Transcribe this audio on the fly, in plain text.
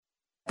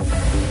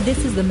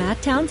This is the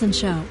Matt Townsend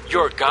Show.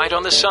 Your guide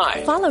on the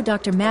side. Follow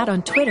Dr. Matt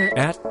on Twitter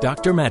at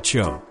Dr. Matt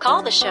Show.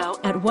 Call the show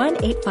at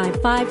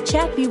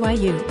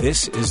 1-855-CHAT-BYU.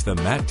 This is the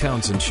Matt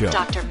Townsend Show.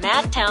 Dr.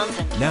 Matt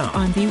Townsend. Now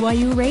on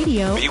BYU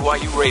Radio.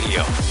 BYU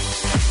Radio.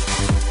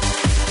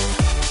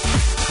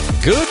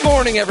 Good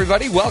morning,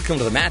 everybody. Welcome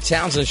to the Matt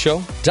Townsend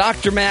Show.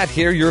 Dr. Matt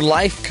here, your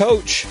life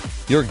coach,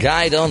 your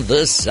guide on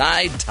the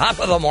side. Top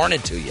of the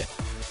morning to you.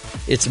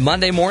 It's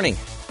Monday morning.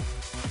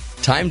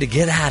 Time to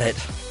get at it.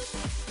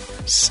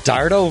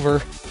 Start over.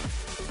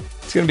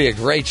 It's going to be a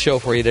great show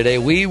for you today.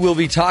 We will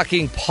be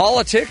talking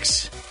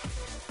politics.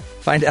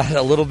 Find out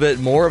a little bit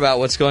more about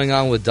what's going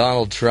on with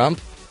Donald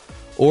Trump.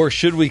 Or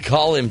should we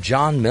call him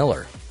John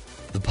Miller,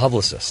 the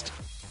publicist?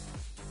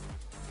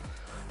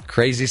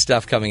 Crazy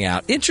stuff coming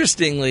out.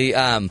 Interestingly,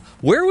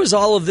 where was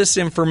all of this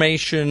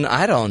information,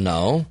 I don't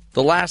know,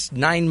 the last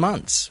 9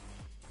 months?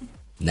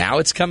 Now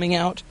it's coming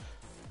out?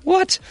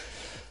 What?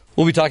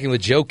 We'll be talking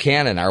with Joe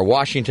Cannon, our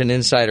Washington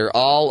insider,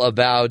 all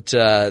about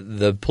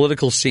the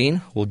political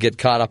scene. We'll get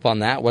caught up on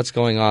that, what's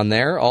going on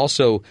there.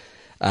 Also,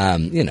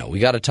 we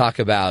got to talk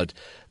about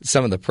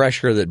some of the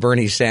pressure that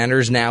Bernie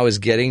Sanders now is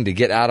getting to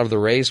get out of the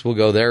race. We'll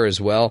go there as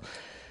well.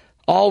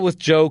 All with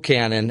Joe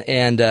Cannon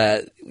and,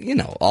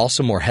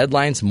 also more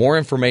headlines, more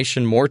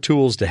information, more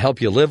tools to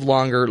help you live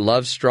longer,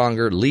 love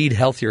stronger, lead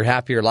healthier,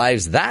 happier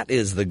lives. That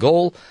is the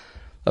goal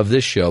of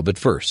this show. But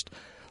first,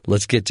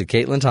 let's get to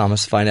Caitlin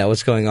Thomas, find out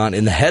what's going on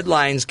in the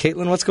headlines.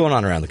 Caitlin, what's going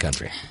on around the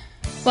country?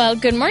 Well,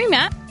 good morning,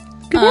 Matt.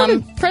 Good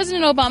morning.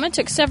 President Obama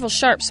took several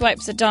sharp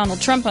swipes at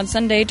Donald Trump on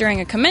Sunday during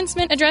a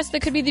commencement address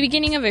that could be the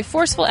beginning of a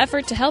forceful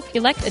effort to help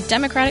elect a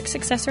Democratic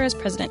successor as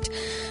president.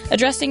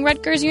 Addressing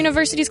Rutgers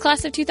University's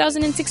class of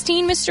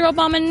 2016, Mr.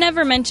 Obama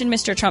never mentioned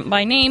Mr. Trump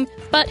by name,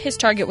 but his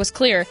target was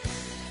clear.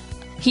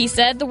 He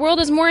said, "The world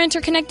is more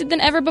interconnected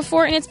than ever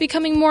before, and it's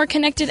becoming more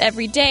connected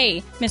every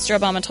day." Mr.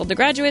 Obama told the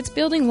graduates,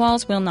 "Building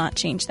walls will not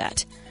change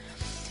that."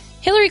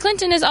 Hillary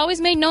Clinton has always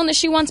made known that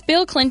she wants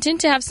Bill Clinton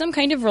to have some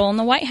kind of role in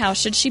the White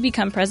House should she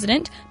become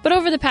president, but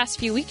over the past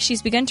few weeks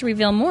she's begun to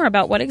reveal more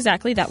about what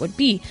exactly that would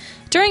be.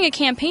 During a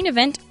campaign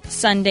event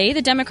Sunday,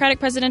 the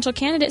Democratic presidential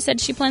candidate said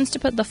she plans to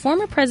put the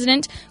former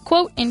president,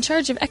 quote, in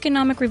charge of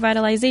economic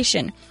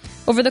revitalization.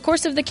 Over the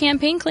course of the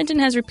campaign, Clinton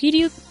has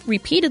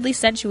repeatedly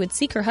said she would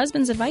seek her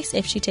husband's advice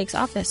if she takes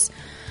office.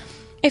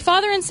 A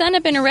father and son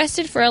have been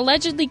arrested for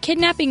allegedly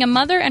kidnapping a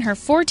mother and her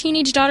 4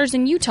 teenage daughters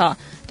in Utah.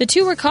 The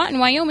two were caught in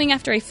Wyoming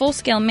after a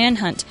full-scale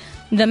manhunt.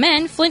 The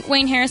men, Flint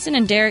Wayne Harrison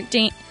and Derek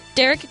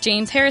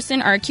James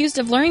Harrison, are accused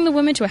of luring the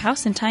women to a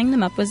house and tying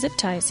them up with zip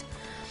ties.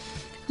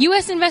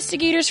 U.S.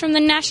 investigators from the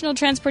National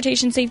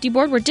Transportation Safety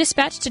Board were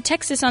dispatched to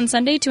Texas on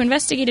Sunday to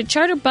investigate a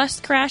charter bus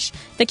crash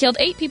that killed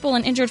 8 people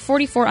and injured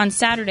 44 on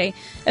Saturday.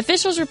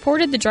 Officials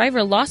reported the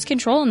driver lost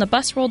control and the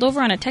bus rolled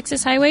over on a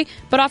Texas highway,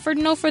 but offered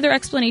no further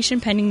explanation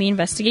pending the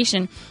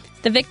investigation.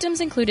 The victims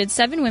included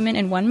 7 women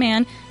and 1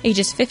 man,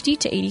 ages 50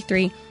 to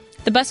 83.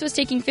 The bus was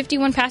taking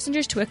 51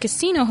 passengers to a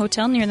casino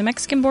hotel near the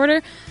Mexican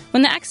border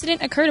when the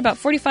accident occurred about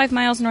 45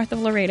 miles north of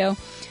Laredo.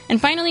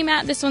 And finally,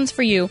 Matt, this one's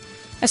for you.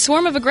 A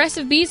swarm of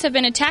aggressive bees have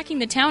been attacking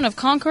the town of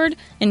Concord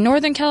in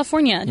Northern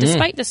California.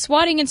 Despite the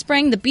swatting and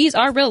spraying, the bees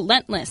are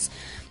relentless.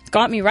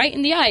 "Got me right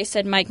in the eye,"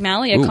 said Mike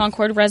Malley, a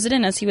Concord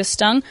resident, as he was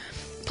stung.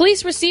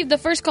 Police received the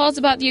first calls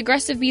about the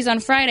aggressive bees on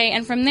Friday,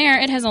 and from there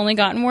it has only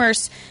gotten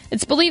worse.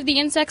 It's believed the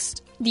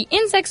insects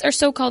are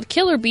so-called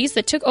killer bees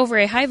that took over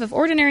a hive of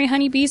ordinary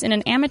honeybees in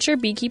an amateur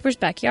beekeeper's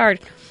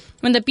backyard.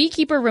 When the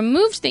beekeeper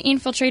removed the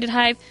infiltrated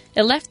hive,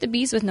 it left the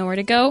bees with nowhere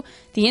to go.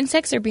 The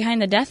insects are behind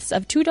the deaths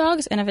of 2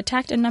 dogs and have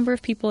attacked a number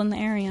of people in the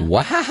area.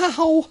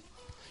 Wow.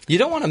 You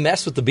don't want to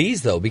mess with the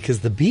bees, though,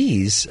 because the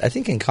bees, I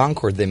think in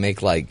Concord they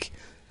make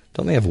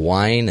don't they have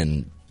wine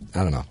and,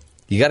 I don't know.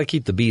 You got to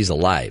keep the bees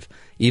alive,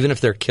 even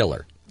if they're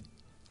killer.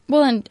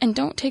 Well, and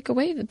don't take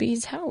away the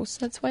bees' house.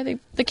 That's why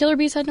the killer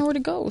bees had nowhere to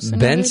go. So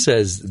Ben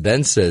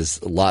says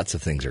lots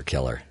of things are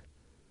killer.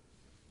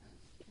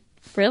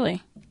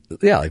 Really?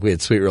 Yeah, like we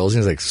had Sweet Rose. He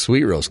was like,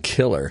 Sweet Rose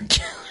killer. Do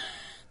you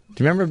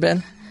remember,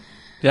 Ben?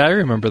 Yeah, I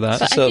remember that.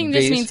 But I think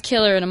this means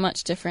killer in a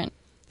much different...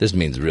 This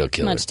means real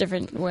killer. Much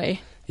different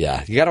way.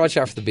 Yeah, you got to watch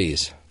out for the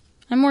bees.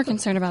 I'm more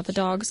concerned about the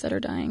dogs that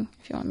are dying,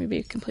 if you want me to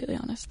be completely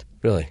honest.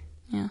 Really?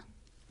 Yeah.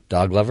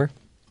 Dog lover?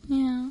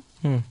 Yeah.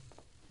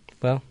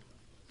 Well...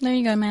 There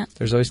you go, Matt.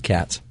 There's always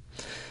cats.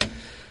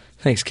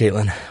 Thanks,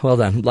 Caitlin. Well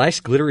done. Nice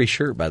glittery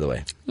shirt, by the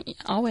way.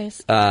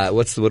 Always.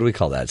 What do we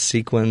call that?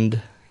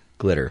 Sequined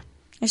glitter.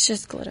 It's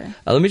just glitter.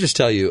 Let me just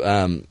tell you,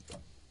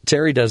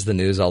 Terry does the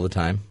news all the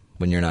time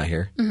when you're not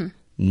here. Mm-hmm.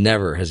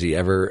 Never has he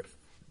ever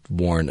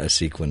worn a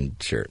sequined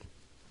shirt.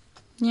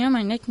 Yeah,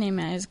 my nickname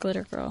is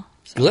Glitter Girl.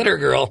 So Glitter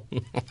Girl.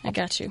 I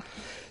got you.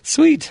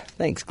 Sweet.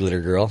 Thanks,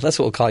 Glitter Girl. That's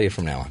what we'll call you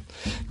from now on.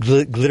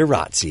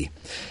 Glitterazzi.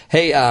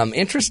 Hey,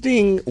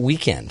 interesting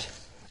weekend.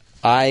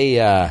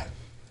 I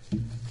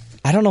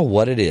don't know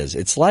what it is.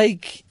 It's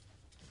like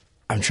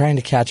I'm trying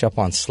to catch up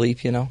on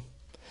sleep, you know?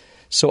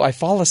 So I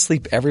fall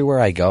asleep everywhere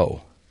I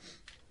go.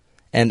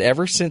 And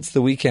ever since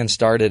the weekend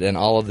started and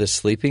all of this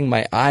sleeping,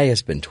 my eye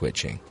has been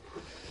twitching.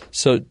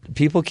 So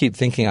people keep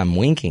thinking I'm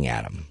winking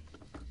at them.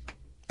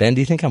 Ben,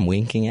 do you think I'm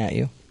winking at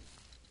you?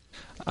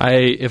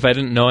 If I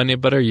didn't know any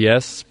better,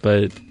 yes,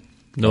 but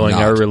knowing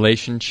Not. our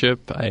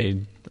relationship,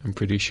 I'm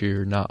pretty sure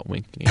you're not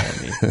winking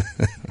at me.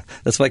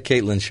 That's why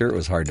Caitlin's shirt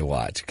was hard to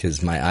watch,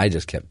 because my eye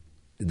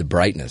the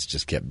brightness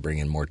just kept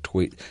bringing more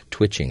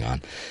twitching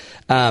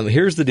on.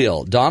 Here's the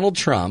deal. Donald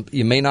Trump,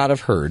 you may not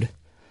have heard,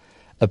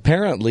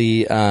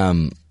 apparently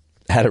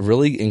had a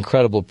really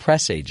incredible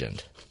press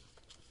agent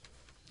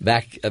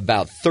back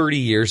about 30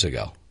 years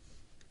ago.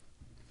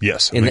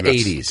 Yes. In the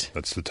 80s.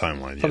 That's the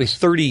timeline, Probably yes.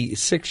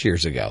 36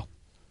 years ago,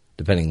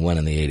 depending when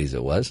in the 80s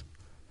it was.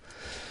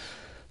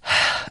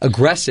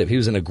 Aggressive. He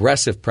was an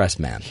aggressive press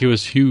man. He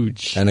was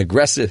huge.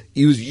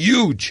 He was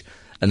huge.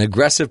 An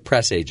aggressive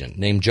press agent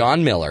named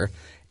John Miller.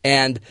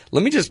 And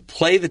let me just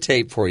play the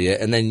tape for you,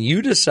 and then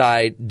you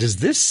decide, does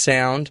this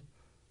sound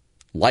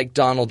like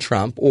Donald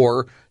Trump,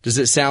 or does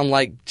it sound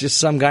like just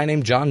some guy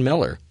named John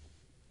Miller?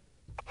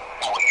 Good,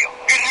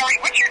 Harry.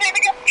 What's your name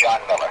again? John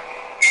Miller.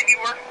 And you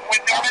were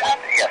with Donald?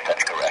 Yes,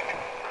 that's correct.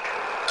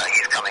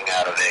 He's coming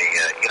out of a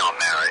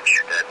marriage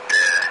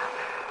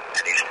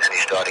and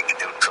he's starting to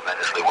do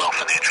tremendously well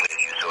financially. As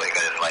you saw, he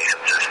got his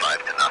licenses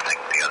 5-0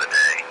 the other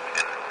day,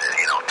 and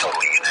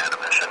totally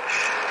unanimous.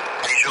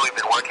 And he's really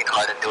been working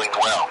hard and doing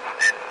well.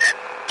 And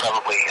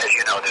probably, as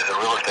you know, there's a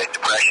real estate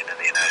depression in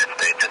the United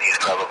States, and he's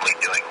probably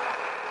doing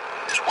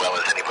as well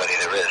as anybody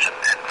there is.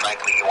 And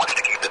frankly, he wants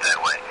to keep it that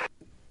way.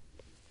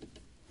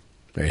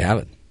 There you have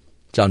it.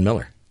 John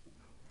Miller.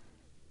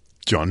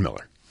 John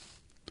Miller.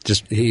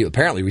 He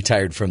apparently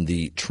retired from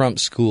the Trump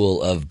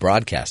School of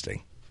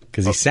Broadcasting,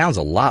 because he sounds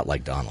a lot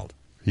like Donald.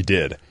 He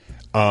did.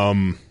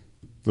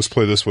 Let's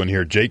play this one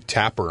here. Jake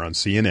Tapper on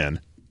CNN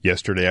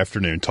yesterday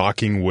afternoon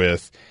talking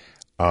with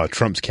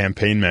Trump's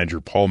campaign manager,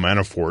 Paul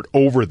Manafort,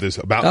 over this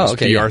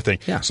PR thing.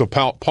 Yeah. So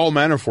Paul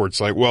Manafort's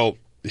like, well,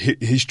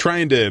 he's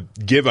trying to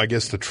give, I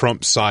guess, the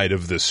Trump side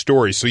of this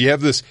story. So you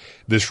have this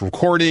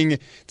recording.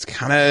 It's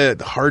kind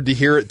of hard to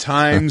hear at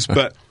times,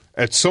 but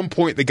at some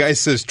point the guy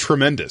says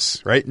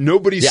tremendous, right?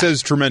 Nobody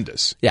says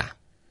tremendous. Yeah.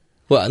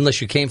 Well,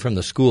 unless you came from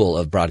the School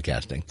of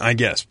Broadcasting. I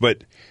guess.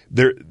 But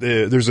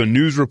there's a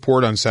news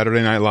report on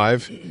Saturday Night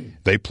Live.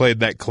 They played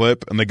that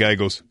clip, and the guy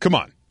goes, come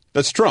on,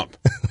 that's Trump.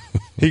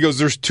 He goes,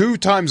 there's 2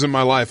 times in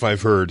my life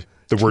I've heard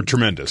the word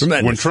tremendous.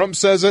 When Trump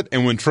says it,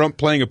 and when Trump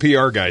playing a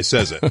PR guy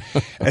says it.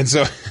 And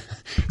so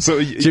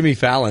Jimmy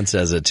Fallon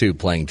says it too,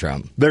 playing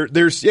Trump.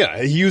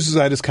 He uses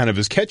that as kind of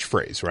his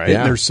catchphrase, right?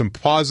 Yeah. There's some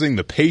pausing,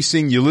 the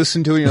pacing. You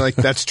listen to it, and you're like,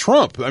 that's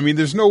Trump. I mean,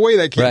 there's no way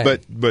that can.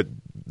 Right. But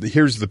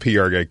here's the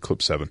PR guy,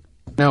 clip 7.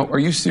 Now, are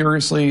you is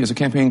the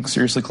campaign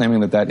seriously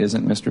claiming that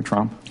isn't Mr.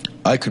 Trump?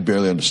 I could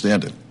barely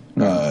understand it.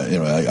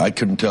 I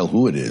couldn't tell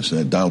who it is.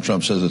 Donald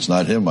Trump says it's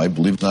not him. I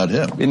believe it's not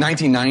him. In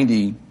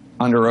 1990,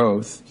 under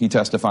oath, he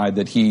testified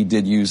that he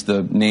did use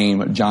the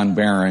name John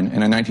Barron,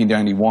 and in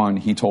 1991,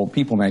 he told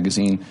People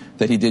magazine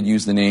that he did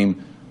use the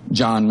name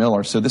John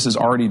Miller. So this has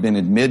already been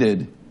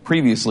admitted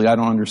previously. I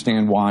don't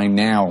understand why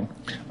now.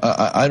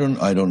 I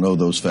don't know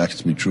those facts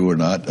to be true or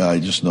not. I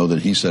just know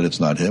that he said it's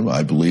not him.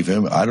 I believe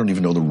him. I don't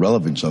even know the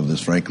relevance of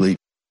this, frankly.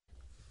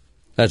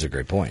 That's a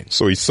great point.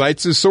 So he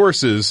cites his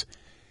sources,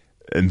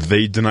 and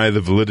they deny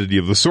the validity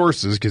of the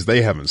sources because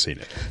they haven't seen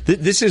it.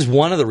 This is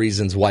one of the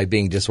reasons why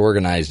being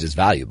disorganized is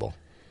valuable,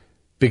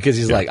 because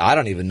he's like, I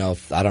don't know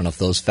if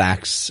those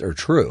facts are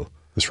true.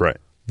 That's right.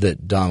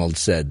 That Donald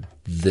said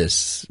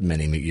this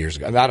many years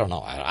ago. I mean, I don't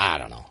know. I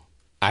don't know.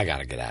 I got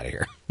to get out of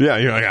here. Yeah,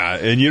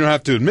 and you don't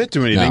have to admit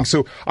to anything. No.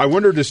 So I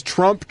wonder, does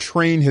Trump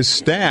train his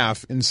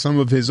staff in some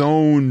of his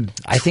own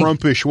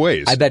Trumpish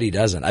ways? I bet he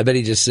doesn't. I bet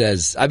he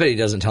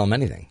doesn't tell them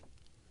anything.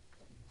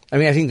 I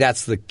mean, I think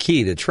that's the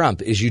key to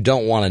Trump is you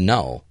don't want to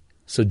know.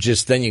 So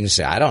just then you can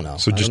say, I don't know.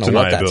 So just I don't know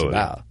what that's deniability.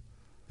 about.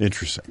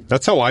 Interesting.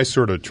 That's how I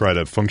sort of try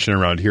to function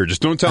around here.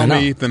 Just don't tell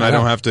me, then I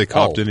don't have to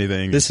cop to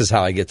anything. This is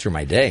how I get through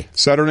my day.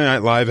 Saturday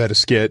Night Live had a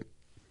skit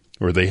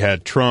where they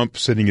had Trump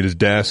sitting at his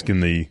desk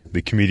and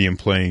the comedian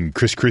playing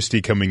Chris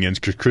Christie coming in.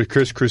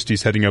 Chris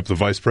Christie's heading up the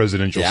vice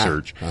presidential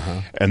search.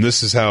 Uh-huh. And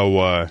this is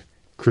how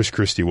Chris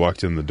Christie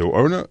walked in the door.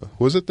 Oh, no.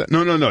 Was it that?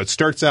 No. It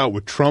starts out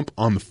with Trump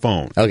on the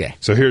phone. Okay.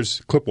 So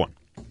here's clip 1.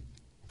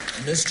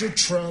 Mr.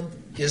 Trump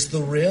is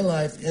the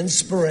real-life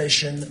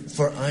inspiration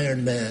for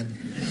Iron Man.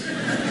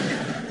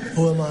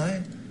 Who am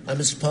I? I'm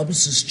his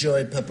publicist,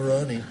 Joey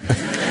Pepperoni.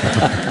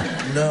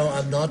 No,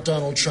 I'm not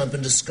Donald Trump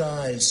in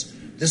disguise.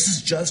 This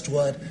is just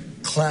what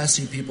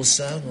classy people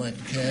sound like,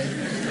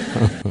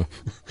 okay?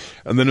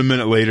 And then a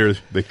minute later,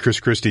 the Chris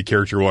Christie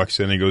character walks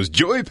in and goes,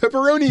 Joey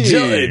Pepperoni!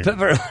 Joey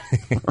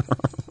Pepperoni!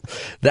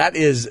 That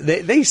is,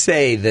 they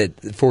say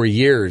that for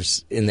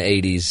years in the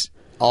 80s,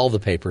 all the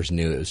papers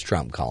knew it was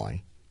Trump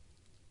calling.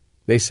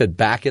 They said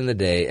back in the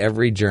day,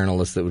 every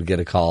journalist that would get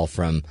a call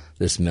from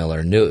this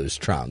Miller knew it was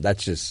Trump.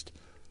 That's just,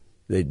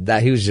 he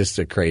was just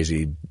a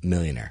crazy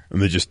millionaire.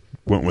 And they just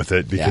went with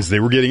it because they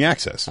were getting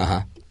access.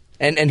 Uh-huh.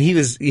 And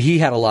he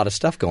had a lot of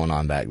stuff going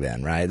on back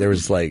then, right? There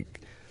was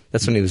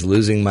that's when he was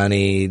losing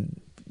money,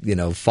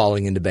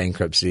 falling into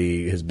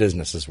bankruptcy. His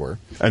businesses were.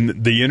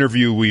 And the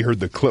interview we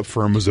heard the clip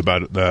from was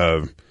about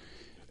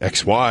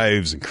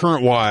ex-wives and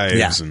current wives,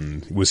 Yeah.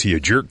 and was he a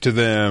jerk to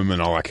them,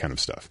 and all that kind of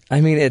stuff.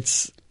 I mean,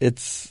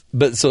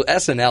 but so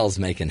SNL is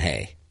making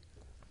hay.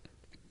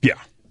 Yeah.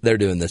 They're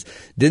doing this.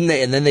 Didn't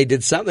they? And then they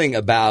did something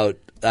about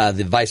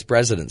the vice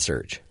president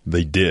search.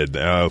 They did.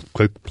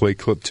 Play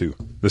clip 2.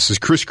 This is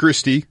Chris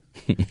Christie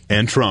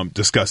and Trump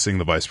discussing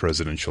the vice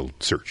presidential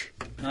search.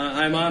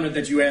 I'm honored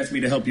that you asked me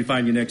to help you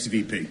find your next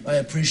VP. I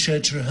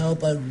appreciate your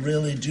help. I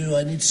really do.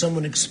 I need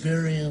someone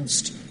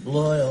experienced,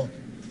 loyal,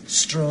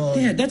 strong.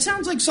 Yeah, that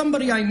sounds like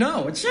somebody I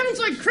know. It sounds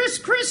like Chris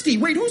Christie.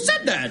 Wait, who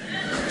said that?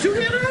 Did you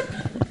hear that?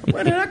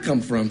 Where did that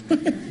come from?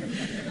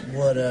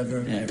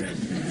 Whatever. Yeah,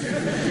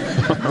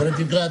 right. What have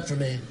you got for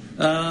me?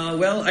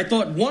 Well, I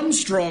thought one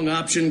strong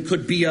option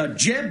could be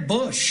Jeb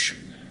Bush.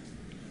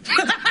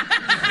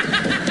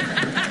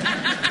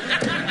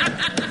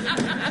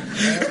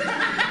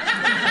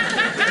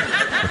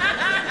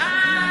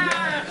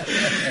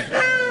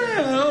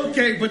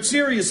 Okay, but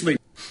seriously.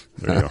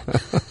 There you go.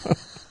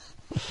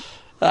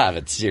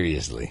 But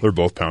seriously. They're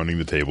both pounding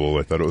the table.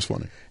 I thought it was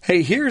funny.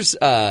 Hey, here's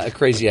a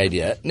crazy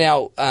idea.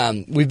 Now,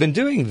 we've been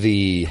doing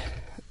the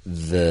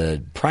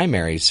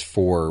primaries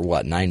for,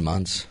 9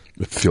 months?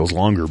 It feels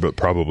longer, but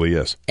probably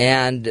yes.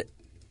 And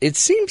it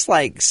seems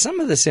like some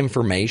of this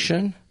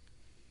information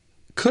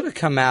could have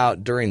come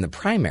out during the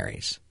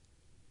primaries.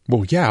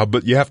 Well, yeah,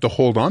 but you have to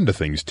hold on to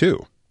things,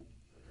 too.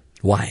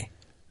 Why?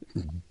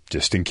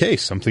 Just in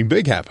case something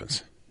big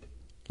happens.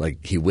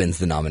 Like he wins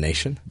the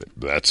nomination?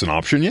 That's an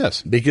option,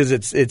 yes. Because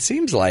it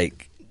seems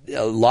like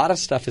a lot of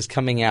stuff is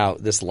coming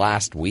out this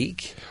last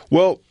week.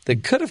 Well,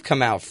 that could have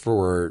come out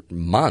for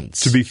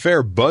months. To be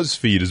fair,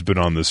 BuzzFeed has been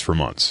on this for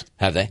months.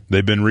 Have they?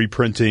 They've been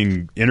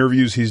reprinting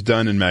interviews he's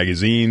done in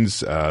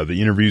magazines, the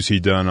interviews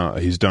he's done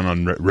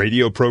on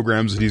radio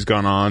programs that he's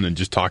gone on, and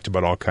just talked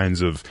about all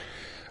kinds of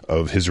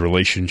his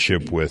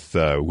relationship with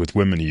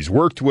women he's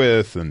worked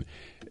with and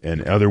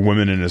other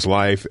women in his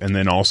life, and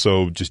then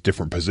also just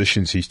different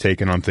positions he's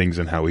taken on things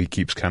and how he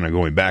keeps kind of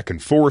going back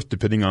and forth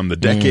depending on the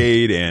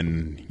decade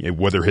and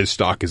whether his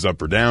stock is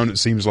up or down, it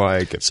seems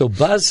like. So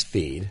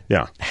BuzzFeed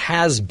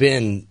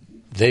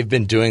they've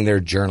been doing their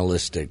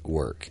journalistic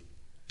work.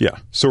 Yeah,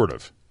 sort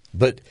of.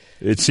 But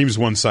it seems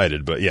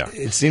one-sided, but yeah.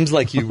 It seems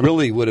like you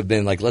really would have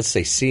been like, let's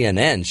say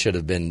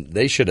CNN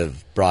they should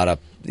have brought up,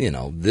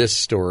 this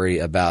story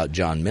about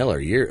John Miller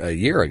a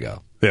year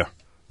ago. Yeah.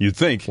 You'd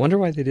think. Wonder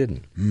why they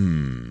didn't.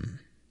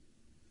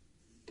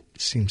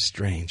 Seems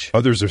strange.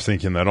 Others are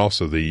thinking that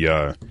also. Was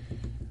it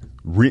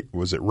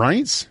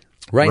Reince?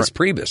 Reince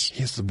Priebus. He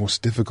has the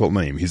most difficult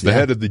name. He's the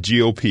head of the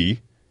GOP.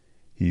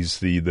 He's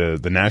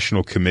the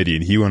national committee,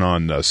 and he went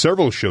on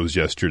several shows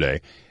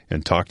yesterday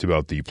and talked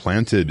about the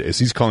planted, as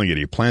he's calling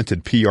it, a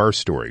planted PR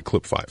story.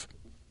 Clip 5.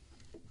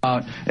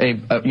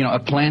 A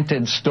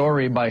planted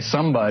story by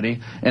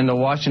somebody in the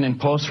Washington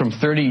Post from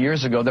 30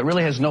 years ago that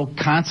really has no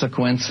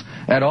consequence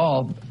at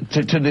all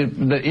to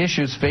the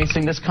issues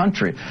facing this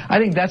country. I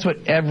think that's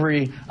what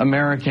every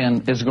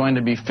American is going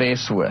to be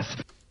faced with.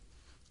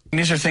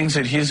 These are things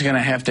that he's going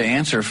to have to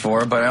answer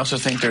for, but I also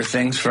think they're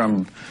things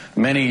from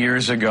many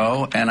years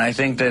ago, and I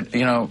think that,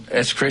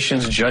 as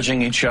Christians,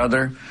 judging each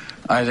other,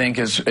 I think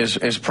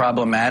is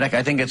problematic.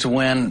 I think it's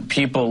when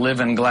people live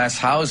in glass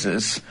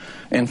houses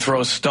and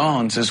throw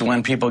stones is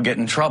when people get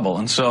in trouble.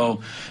 And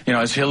so,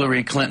 as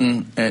Hillary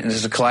Clinton, it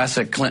is a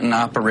classic Clinton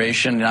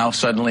operation. Now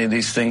suddenly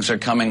these things are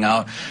coming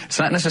out. It's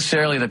not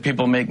necessarily that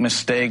people make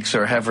mistakes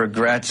or have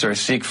regrets or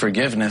seek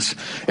forgiveness.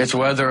 It's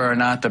whether or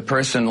not the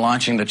person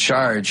launching the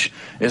charge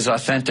is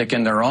authentic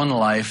in their own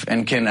life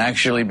and can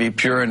actually be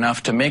pure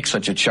enough to make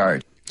such a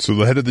charge. So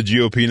the head of the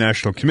GOP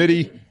National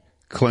Committee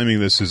claiming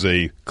this is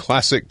a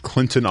classic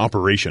Clinton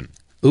operation.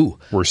 Ooh.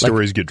 Where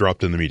stories get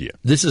dropped in the media.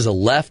 This is a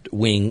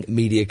left-wing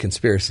media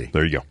conspiracy.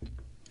 There you go.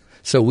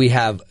 So we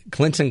have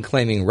Clinton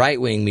claiming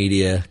right-wing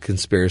media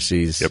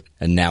conspiracies,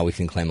 and now we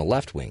can claim a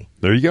left-wing.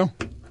 There you go.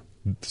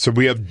 So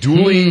we have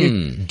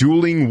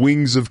dueling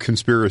wings of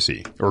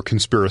conspiracy, or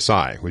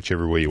conspiracy,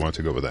 whichever way you want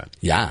to go with that.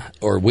 Yeah,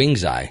 or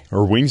wing's eye.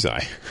 Or wing's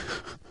eye.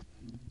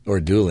 Or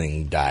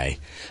dueling die.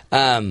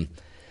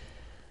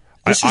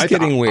 This is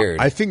getting weird.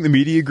 I think the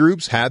media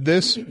groups had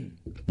this,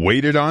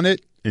 waited on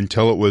it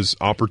until it was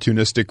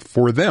opportunistic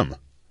for them.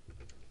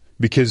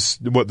 Because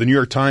the New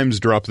York Times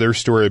dropped their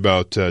story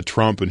about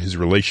Trump and his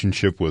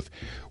relationship with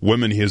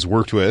women he has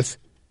worked with.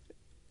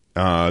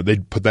 They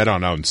put that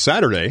on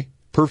Saturday,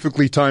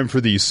 perfectly timed for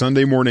the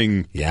Sunday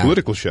morning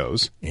political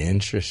shows.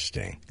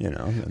 Interesting.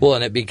 Well,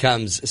 and it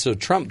becomes so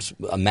Trump's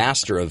a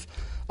master of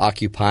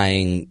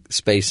occupying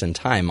space and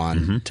time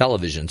on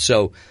television.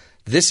 So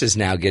this is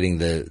now getting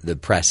the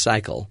press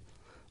cycle.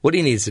 What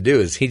he needs to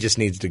do is he just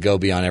needs to go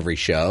be on every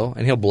show,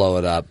 and he'll blow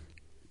it up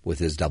with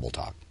his double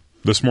talk.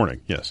 This morning,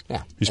 yes.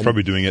 Yeah. He's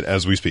probably doing it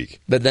as we speak.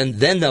 But then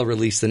they'll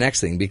release the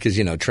next thing because,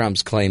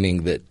 Trump's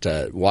claiming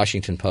that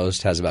Washington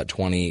Post has about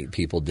 20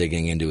 people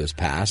digging into his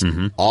past,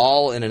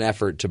 all in an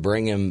effort to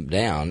bring him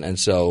down. And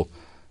so,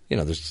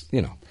 there's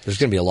going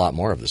to be a lot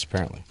more of this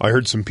apparently. I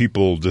heard some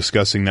people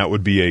discussing that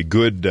would be a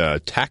good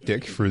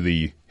tactic for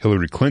the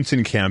Hillary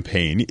Clinton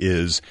campaign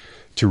is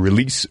to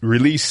release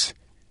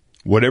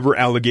whatever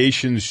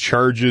allegations,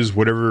 charges,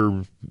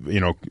 whatever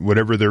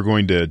they're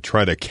going to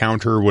try to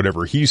counter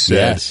whatever he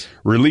said,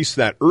 release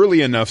that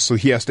early enough so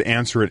he has to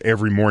answer it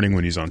every morning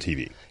when he's on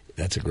TV.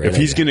 That's a great idea. If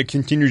he's going to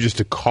continue just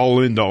to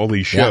call into all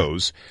these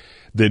shows,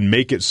 then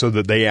make it so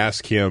that they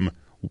ask him,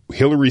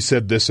 Hillary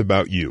said this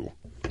about you.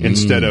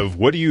 Instead of,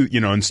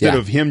 instead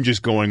of him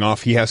just going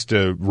off, he has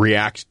to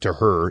react to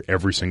her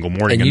every single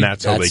morning, and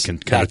that's how they can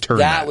kind of turn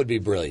that. That would be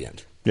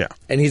brilliant. Yeah.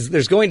 And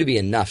there's going to be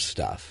enough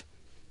stuff.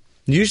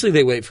 Usually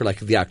they wait for like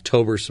the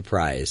October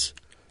surprise.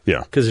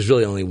 Yeah. Because there's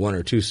really only one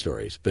or two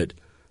stories. But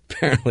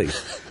apparently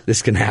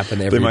this can happen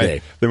every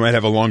day. They might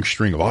have a long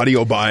string of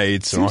audio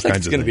bites and all kinds of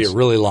things. It's going to be a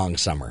really long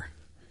summer.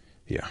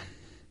 Yeah.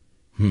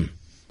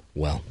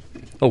 Well.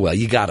 Oh, well,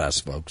 you got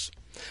us, folks.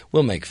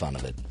 We'll make fun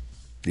of it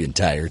the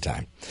entire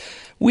time.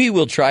 We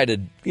will try to,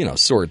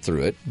 sort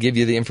through it, give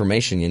you the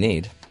information you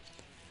need.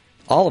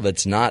 All of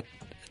it's not,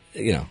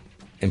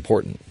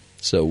 important.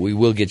 So we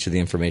will get you the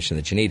information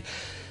that you need.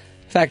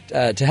 In fact,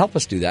 to help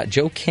us do that,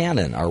 Joe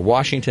Cannon, our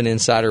Washington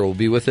insider, will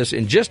be with us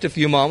in just a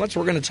few moments.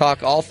 We're going to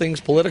talk all things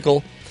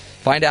political,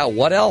 find out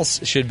what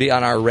else should be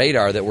on our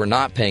radar that we're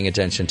not paying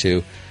attention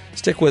to.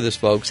 Stick with us,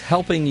 folks,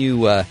 helping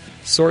you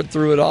sort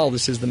through it all.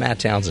 This is the Matt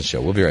Townsend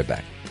Show. We'll be right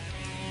back.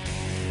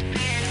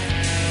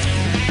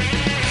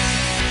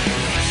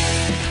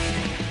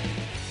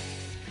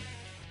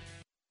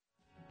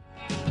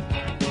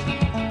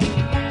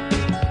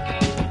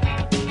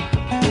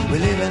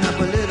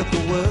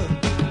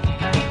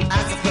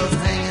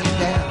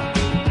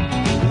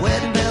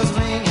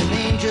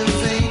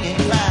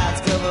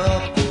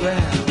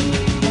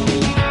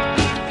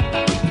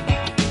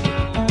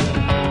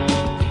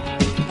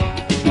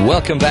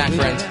 Welcome back,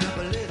 friends,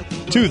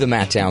 to the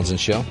Matt Townsend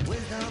Show.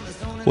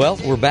 Well,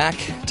 we're back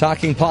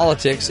talking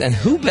politics, and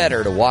who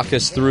better to walk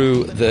us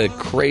through the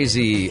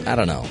crazy,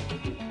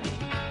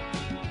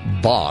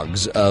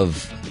 bogs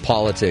of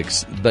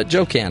politics but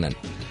Joe Cannon.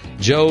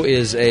 Joe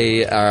is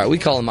we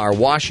call him our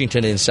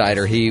Washington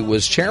insider. He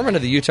was chairman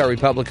of the Utah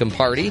Republican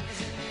Party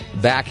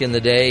back in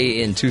the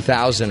day in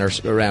 2000 or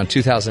around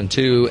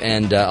 2002,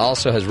 and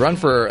also has run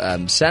for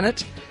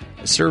Senate,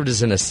 served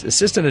as an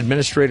assistant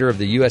administrator of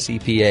the U.S.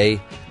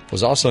 EPA,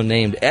 was also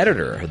named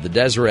editor of the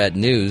Deseret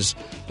News,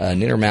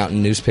 an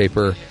Intermountain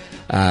newspaper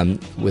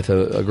with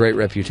a great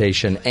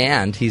reputation.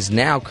 And he's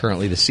now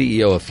currently the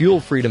CEO of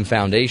Fuel Freedom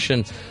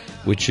Foundation,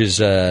 which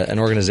is an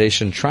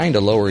organization trying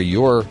to lower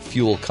your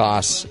fuel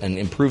costs and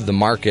improve the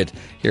market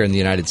here in the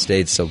United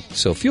States so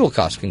fuel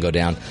costs can go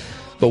down.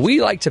 But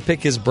we like to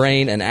pick his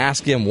brain and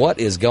ask him what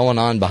is going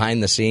on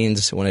behind the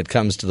scenes when it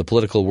comes to the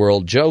political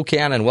world. Joe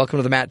Cannon, welcome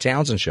to the Matt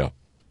Townsend Show.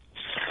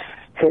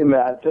 Hey,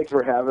 Matt. Thanks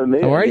for having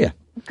me. How are you?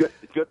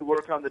 Good to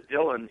work on the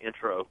Dylan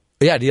intro.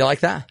 Yeah, do you like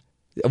that?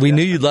 We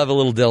knew you'd love a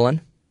little Dylan.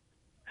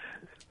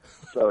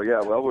 So,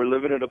 yeah, well, we're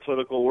living in a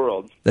political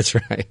world. That's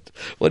right.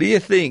 What do you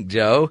think,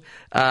 Joe?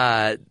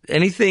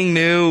 Anything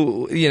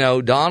new?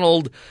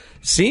 Donald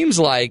seems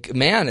like,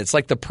 man, it's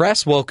like the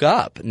press woke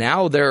up.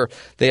 Now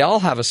they all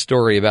have a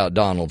story about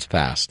Donald's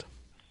past.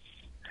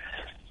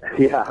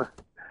 Yeah.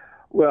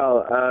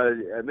 Well,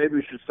 maybe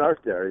we should start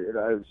there.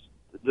 I was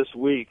this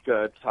week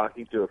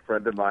talking to a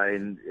friend of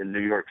mine in New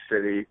York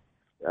City.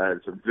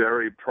 It's a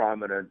very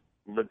prominent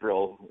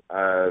liberal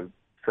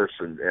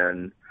person,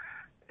 and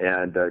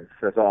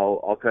has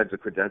all kinds of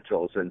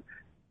credentials. And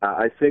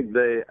I think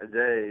they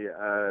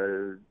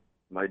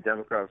my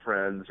Democrat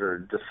friends are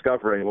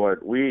discovering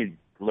what we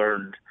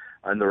learned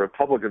on the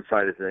Republican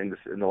side of things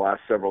in the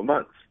last several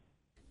months.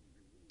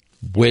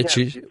 You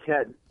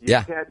can't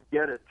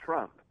get at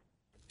Trump.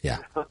 Yeah.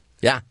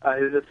 Yeah.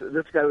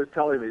 This guy was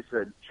telling me, he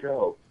said,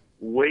 Joe,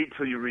 wait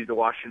till you read the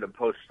Washington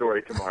Post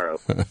story tomorrow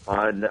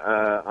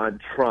on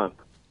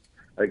Trump.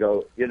 I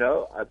go,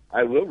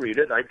 I will read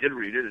it. I did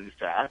read it, in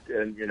fact,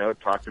 and,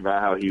 talked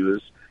about how he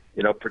was,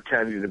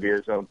 pretending to be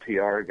his own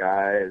PR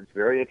guy. It's a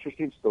very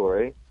interesting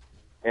story.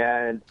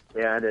 And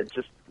it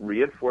just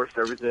reinforced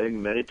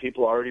everything many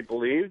people already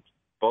believed,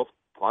 both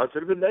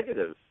positive and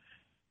negative.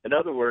 In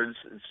other words,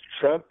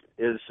 Trump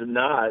is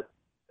not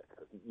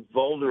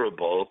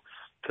vulnerable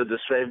to the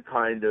same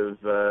kind of,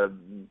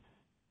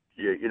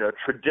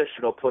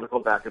 traditional political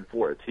back and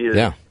forth. He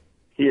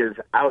is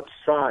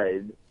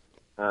outside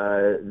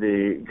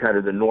the kind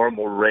of the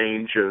normal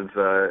range of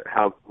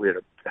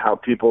how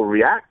people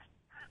react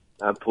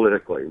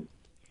politically.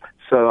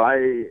 So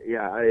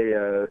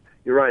you're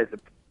right. The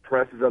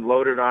press is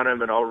unloaded on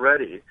him, and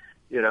already,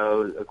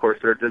 of course,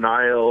 there are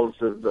denials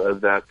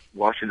of that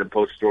Washington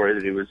Post story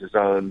that he was his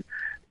own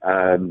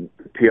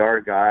PR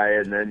guy,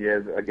 and then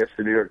I guess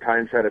the New York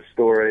Times had a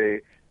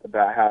story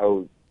about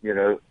how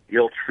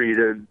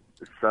ill-treated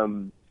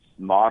some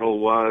model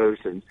was,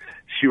 and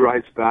she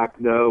writes back,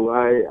 "No,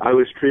 I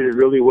was treated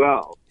really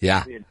well."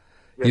 Yeah. I mean,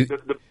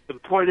 the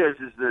point is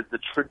that the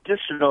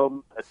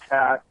traditional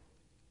attack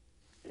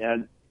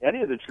and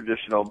any of the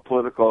traditional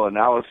political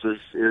analysis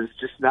is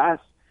just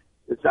not.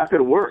 It's not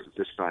going to work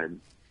this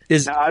time.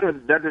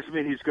 That doesn't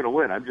mean he's going to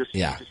win. I'm just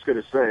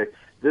going to say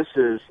this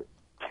is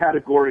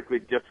categorically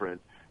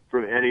different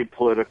from any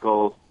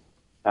political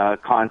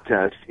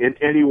contest in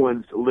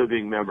anyone's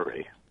living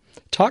memory.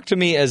 Talk to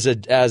me as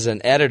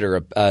an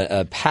editor,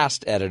 a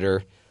past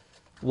editor.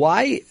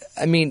 Why?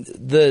 I mean,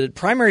 the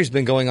primary's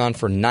been going on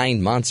for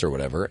 9 months or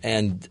whatever,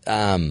 and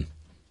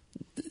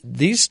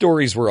these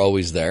stories were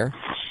always there.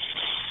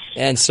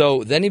 And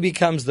so then he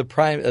becomes the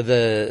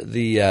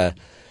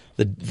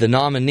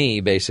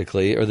nominee,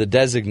 basically, or the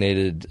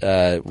designated,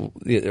 or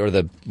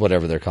the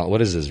whatever they're called.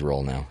 What is his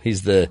role now?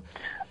 He's the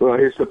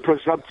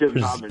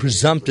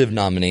presumptive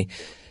nominee.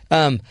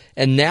 And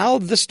now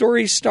the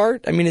stories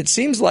start. I mean, it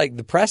seems like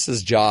the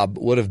press's job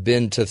would have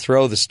been to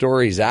throw the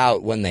stories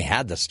out when they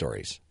had the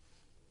stories,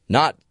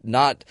 not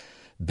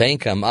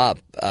bank them up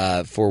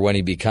for when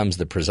he becomes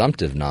the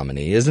presumptive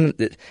nominee. Isn't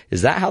it?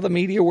 Is that how the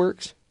media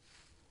works?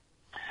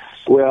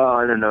 Well,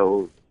 I don't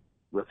know.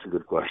 That's a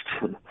good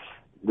question.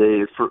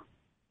 The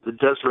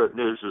Deseret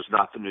News is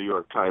not the New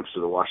York Times or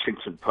the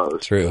Washington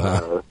Post. True,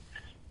 huh?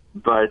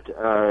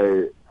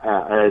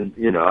 And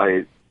you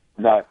know,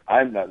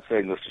 I'm not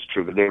saying this is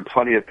true, but there are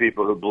plenty of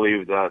people who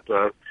believe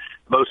that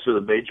most of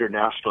the major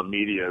national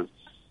media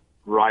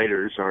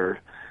writers are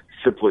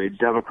simply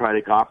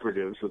Democratic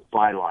operatives with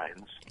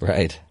bylines.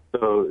 Right.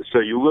 So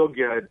you will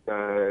get,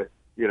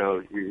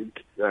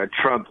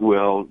 Trump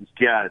will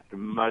get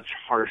much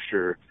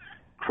harsher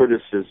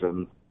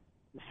criticism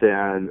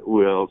than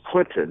will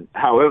Clinton.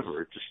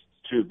 However, just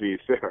to be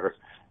fair,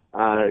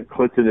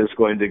 Clinton is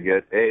going to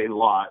get a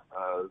lot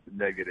of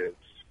negative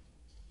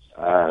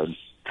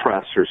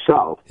press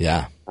herself.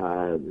 Yeah.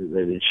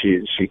 And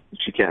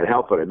she can't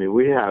help it. I mean,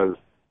 we have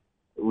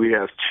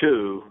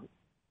two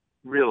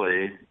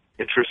really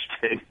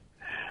interesting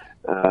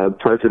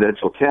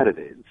presidential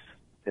candidates,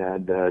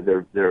 and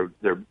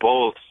they're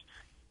both.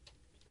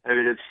 I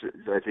mean,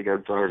 I think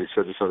I've already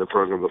said this on the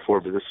program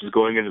before, but this is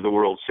going into the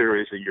World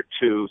Series, and your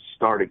two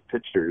starting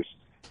pitchers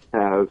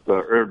have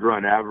earned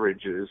run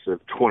averages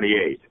of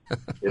 28.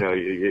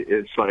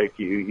 It's like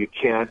you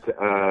can't.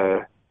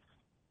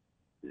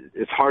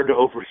 It's hard to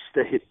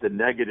overstate the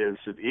negatives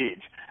of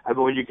each. I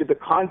mean, when you get the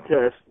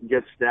contest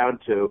gets down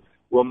to,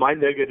 well, my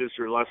negatives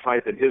are less high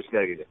than his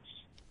negatives.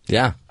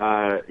 Yeah.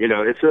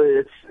 It's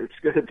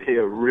going to be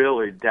a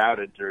really down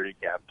and dirty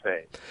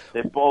campaign.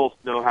 They both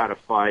know how to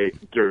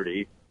fight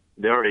dirty.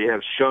 They already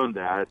have shown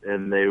that,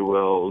 and they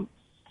will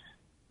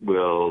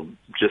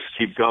just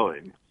keep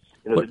going.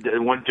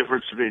 The one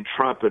difference between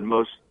Trump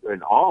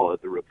and all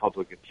of the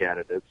Republican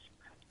candidates,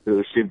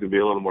 who seem to be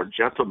a little more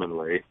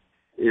gentlemanly,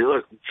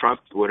 look,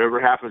 Trump, whatever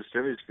happens to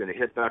him, he's going to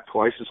hit back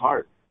twice as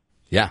hard.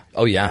 Yeah.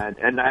 Oh, yeah.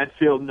 And I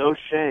feel no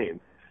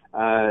shame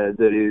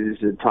that he's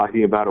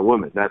talking about a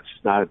woman. That's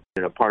not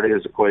part of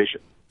his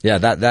equation. Yeah,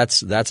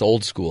 that's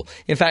old school.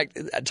 In fact,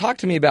 talk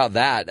to me about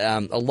that.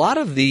 A lot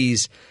of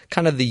these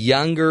kind of the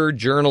younger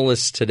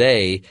journalists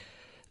today,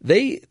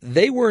 they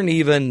weren't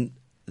even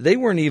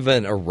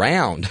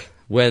around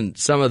when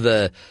some of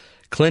the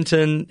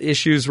Clinton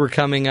issues were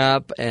coming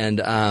up, and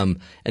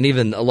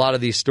even a lot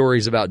of these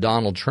stories about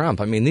Donald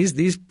Trump. I mean,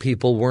 these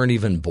people weren't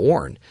even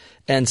born.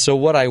 And so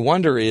what I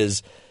wonder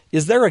is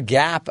there a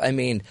gap? I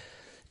mean,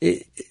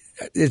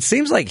 it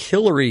seems like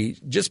Hillary,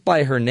 just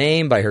by her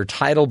name, by her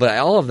title, but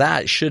all of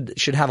that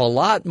should have a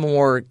lot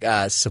more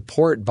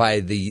support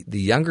by the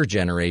younger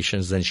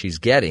generations than she's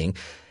getting.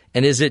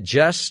 And is it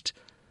just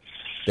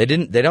they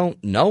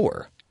don't know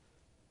her?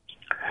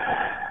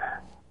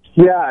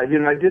 Yeah, I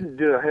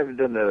haven't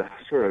done the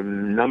sort of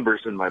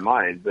numbers in my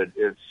mind, but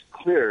it's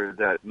clear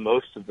that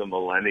most of the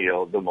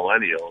millennials,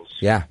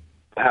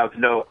 have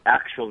no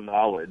actual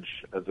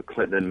knowledge of the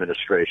Clinton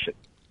administration.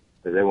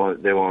 They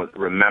won't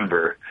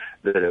remember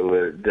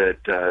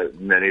that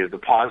many of the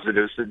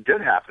positives that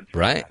did happen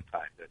during that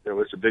time. That there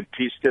was a big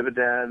peace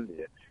dividend.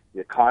 The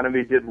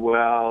economy did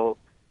well.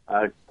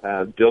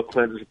 Bill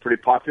Clinton's a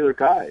pretty popular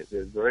guy. He's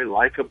a very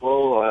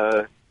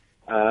likable,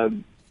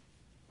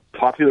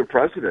 popular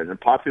president and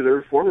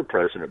popular former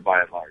president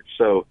by and large.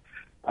 So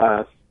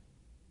I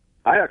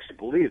actually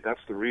believe that's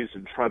the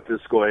reason Trump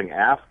is going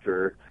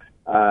after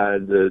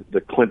the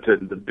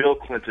Bill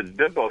Clinton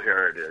bimbo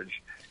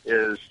heritage,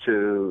 is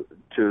to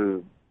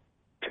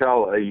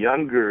tell a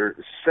younger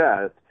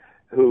set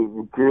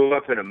who grew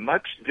up in a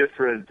much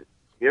different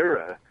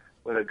era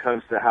when it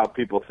comes to how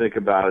people think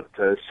about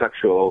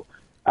sexual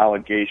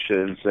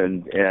allegations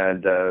and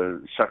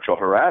sexual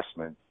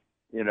harassment.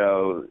 It's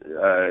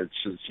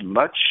a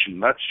much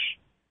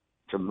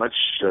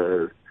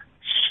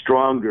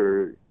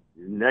stronger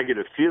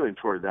negative feeling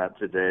toward that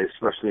today,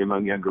 especially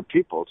among younger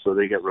people. So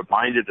they get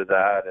reminded of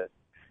that,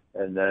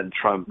 and then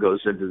Trump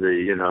goes into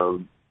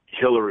the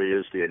Hillary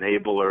is the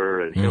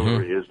enabler, and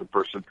Hillary is the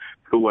person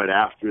who went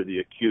after the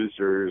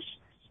accusers.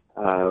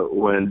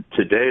 When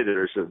today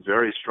there's a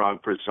very strong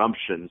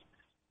presumption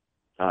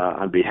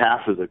on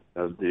behalf of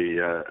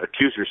the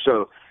accuser.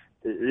 So,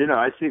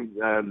 I think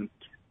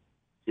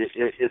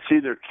it's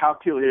either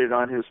calculated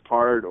on his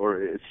part,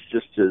 or it's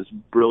just his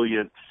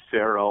brilliant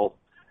feral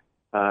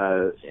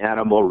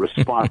animal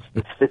response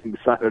to things.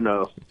 I don't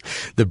know.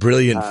 The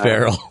brilliant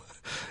feral.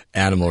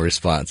 Animal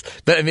response.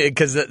 But I mean,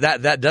 because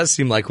that does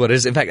seem like what it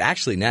is. In fact,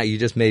 actually, now you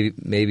just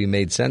maybe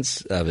made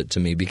sense of it to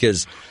me,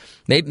 because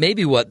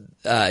maybe what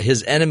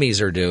his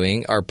enemies are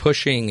doing are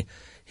pushing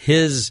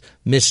his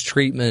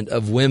mistreatment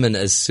of women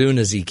as soon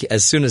as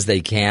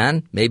they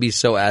can, maybe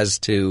so as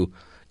to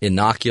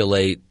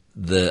inoculate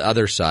the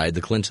other side,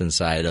 the Clinton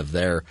side of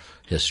their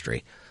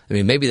history. I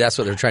mean, maybe that's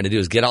what they're trying to do,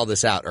 is get all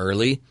this out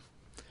early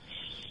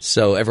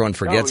so everyone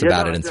forgets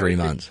about it in 3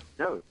 months.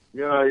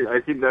 I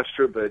think that's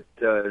true, but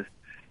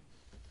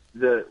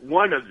the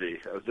one of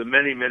the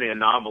many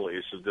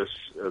anomalies of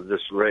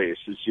this race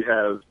is you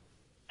have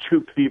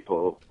two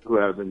people who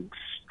have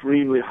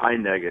extremely high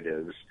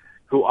negatives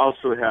who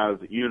also have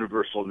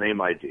universal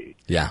name ID.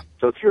 Yeah.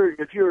 So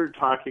if you're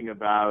talking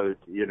about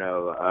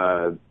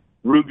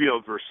Rubio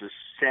versus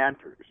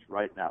Sanders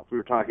right now, if we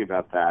were talking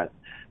about that,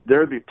 there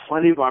would be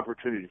plenty of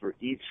opportunity for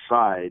each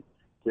side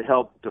to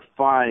help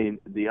define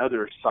the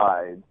other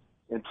side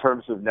in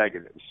terms of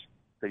negatives.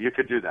 So you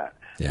could do that,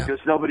 because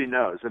nobody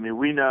knows. I mean,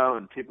 we know,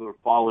 and people who are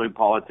following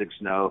politics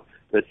know,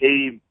 that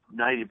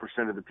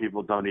 80-90% of the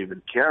people don't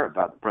even care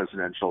about the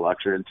presidential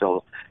election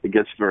until it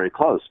gets very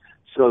close.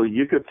 So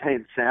you could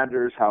paint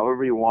Sanders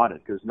however you want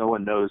it, because no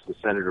one knows the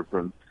senator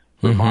from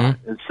Vermont.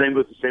 And same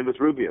with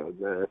Rubio.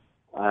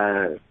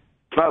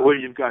 But when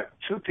you've got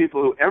two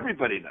people who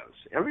everybody knows,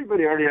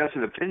 everybody already has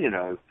an opinion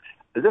of,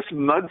 this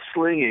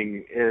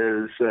mudslinging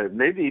is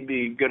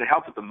maybe going to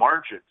help at the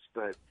margins,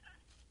 but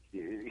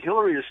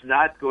Hillary is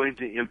not going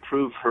to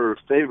improve her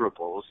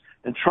favorables,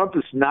 and Trump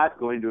is not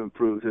going to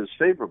improve his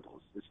favorables.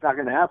 It's not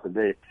going to happen.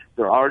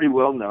 They're already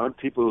well known.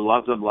 People who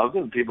love them,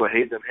 and people who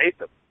hate them, hate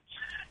them.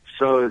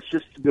 So it's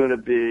just going to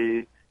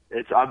be,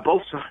 it's on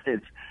both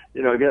sides.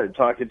 Again,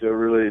 talking to a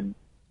really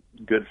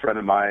good friend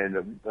of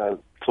mine, a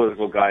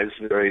political guy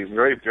who's very,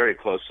 very, very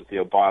close with the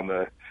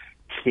Obama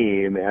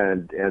team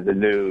and the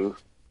new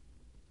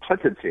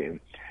Clinton team.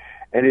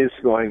 And he's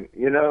going,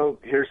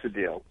 here's the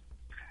deal.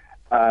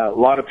 A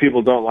lot of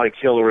people don't like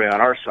Hillary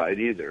on our side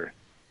either,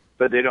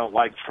 but they don't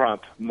like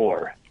Trump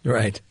more.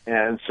 Right.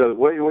 And so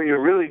what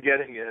you're really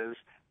getting is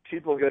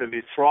people are going to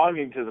be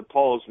thronging to the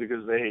polls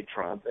because they hate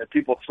Trump, and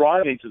people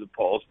thronging to the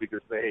polls because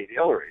they hate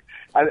Hillary.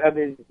 I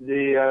mean,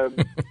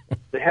 the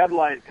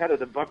headline, kind of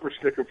the bumper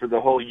sticker for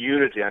the whole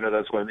unity, I know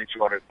that's one of the things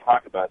you wanted to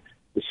talk about,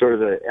 the sort of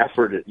the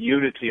effort at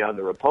unity on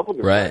the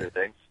Republican side of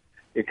things.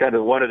 It kind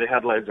of, one of the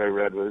headlines I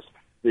read was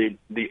the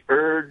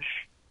urge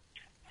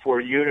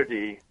for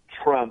unity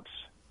trumps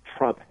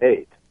Trump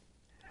hate.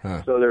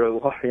 So there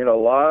are a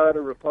lot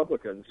of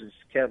Republicans who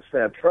can't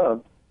stand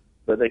Trump,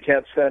 but they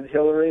can't stand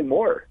Hillary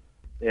more,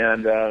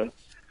 and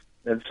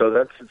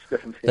so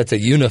that's a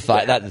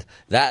unify.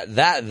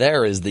 That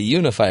there is the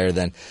unifier.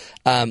 Then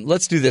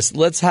let's do this.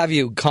 Let's have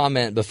you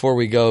comment before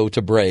we go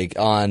to break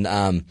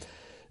on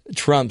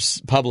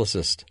Trump's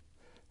publicist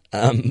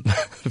from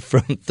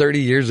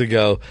 30 years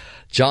ago,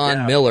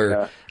 John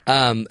Miller.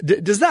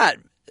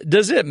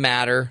 Does it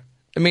matter?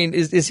 I mean,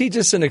 is he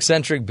just an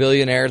eccentric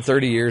billionaire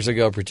 30 years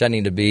ago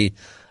pretending to be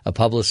a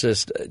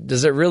publicist?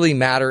 Does it really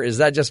matter? Is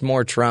that just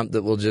more Trump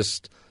that we'll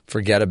just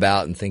forget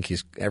about and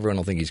everyone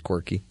will think he's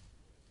quirky?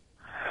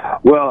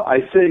 Well, I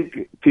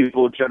think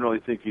people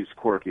generally think he's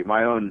quirky.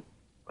 My own,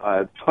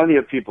 plenty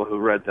of people who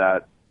read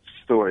that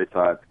story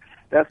thought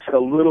that's a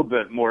little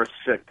bit more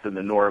sick than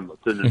the norm.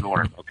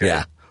 Okay,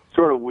 yeah,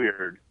 sort of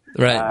weird,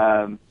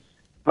 right?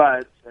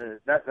 But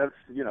that's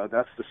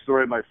the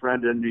story my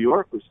friend in New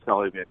York was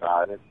telling me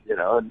about,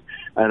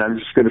 and I'm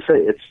just going to say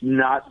it's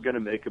not going to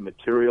make a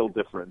material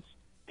difference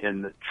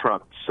in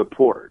Trump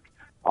support.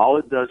 All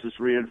it does is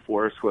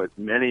reinforce what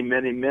many,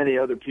 many, many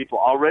other people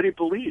already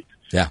believe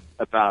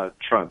about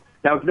Trump.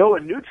 Now, if no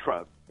one knew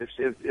Trump,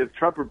 if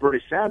Trump or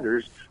Bernie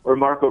Sanders or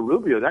Marco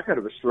Rubio, that kind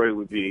of a story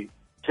would be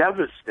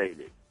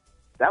devastating.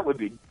 That would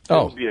be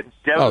a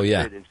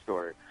devastating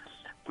story.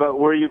 But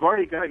where you've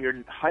already got your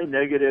high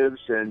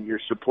negatives and your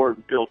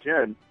support built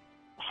in,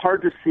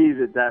 hard to see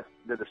that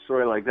a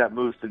story like that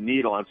moves the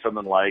needle on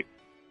someone like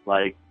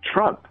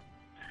Trump.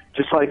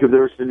 Just like if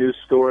there was a new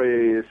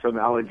story, some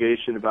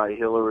allegation about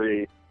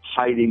Hillary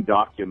hiding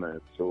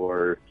documents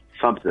or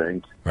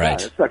something,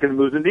 right? It's not going to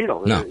move the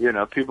needle.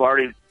 No. People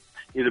already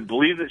either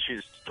believe that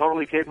she's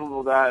totally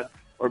capable of that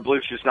or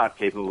believe she's not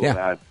capable of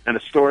that. And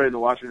a story in the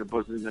Washington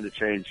Post isn't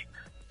going to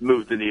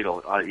move the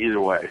needle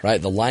either way.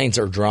 Right, the lines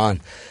are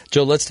drawn.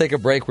 Joe, let's take a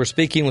break. We're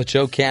speaking with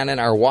Joe Cannon,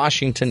 our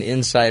Washington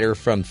insider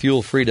from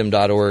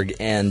fuelfreedom.org,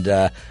 and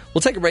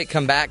we'll take a break,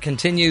 come back,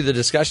 continue the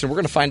discussion. We're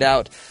going to find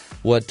out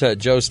what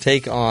Joe's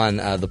take on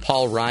the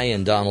Paul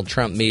Ryan-Donald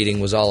Trump meeting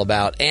was all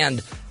about,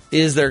 and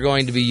is there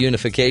going to be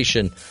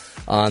unification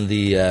on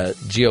the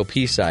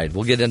GOP side?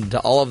 We'll get into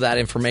all of that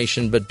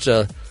information, but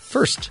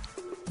first,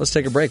 let's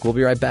take a break. We'll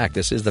be right back.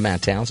 This is the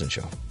Matt Townsend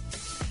Show.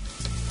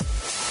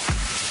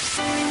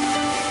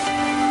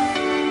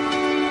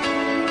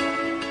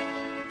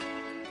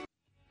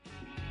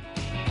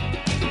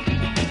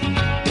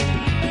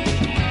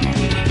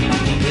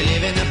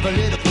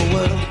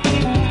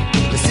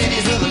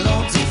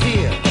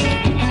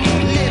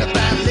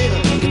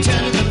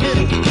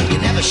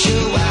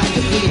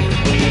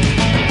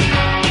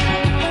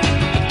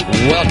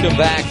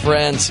 back,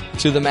 friends,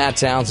 to the Matt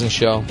Townsend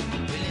Show.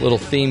 Little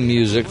theme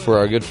music for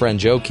our good friend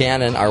Joe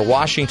Cannon, our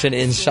Washington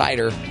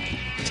insider.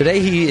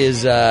 Today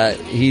he's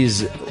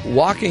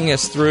walking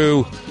us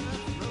through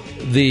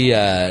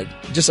the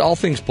just all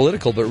things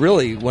political, but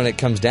really when it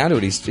comes down to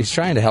it, he's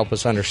trying to help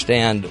us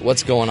understand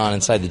what's going on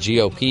inside the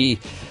GOP.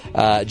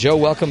 Joe,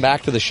 welcome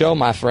back to the show,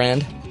 my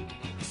friend.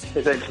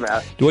 Hey, thanks,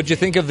 Matt. What'd you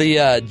think of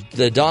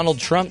the Donald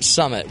Trump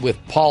summit with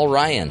Paul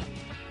Ryan?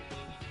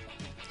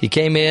 He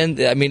came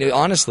in. I mean,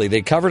 honestly,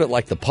 they covered it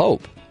like the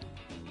Pope.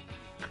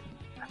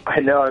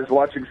 I know. I was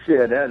watching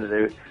CNN,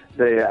 and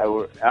they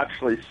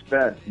actually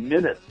spent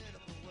minutes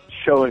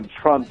showing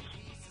Trump's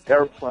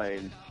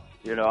airplane,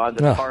 on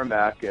the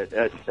tarmac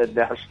at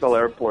National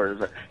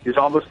Airport. He's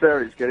almost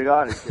there. He's getting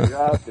on. He's getting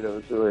off.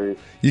 It's really,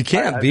 you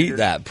can't beat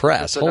that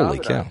press. Holy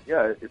cow!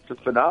 Yeah, it's a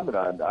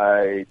phenomenon.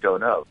 I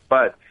don't know,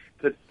 but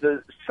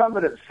the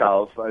summit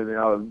itself. I mean,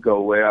 I'll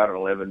go way out on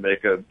a limb and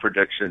make a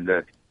prediction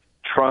that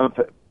Trump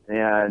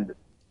and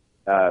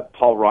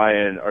Paul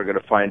Ryan are going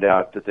to find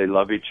out that they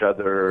love each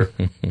other,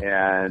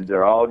 and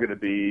they're all going to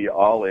be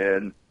all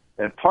in.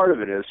 And part of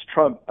it is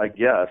Trump, I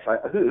guess.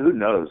 Who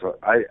knows?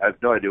 I have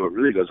no idea what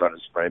really goes on in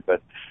his brain,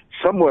 but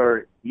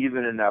somewhere,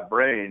 even in that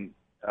brain,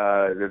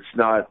 that's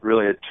not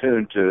really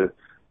attuned to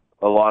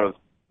a lot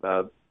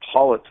of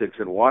politics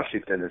in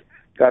Washington, has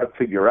got to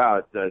figure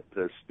out that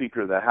the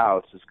Speaker of the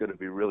House is going to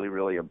be really,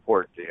 really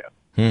important to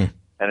him.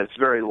 And it's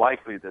very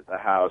likely that the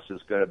House is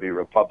going to be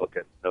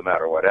Republican no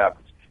matter what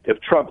happens.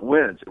 If Trump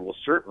wins, it will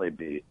certainly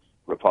be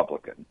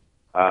Republican.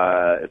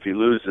 If he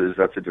loses,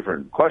 that's a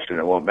different question.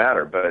 It won't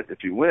matter. But if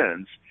he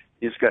wins,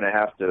 he's going to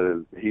have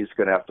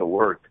to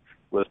work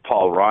with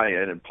Paul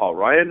Ryan, and Paul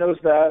Ryan knows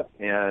that.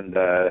 And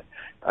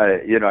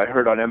I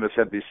heard on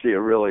MSNBC a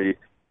really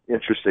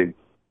interesting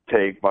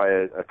take by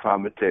a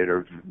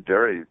commentator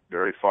very,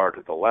 very far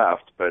to the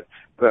left, but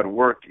who had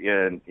worked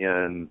in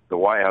the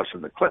White House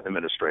in the Clinton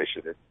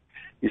administration.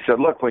 He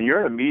said, look, when you're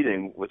in a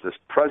meeting with the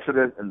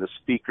president and the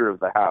Speaker of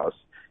the House,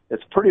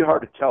 it's pretty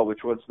hard to tell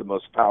which one's the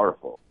most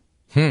powerful.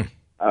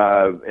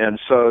 And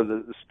so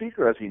the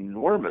Speaker has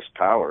enormous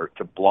power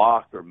to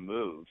block or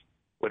move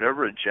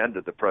whatever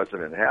agenda the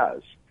president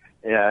has.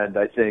 And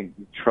I think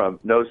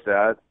Trump knows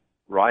that.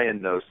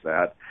 Ryan knows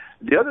that.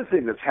 The other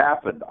thing that's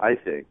happened, I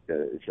think,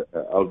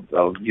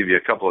 I'll give you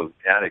a couple of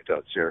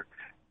anecdotes here,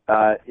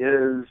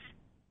 is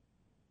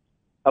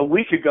a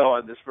week ago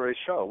on this very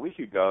show,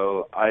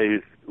 I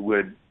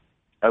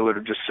would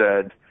have just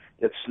said,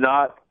 it's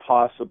not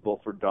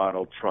possible for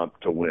Donald Trump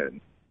to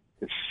win.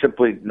 It's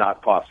simply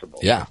not possible.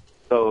 Yeah.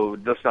 So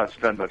let's not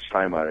spend much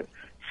time on it.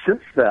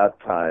 Since that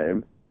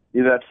time,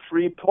 you've had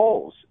free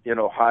polls in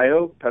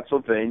Ohio,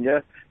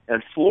 Pennsylvania,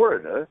 and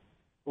Florida,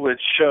 which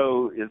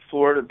show in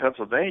Florida and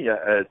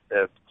Pennsylvania,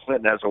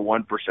 Clinton has a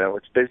 1%,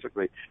 which is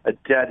basically a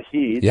dead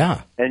heat.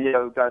 Yeah. And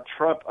you've got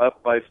Trump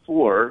up by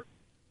 4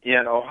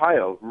 in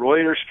Ohio.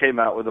 Reuters came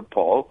out with a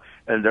poll,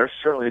 and there's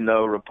certainly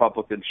no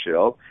Republican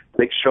shill.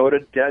 They showed a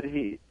dead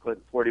heat.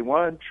 Clinton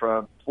 41,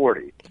 Trump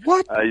 40.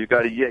 What? You've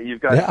got a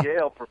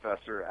Yale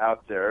professor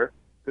out there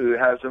who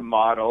has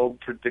a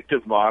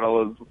predictive model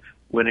of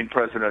winning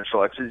presidential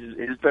elections.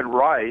 He's been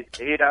right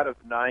 8 out of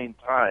 9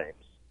 times.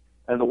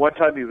 And the one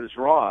time he was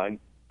wrong,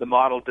 the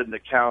model didn't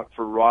account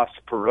for Ross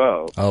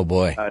Perot. Oh,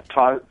 boy.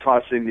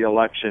 Tossing the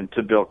election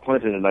to Bill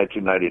Clinton in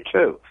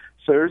 1992.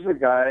 So here's a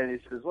guy, and he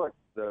says, look,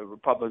 the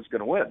Republican's going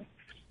to win.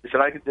 He said,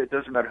 it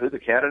doesn't matter who the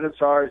candidates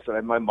are. He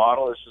said, my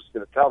model is just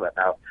going to tell that.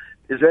 Now,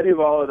 is any of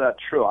all of that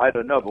true? I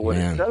don't know. But what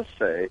it does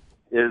say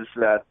is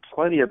that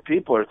plenty of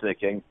people are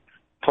thinking,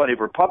 plenty of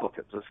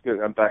Republicans,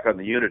 I'm back on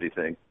the unity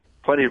thing,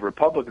 plenty of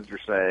Republicans are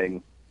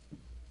saying,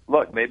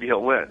 look, maybe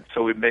he'll win.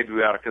 So maybe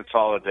we ought to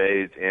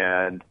consolidate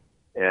and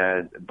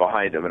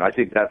behind him. And I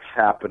think that's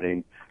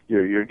happening.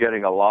 You're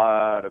getting a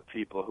lot of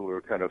people who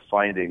are kind of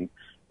finding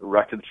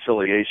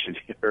reconciliation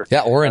here.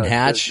 Yeah, Orrin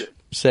Hatch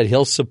said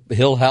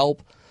he'll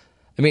help.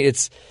 I mean,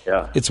 it's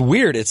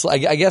weird. It's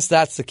like, I guess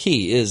that's the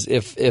key is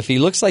if he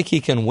looks like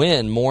he can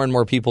win, more and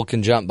more people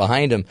can jump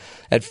behind him.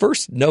 At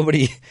first,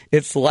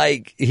 it's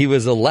like he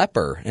was a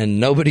leper and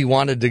nobody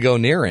wanted to go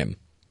near him.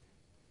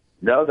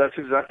 No, that's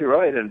exactly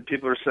right. And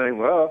people are saying,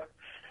 well,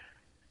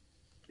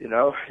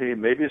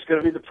 maybe he's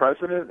going to be the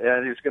president,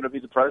 and he's going to be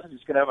the president.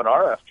 He's going to have an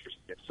R after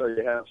him. So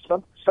you have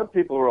some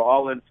people who are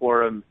all in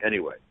for him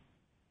anyway.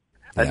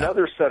 Yeah.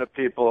 Another set of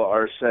people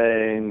are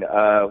saying,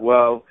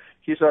 well,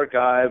 he's our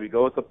guy. We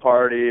go with the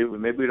party.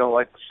 Maybe we don't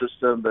like the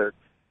system, but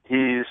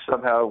he's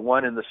somehow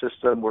won in the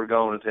system. We're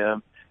going with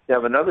him. You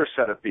have another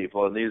set of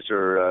people, and these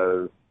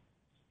are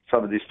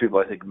some of these people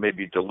I think may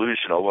be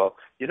delusional. Well,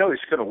 he's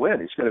going to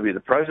win. He's going to be the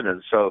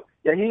president. So,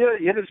 yeah,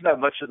 he doesn't have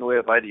much in the way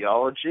of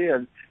ideology,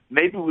 and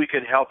maybe we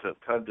can help him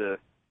come to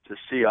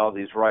see all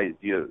these right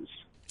views.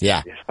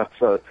 Yeah.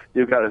 So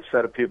you've got a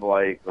set of people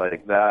like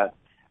that.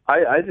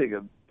 I think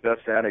the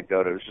best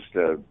anecdote is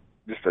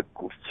just a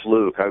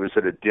fluke. I was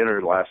at a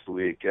dinner last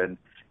week and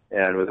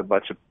with a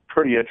bunch of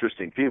pretty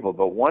interesting people,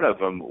 but one of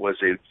them was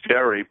a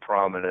very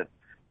prominent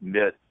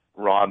Mitt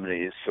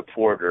Romney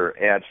supporter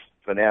and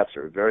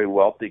financier, a very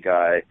wealthy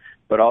guy,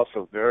 but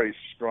also very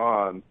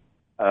strong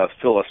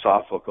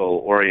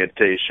philosophical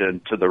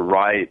orientation to the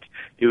right.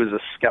 He was a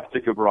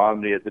skeptic of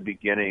Romney at the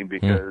beginning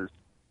because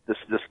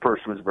this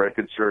person was very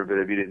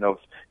conservative. He didn't know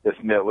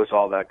if Mitt was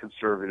all that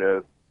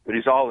conservative, but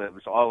he's all in.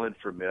 Was all in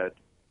for Mitt,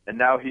 and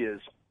now he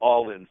is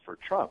all in for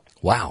Trump.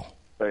 Wow.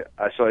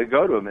 So I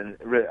go to him, and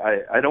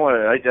I don't want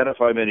to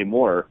identify him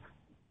anymore,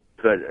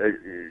 but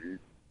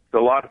a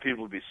lot of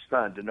people would be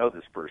stunned to know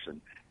this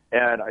person.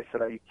 And I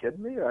said, "Are you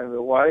kidding me? I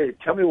mean, why?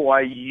 Tell me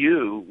why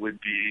you would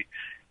be."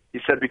 He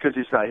said, "Because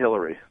he's not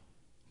Hillary."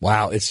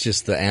 Wow, it's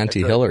just the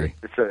anti-Hillary.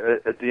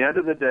 At the end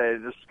of the day,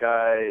 this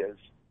guy is,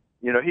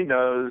 he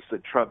knows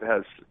that Trump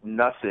has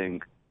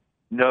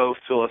no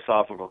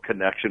philosophical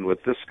connection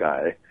with this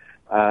guy.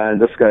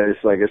 And this guy is,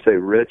 like I say,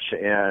 rich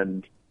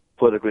and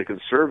politically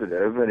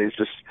conservative, and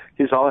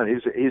he's all in.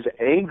 He's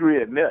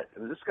angry at Mitt. I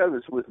mean, this guy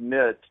was with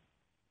Mitt.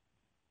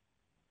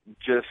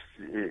 Just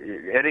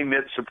any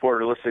Mitt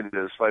supporter listening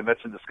to this, if I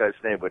mention this guy's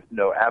name, would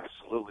know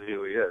absolutely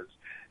who he is.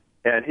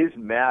 And he's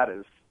mad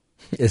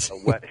as a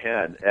wet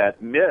hen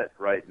at Mitt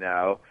right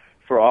now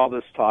for all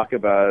this talk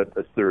about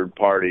a third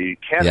party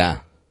candidate.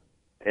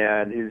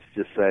 Yeah. And he's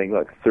just saying,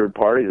 look, third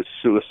party is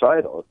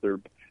suicidal.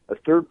 A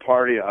third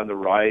party on the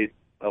right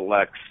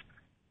elects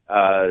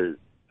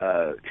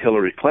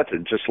Hillary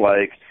Clinton, just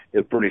like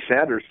if Bernie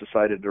Sanders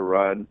decided to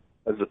run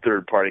as a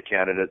third-party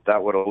candidate,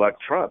 that would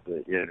elect Trump.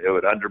 It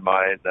would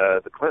undermine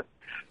the Clinton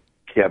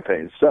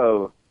campaign.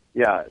 So,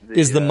 yeah.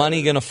 Is the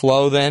money going to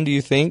flow then, do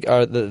you think?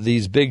 Are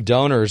these big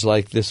donors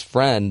like this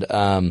friend,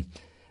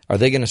 are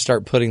they going to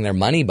start putting their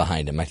money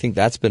behind him? I think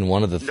that's been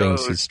one of the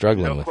things he's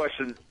struggling with.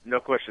 No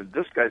question.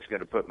 This guy's going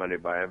to put money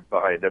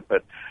behind it.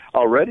 But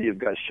already you've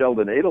got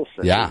Sheldon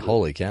Adelson. Yeah,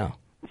 holy cow.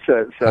 So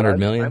 100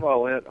 million? I'm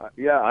all in.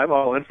 Yeah, I'm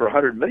all in for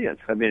 100 million.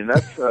 I mean,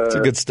 that's it's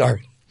a good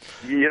start.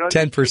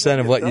 10%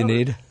 of what you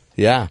need.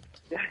 Yeah.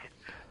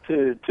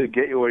 To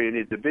get you where you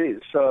need to be.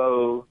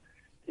 So,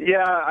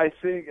 yeah, I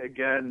think,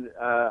 again,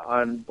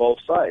 on both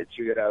sides,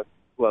 you're going to have,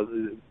 well,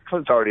 the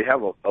Clintons already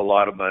have a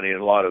lot of money and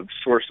a lot of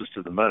sources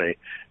to the money.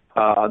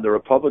 On the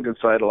Republican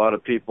side, a lot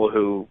of people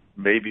who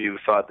maybe you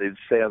thought they'd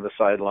stay on the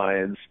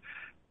sidelines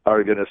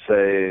are going to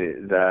say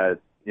that,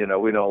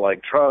 we don't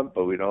like Trump,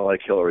 but we don't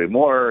like Hillary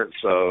more,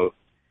 so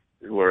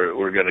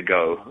we're going to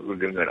go.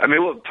 I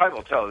mean, time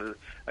will tell.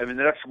 I mean,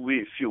 the next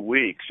few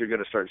weeks, you're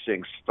going to start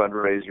seeing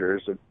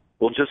fundraisers, and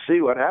we'll just see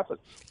what happens.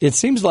 It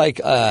seems like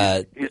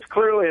he's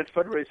clearly in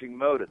fundraising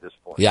mode at this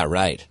point. Yeah,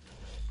 right.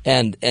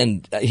 And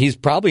he's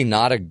probably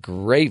not a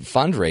great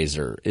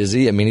fundraiser, is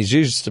he? I mean, he's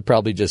used to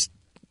probably just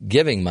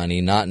giving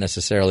money, not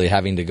necessarily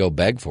having to go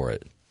beg for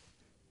it.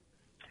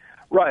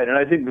 Right, and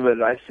I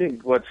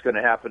think what's going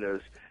to happen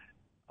is,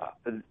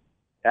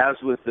 as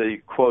with the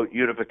quote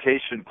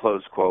unification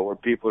close quote, where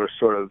people are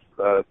sort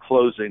of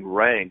closing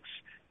ranks,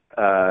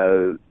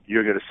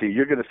 you're going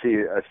to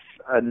see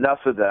enough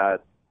of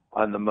that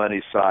on the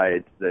money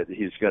side that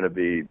he's going to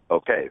be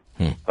okay.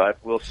 But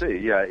we'll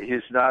see. Yeah,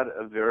 he's not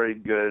a very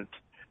good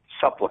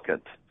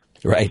supplicant.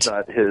 Right.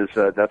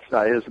 That's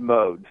not his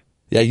mode.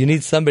 Yeah, you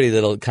need somebody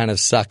that'll kind of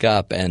suck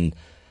up and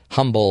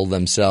humble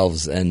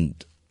themselves and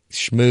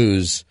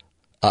schmooze.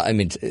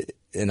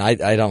 And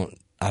I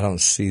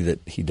don't see that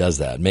he does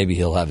that. Maybe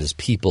he'll have his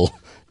people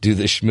do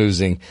the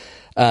schmoozing.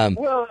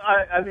 Well,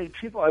 I mean,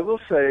 I will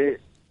say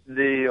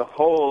the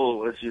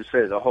whole, as you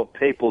say, the whole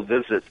papal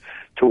visit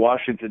to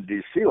Washington,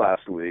 D.C.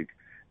 last week,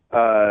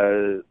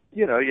 you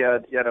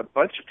had a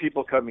bunch of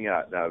people coming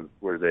out. Now,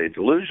 were they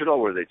delusional?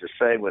 Were they just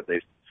saying what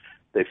they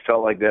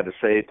felt like they had to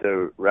say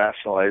to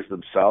rationalize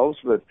themselves?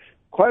 But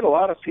quite a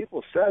lot of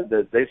people said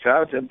that they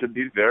found him to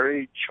be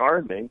very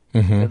charming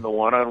in the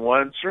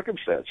one-on-one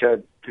circumstance. You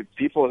had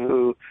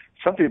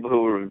some people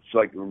who were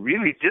like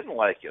really didn't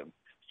like him.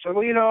 So,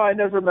 I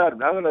never met him.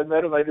 Now that I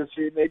met him, I can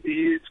see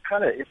maybe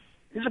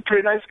he's a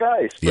pretty nice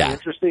guy. He's a pretty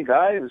interesting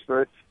guy.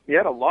 He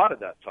had a lot of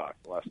that talk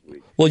last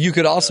week. Well, you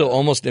could also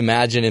almost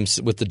imagine him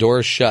with the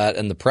doors shut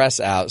and the press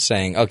out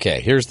saying,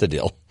 okay, here's the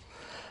deal.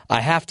 I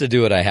have to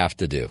do what I have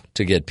to do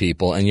to get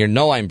people, and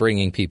I'm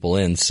bringing people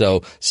in.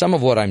 So some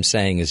of what I'm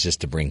saying is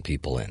just to bring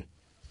people in.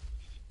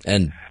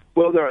 And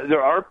well,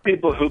 there are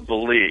people who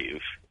believe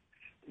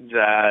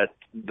that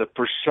the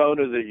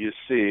persona that you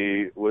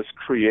see was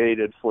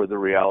created for the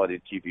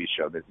reality TV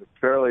show. There's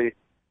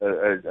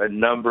a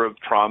number of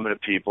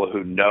prominent people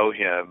who know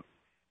him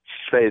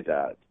say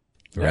that.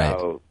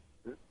 Right.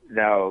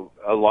 Now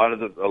a lot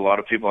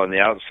of people on the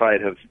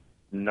outside have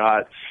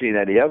not seen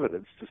any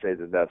evidence to say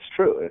that that's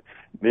true.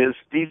 His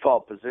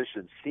default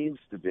position seems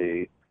to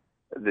be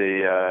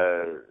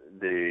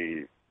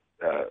the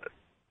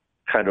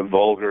kind of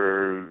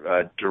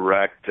vulgar,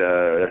 direct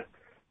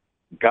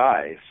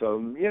guy. So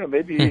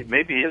maybe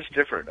he is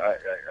different.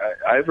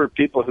 I've heard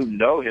people who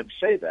know him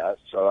say that.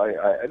 So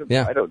I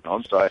don't know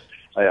him. So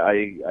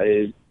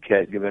I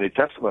can't give any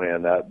testimony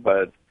on that.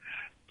 But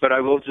I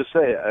will just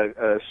say,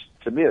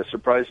 to me, a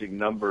surprising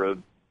number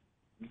of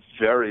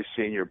very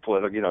senior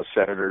political,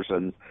 senators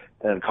and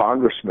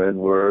congressmen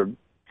were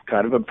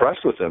kind of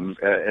impressed with him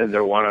in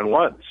their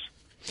one-on-ones.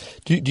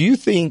 Do you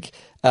think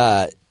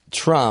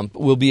Trump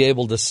will be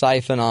able to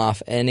siphon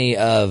off any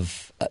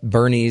of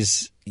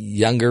Bernie's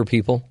younger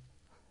people?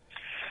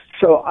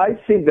 So I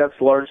think that's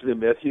largely a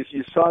myth.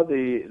 You saw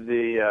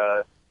the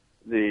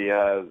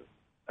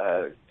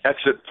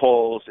exit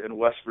polls in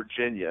West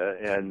Virginia,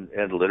 and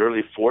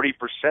literally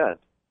 40%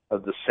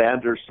 of the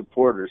Sanders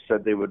supporters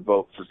said they would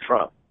vote for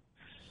Trump.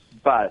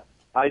 But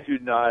I do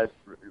not.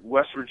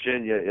 West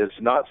Virginia is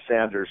not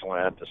Sanders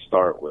land to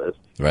start with.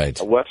 Right.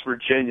 West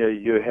Virginia,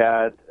 you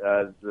had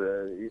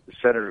the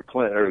Senator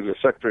Clinton or the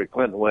Secretary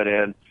Clinton went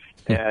in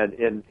and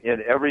in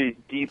every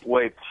deep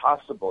way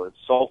possible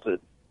insulted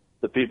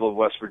the people of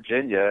West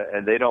Virginia,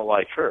 and they don't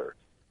like her.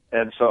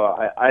 And so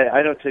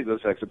I don't take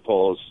those exit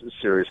polls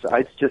seriously.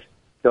 I just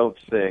don't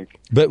think.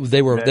 But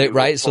they were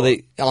right. So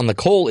they on the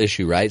coal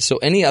issue, right? So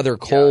any other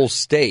coal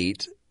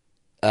state,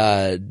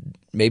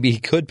 maybe he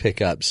could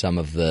pick up some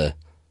of the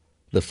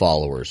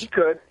followers. He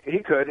could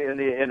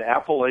in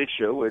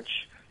Appalachia, which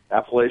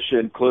Appalachia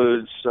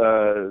includes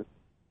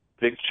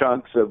big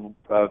chunks of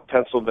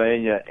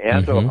Pennsylvania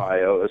and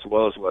Ohio, as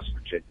well as West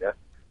Virginia.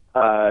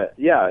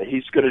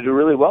 He's going to do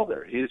really well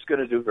there. He's going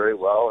to do very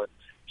well, and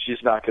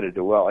she's not going to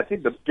do well. I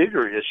think the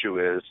bigger issue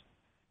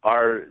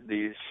are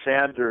the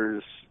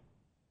Sanders,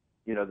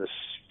 the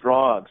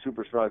strong,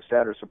 super strong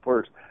Sanders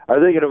supporters. Are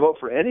they going to vote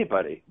for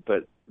anybody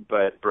but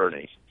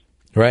Bernie?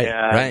 Right,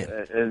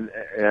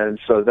 and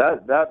so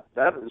that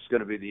is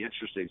going to be the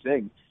interesting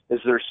thing. Is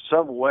there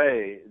some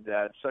way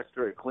that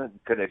Secretary Clinton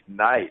can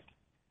ignite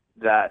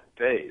that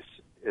base?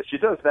 If she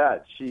does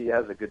that, she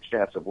has a good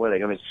chance of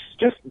winning. I mean,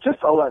 just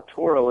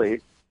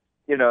electorally,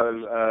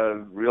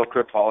 real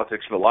quick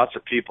politics, but lots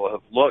of people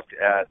have looked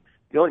at,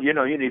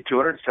 you need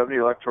 270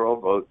 electoral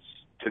votes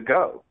to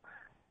go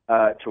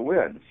to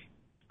win.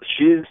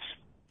 She's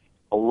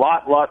a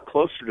lot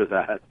closer to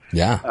that.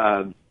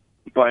 Yeah.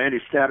 By any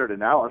standard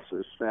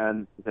analysis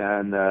than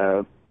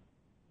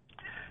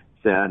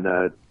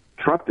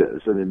Trump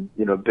is. I mean,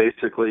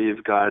 basically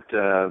you've got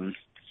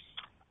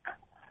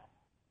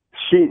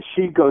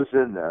she goes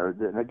in there,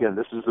 and again,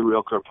 this is the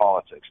real clear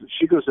politics.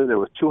 She goes in there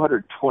with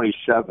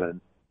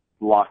 227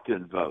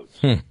 locked-in votes.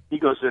 He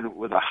goes in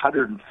with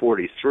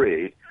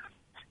 143.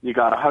 You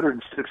got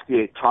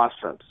 168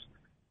 toss-ups.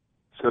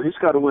 So he's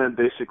got to win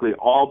basically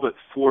all but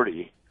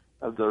 40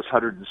 of those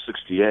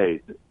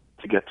 168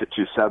 to get to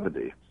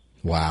 270.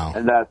 Wow.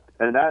 And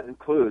that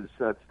includes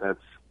that's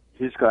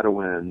he's got to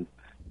win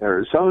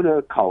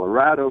Arizona,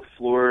 Colorado,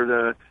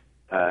 Florida,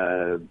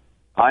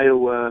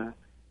 Iowa,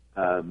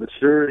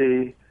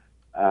 Missouri,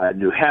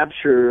 New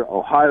Hampshire,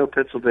 Ohio,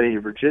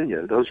 Pennsylvania,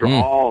 Virginia. Those are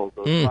all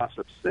those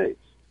toss-up states.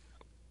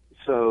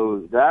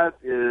 So that's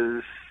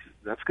going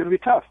to be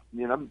tough.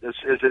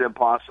 Is it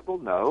impossible?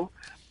 No.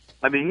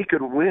 I mean, he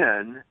could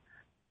win.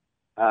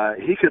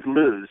 He could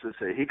lose. Let's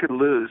say he could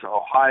lose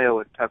Ohio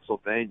and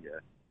Pennsylvania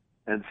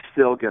and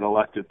still get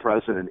elected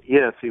president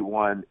if he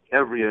won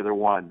every other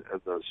one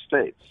of those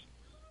states.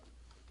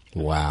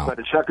 Wow. But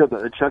a chunk of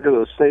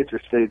those states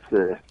are states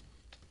that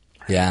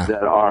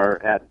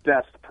are at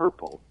best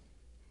purple.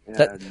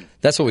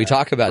 That's what we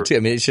talk about too. I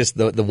mean, it's just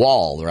the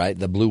wall, right?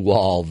 The blue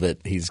wall that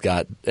he's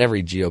got.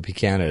 Every GOP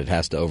candidate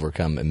has to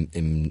overcome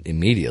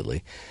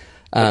immediately.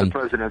 At the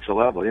presidential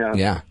level, yeah.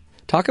 Yeah.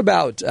 Talk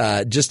about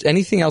just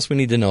anything else we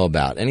need to know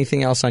about.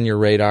 Anything else on your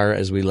radar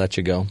as we let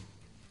you go?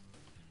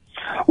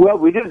 Well,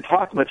 we didn't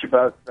talk much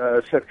about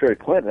Secretary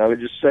Clinton. I would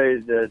just say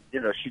that,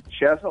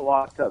 she hasn't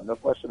locked up, no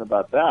question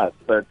about that.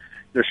 But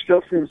there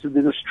still seems to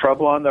be this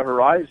trouble on the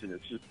horizon.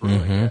 It's just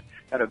brewing.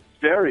 At a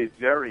very,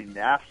 very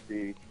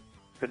nasty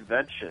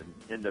convention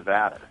in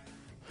Nevada.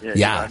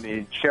 I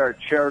mean, chair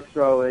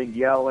throwing,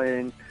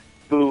 yelling,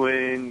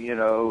 booing.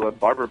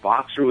 Barbara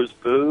Boxer was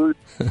booed.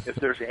 If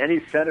there's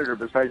any senator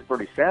besides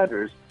Bernie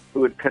Sanders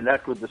who would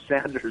connect with the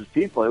Sanders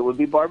people, it would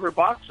be Barbara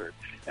Boxer.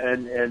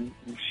 And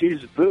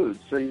she's booed.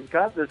 So you've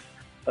got this,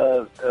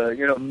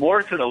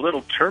 more than a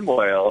little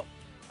turmoil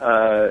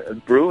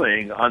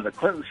brewing on the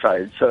Clinton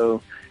side.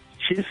 So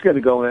she's going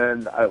to go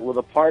in. Will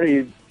the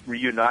party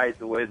reunite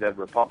the way that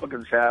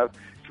Republicans have?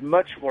 It's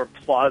much more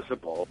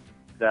plausible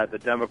that the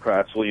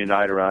Democrats will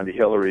unite around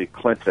Hillary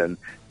Clinton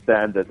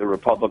than that the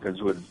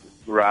Republicans would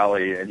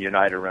rally and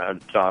unite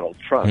around Donald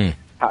Trump.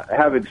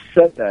 Having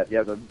said that, you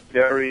have a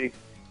very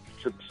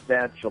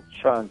substantial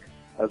chunk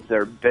of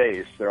their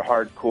base, their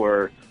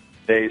hardcore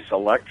base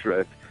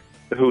electorate,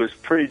 who is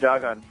pretty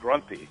doggone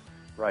grumpy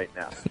right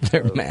now.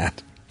 They're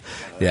mad.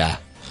 Yeah.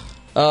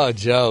 Oh,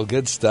 Joe,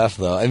 good stuff,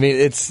 though. I mean,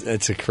 it's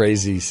a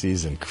crazy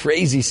season.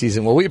 Crazy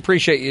season. Well, we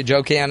appreciate you,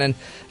 Joe Cannon.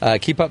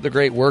 Keep up the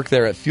great work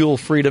there at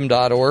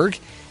fuelfreedom.org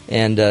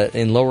and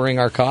in lowering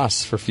our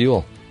costs for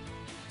fuel.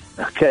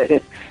 Okay.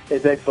 Hey,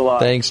 thanks a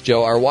lot. Thanks,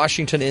 Joe. Our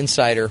Washington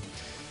insider.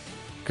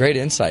 Great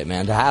insight,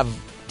 man. To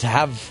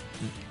have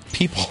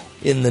people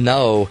in the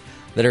know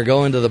that are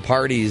going to the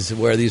parties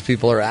where these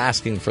people are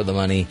asking for the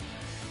money,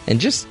 and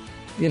just,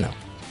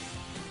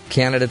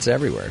 candidates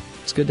everywhere.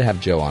 It's good to have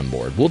Joe on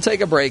board. We'll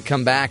take a break,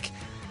 come back,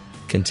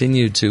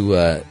 continue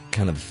to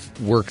kind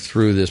of work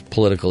through this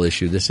political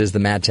issue. This is the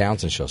Matt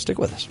Townsend Show. Stick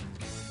with us.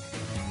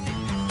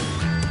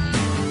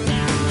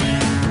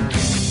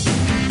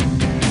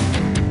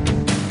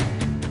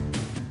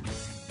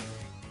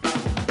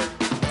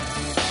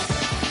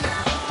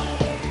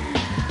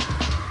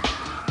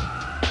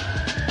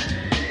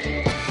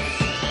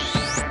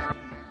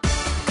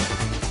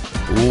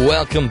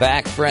 Welcome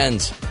back,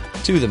 friends,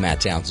 to the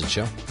Matt Townsend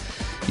Show.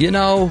 You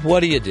know,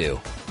 what do?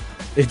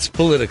 It's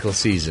political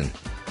season.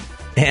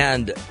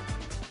 And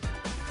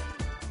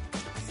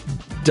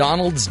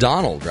Donald's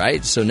Donald,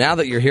 right? So now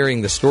that you're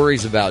hearing the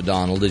stories about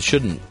Donald, it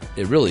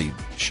really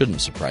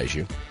shouldn't surprise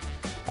you.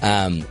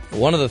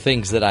 One of the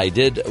things that I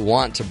did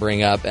want to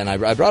bring up, and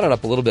I brought it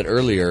up a little bit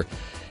earlier,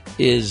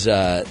 is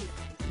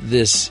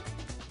this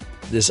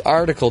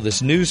article,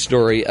 this news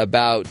story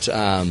about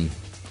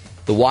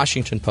the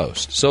Washington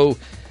Post. So,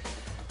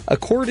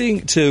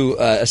 according to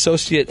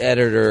Associate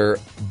Editor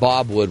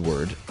Bob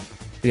Woodward,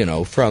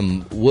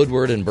 from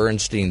Woodward and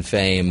Bernstein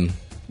fame,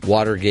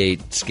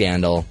 Watergate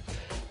scandal,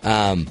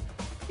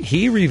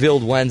 he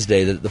revealed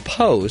Wednesday that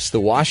the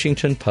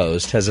Washington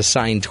Post, has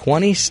assigned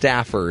 20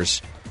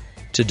 staffers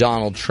to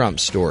Donald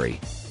Trump's story.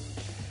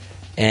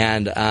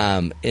 And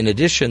in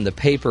addition, the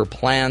paper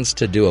plans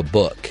to do a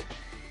book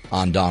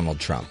on Donald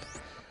Trump.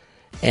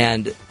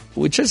 And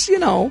which is,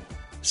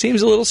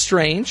 seems a little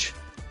strange.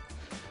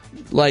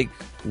 Like,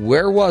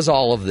 where was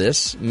all of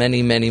this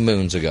many, many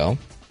moons ago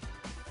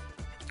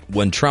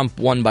when Trump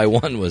one by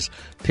one was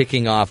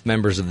picking off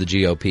members of the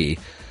GOP?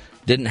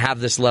 Didn't have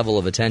this level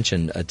of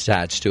attention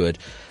attached to it.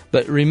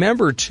 But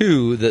remember,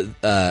 too,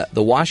 that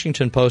the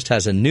Washington Post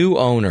has a new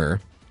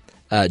owner,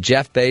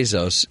 Jeff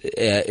Bezos,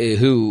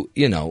 who,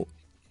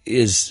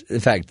 is, in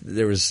fact,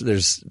 there's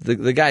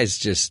the guy's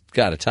just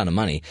got a ton of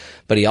money,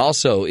 but he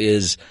also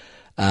is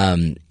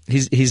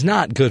he's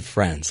not good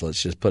friends,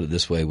 let's just put it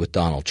this way, with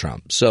Donald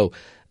Trump. So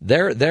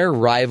they're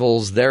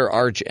rivals, they're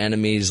arch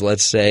enemies,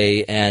 let's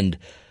say, and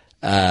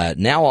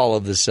now all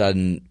of a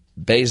sudden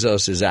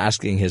Bezos is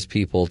asking his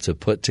people to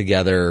put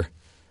together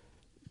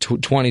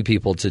 20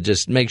 people to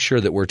just make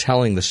sure that we're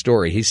telling the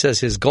story. He says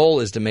his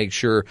goal is to make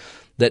sure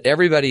that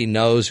everybody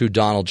knows who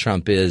Donald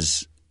Trump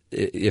is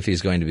if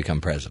he's going to become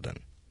president.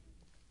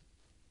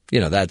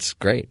 That's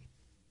great.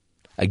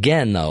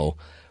 Again, though,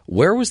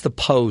 where was the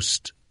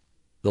Post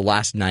the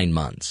last 9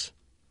 months?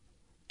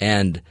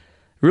 And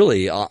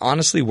really,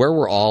 honestly, where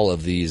were all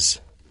of these?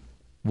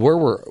 Where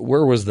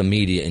was the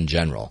media in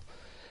general?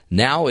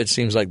 Now it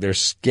seems like they're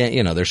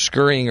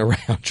scurrying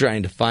around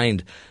trying to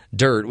find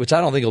dirt, which I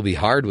don't think will be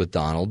hard with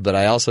Donald, but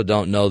I also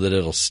don't know that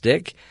it'll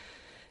stick.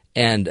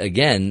 And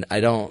again,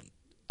 I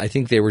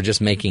think they were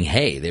just making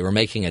hay. They were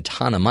making a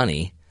ton of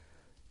money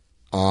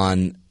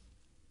on,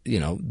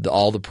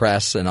 all the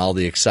press and all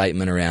the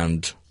excitement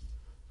around,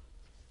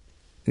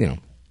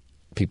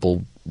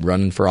 people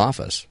running for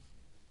office.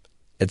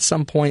 At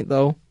some point,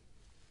 though,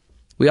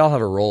 we all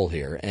have a role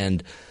here.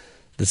 And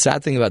the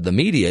sad thing about the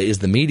media is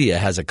the media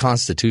has a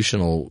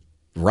constitutional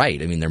right.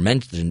 I mean, they're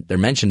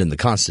mentioned in the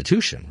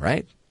Constitution,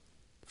 right?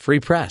 Free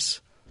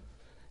press.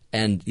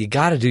 And you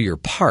got to do your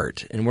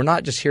part. And we're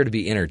not just here to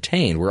be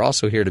entertained. We're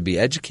also here to be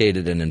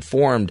educated and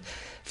informed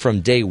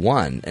from day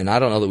one. And I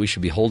don't know that we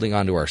should be holding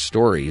on to our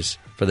stories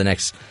for the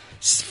next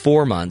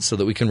 4 months so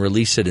that we can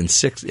release it in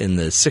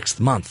the sixth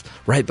month,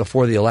 right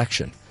before the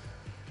election.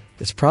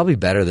 It's probably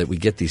better that we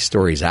get these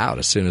stories out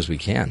as soon as we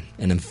can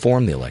and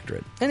inform the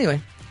electorate.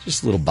 Anyway,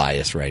 just a little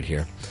bias right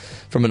here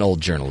from an old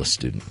journalist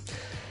student.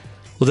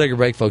 We'll take a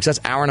break, folks.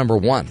 That's hour number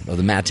 1 of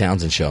the Matt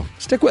Townsend Show.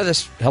 Stick with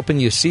us, helping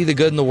you see the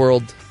good in the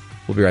world.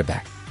 We'll be right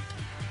back.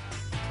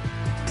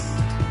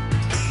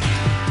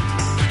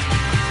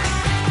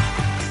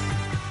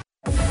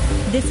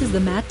 This is the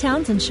Matt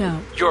Townsend Show.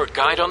 Your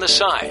guide on the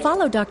side.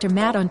 Follow Dr.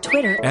 Matt on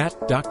Twitter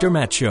at Dr.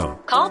 Matt Show.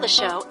 Call the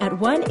show at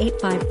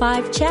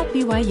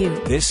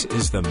 1-855-CHAT-BYU. This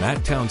is the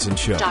Matt Townsend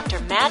Show. Dr.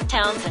 Matt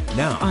Townsend.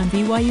 Now on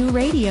BYU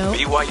Radio.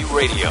 BYU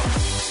Radio.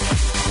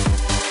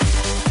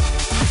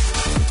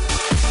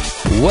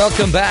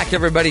 Welcome back,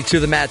 everybody, to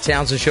the Matt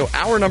Townsend Show.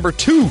 Hour number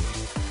 2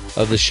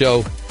 of the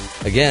show.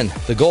 Again,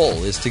 the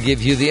goal is to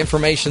give you the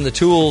information, the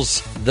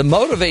tools, the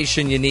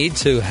motivation you need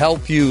to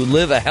help you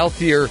live a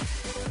healthier,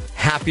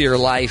 happier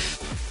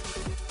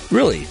life.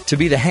 Really, to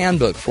be the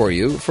handbook for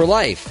you for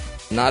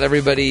life. Not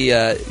everybody,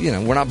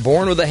 we're not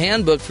born with a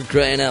handbook, for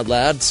crying out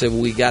loud, so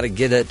we got to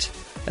get it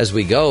as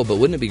we go. But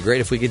wouldn't it be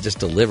great if we could just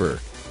deliver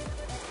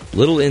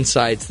little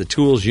insights, the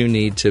tools you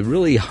need to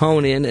really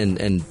hone in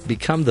and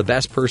become the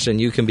best person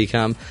you can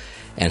become?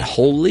 And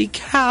holy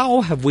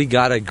cow, have we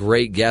got a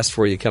great guest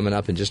for you coming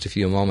up in just a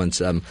few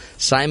moments.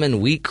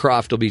 Simon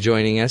Wheatcroft will be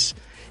joining us.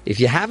 If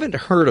you haven't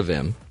heard of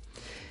him,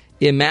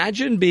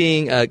 imagine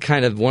being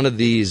kind of one of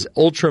these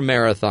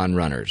ultramarathon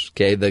runners,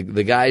 okay?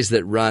 The guys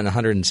that run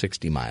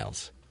 160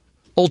 miles.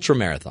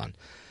 Ultramarathon.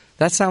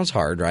 That sounds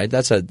hard, right?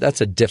 That's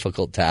a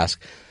difficult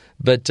task.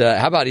 But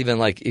how about even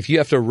like if you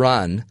have to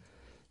run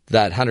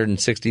that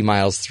 160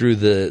 miles through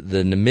the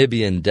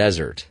Namibian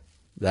desert?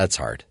 That's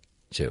hard,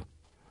 too.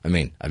 I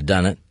mean, I've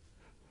done it.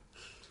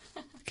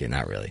 Okay,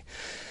 not really.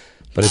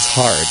 But it's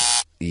hard.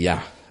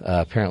 Yeah.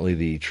 Apparently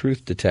the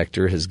truth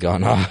detector has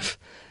gone off.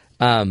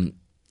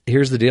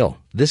 Here's the deal.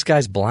 This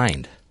guy's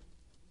blind.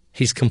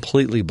 He's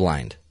completely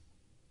blind.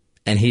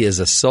 And he is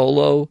a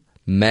solo,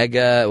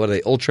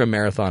 ultra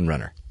marathon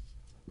runner.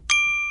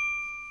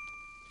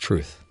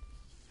 Truth.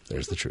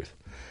 There's the truth.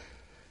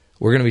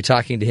 We're going to be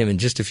talking to him in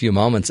just a few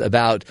moments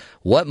about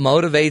what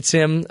motivates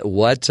him,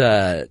 for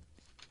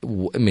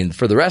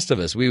the rest of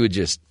us, we would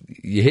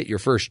you hit your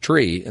first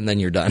tree and then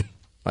you're done.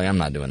 Like, I'm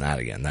not doing that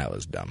again. That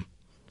was dumb.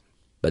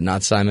 But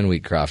not Simon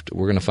Wheatcroft.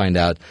 We're going to find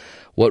out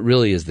what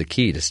really is the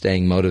key to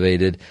staying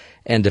motivated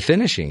and to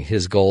finishing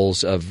his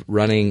goals of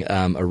running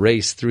a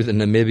race through the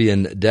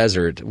Namibian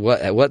desert.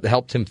 What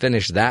helped him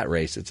finish that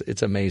race?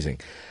 It's amazing.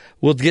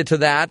 We'll get to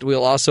that.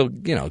 We'll also,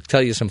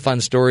 tell you some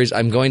fun stories.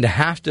 I'm going to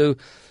have to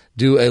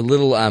do a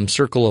little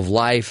Circle of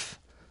Life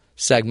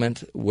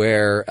segment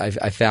where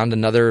I found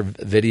another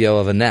video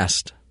of a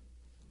nest.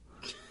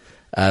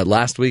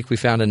 Last week we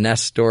found a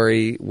nest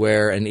story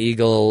where an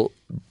eagle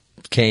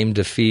came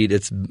to feed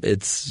its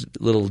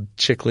little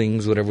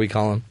chicklings, whatever we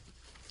call them,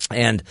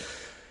 and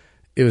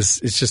it's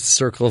just a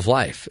circle of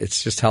life.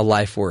 It's just how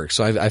life works.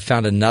 So I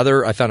found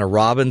a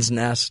robin's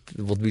nest.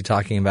 We'll be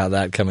talking about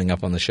that coming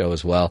up on the show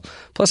as well.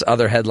 Plus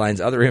other headlines,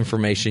 other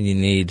information you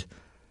need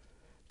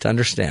to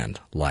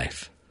understand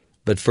life.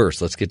 But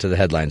first, let's get to the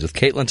headlines with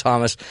Caitlin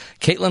Thomas.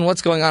 Caitlin,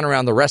 what's going on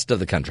around the rest of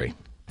the country?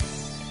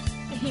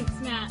 Thanks,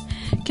 Matt.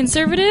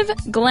 Conservative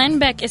Glenn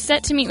Beck is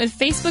set to meet with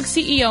Facebook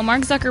CEO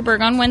Mark Zuckerberg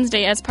on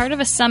Wednesday as part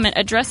of a summit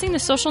addressing the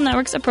social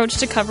network's approach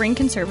to covering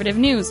conservative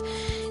news.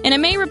 In a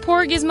May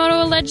report,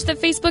 Gizmodo alleged that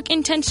Facebook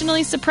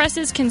intentionally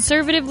suppresses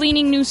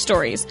conservative-leaning news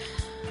stories.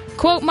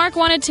 Quote, Mark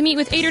wanted to meet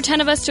with 8 or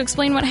 10 of us to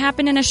explain what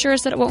happened and assure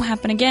us that it won't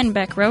happen again,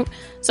 Beck wrote.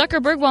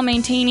 Zuckerberg, while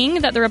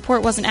maintaining that the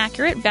report wasn't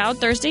accurate, vowed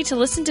Thursday to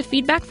listen to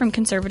feedback from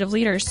conservative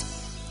leaders.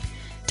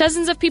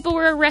 Dozens of people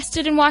were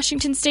arrested in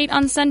Washington state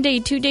on Sunday,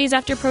 2 days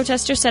after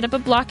protesters set up a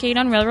blockade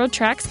on railroad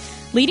tracks,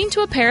 leading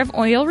to a pair of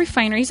oil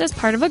refineries as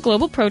part of a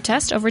global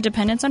protest over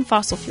dependence on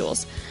fossil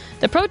fuels.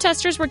 The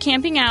protesters were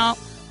camping out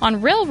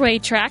on railway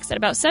tracks at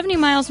about 70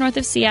 miles north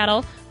of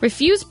Seattle,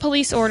 refused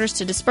police orders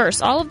to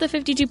disperse. All of the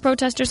 52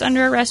 protesters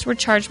under arrest were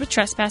charged with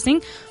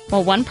trespassing,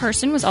 while one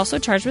person was also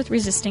charged with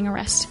resisting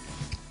arrest.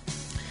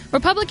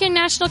 Republican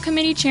National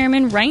Committee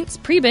Chairman Reince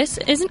Priebus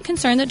isn't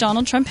concerned that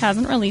Donald Trump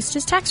hasn't released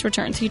his tax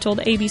returns, he told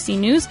ABC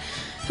News,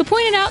 who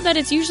pointed out that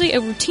it's usually a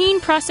routine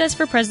process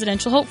for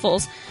presidential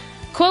hopefuls.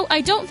 Quote,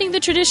 I don't think the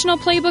traditional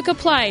playbook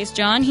applies,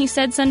 John, he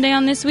said Sunday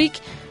on This Week.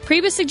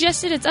 Priebus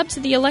suggested it's up to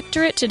the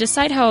electorate to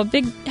decide how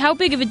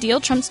big of a deal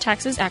Trump's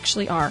taxes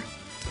actually are.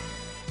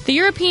 The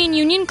European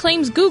Union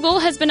claims Google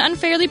has been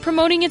unfairly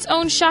promoting its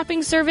own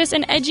shopping service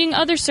and edging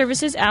other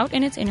services out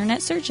in its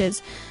internet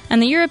searches,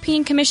 and the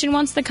European Commission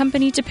wants the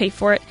company to pay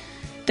for it.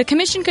 The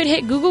Commission could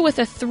hit Google with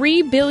a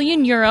 €3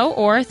 billion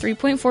or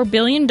 $3.4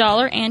 billion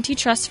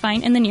antitrust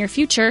fine in the near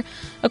future,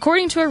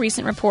 according to a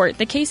recent report.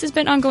 The case has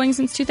been ongoing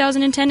since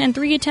 2010, and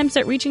 3 attempts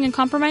at reaching a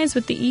compromise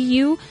with the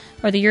EU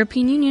or the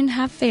European Union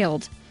have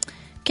failed.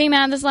 Okay,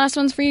 Matt, this last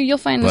one's for you. You'll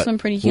find this one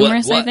pretty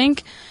humorous, I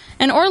think.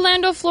 An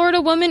Orlando, Florida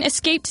woman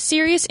escaped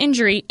serious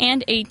injury,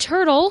 and a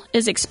turtle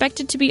is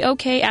expected to be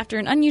okay after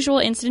an unusual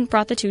incident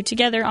brought the two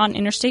together on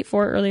Interstate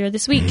 4 earlier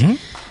this week. Mm-hmm.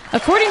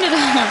 According to the...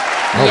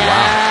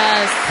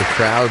 Wow. The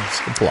crowd's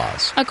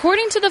applause.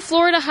 According to the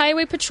Florida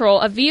Highway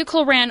Patrol, a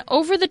vehicle ran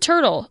over the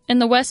turtle in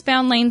the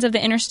westbound lanes of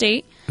the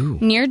interstate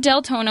near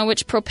Deltona,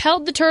 which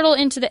propelled the turtle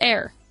into the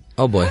air.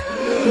 Oh, boy.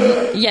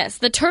 Yes,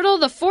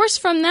 the force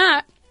from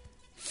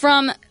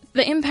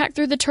the impact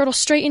threw the turtle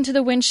straight into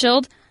the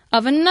windshield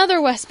of another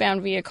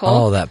westbound vehicle.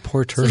 Oh, that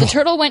poor turtle. So the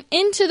turtle went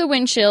into the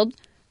windshield,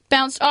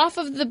 bounced off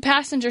of the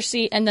passenger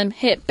seat, and then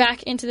hit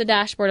back into the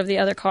dashboard of the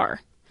other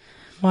car.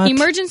 What?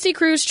 Emergency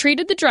crews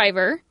treated the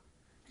driver,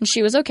 and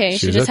she was okay.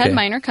 She just had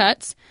minor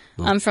cuts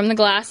from the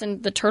glass,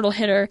 and the turtle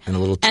hit her. And a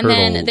little turtle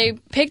And then they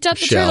picked up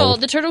the turtle.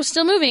 The turtle was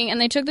still moving,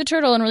 and they took the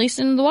turtle and released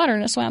it into the water,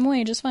 and it swam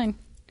away just fine.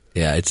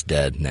 Yeah, it's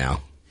dead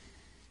now.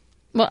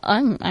 Well,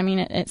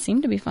 it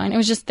seemed to be fine. It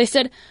was just, they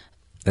said...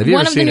 Have you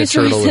One ever of the seen a news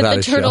stories turtle said without the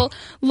a turtle shell?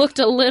 looked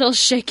a little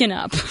shaken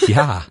up.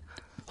 Yeah.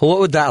 Well, what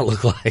would that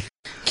look like?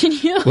 Can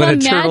you when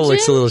imagine? A turtle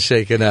looks a little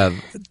shaken up,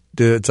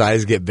 do its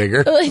eyes get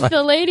bigger? Like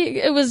the lady,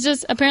 it was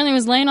just, apparently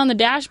was laying on the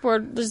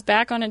dashboard, just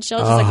back on its shell,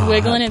 just like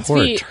wiggling its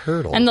poor feet.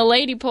 Turtle. And the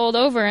lady pulled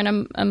over,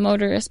 and a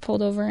motorist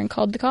pulled over and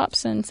called the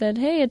cops and said,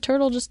 hey, a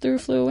turtle just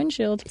flew a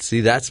windshield. See,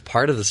 that's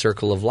part of the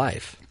circle of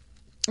life.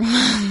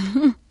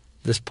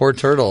 This poor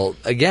turtle,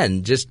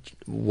 again, just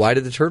why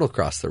did the turtle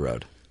cross the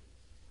road?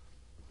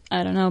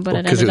 I don't know, but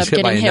it ended up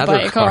getting hit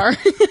by a car.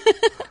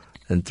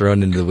 And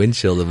thrown into the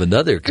windshield of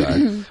another car.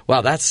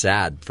 Wow, that's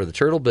sad for the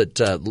turtle, but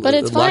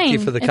it's lucky fine.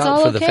 for the It's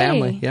all for the okay.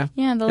 family.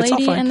 Yeah, the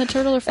lady and the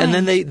turtle are fine.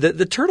 And then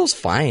the turtle's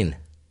fine.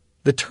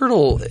 The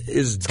turtle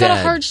is It's dead. got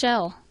a hard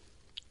shell.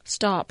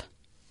 Stop.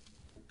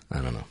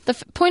 I don't know.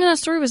 The point of that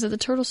story was that the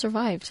turtle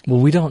survived. Well,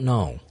 we don't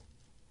know.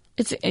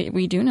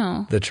 We do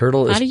know. The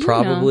turtle is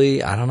probably,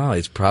 know? I don't know,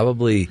 it's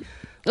probably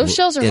those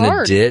shells are in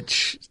hard. a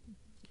ditch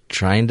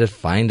trying to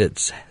find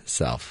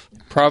itself.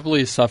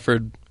 Probably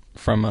suffered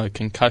from a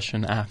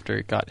concussion after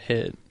it got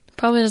hit.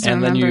 Probably doesn't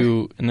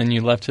remember. And then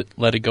you let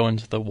it go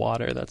into the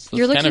water. That's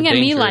You're kind looking of at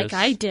dangerous. me like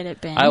I did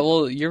it, Ben.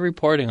 Well, you're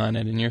reporting on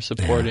it and you're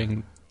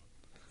supporting.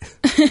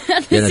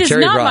 This is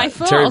not my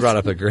fault. Terry brought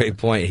up a great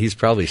point. He's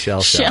probably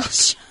shell-shocked.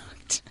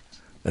 Shell-shocked.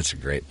 That's a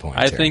great point.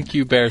 I think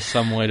you bear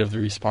some weight of the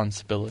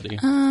responsibility.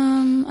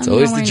 It's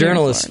always the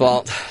journalist's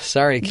fault.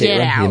 Sorry,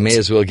 Get Caitlin. out. You may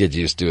as well get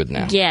used to it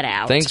now. Get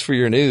out. Thanks for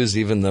your news,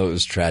 even though it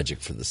was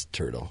tragic for this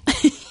turtle.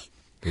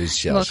 Who's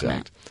shell-shocked.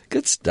 Welcome,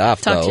 Good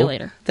stuff, Talk though. to you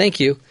later. Thank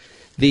you.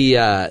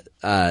 The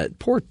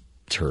poor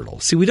turtle.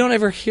 See, we don't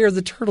ever hear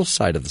the turtle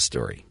side of the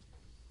story.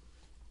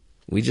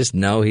 We just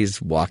know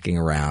he's walking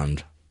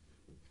around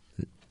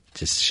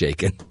just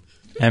shaking.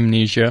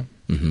 Amnesia.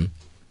 Mm-hmm.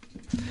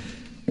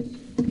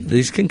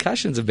 These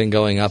concussions have been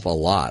going up a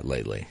lot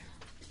lately.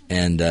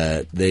 And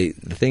the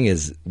thing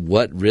is,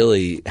 what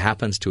really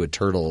happens to a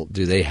turtle?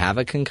 Do they have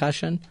a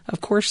concussion?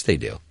 Of course they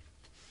do.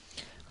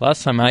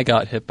 Last time I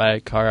got hit by a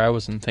car, I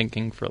wasn't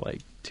thinking for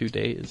like 2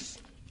 days.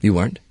 You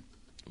weren't?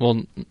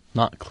 Well,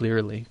 not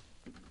clearly.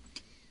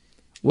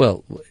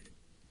 Well,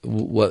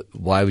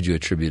 why would you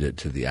attribute it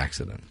to the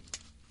accident?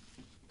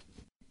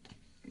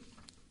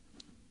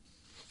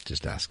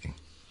 Just asking.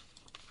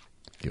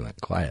 You went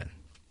quiet.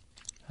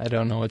 I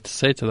don't know what to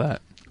say to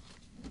that.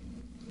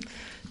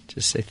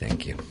 Just say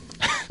thank you.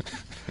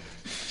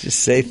 Just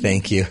say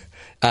thank you.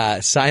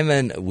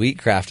 Simon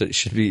Wheatcroft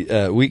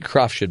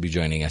should be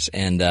joining us,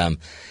 and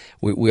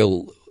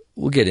we'll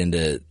get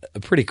into a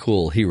pretty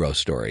cool hero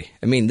story.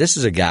 I mean, this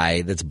is a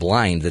guy that's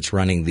blind that's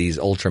running these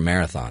ultra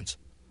marathons,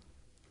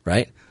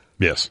 right?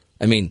 Yes.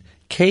 I mean,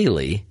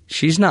 Kaylee,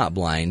 she's not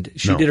blind.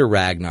 She did a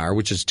Ragnar,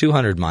 which is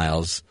 200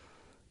 miles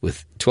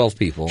with 12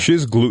 people.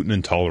 She's gluten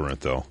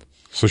intolerant, though,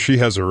 so she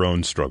has her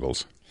own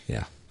struggles.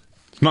 Yeah.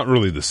 It's not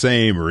really the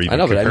same or even I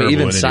know, but I mean,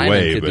 even in Simon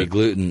any way, could be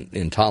gluten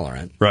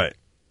intolerant. Right.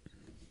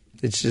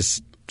 It's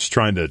just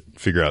trying to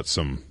figure out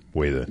some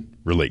way to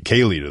relate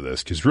Kaylee to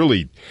this, because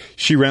really,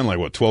 she ran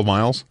like, 12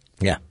 miles?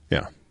 Yeah.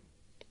 Yeah.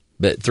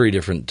 But 3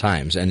 different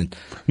times. And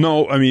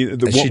no, I mean,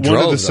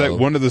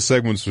 one of the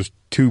segments was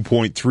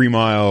 2.3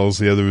 miles.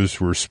 The others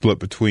were split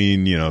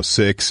between,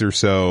 6 or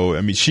so.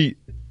 I mean, she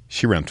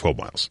ran 12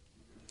 miles.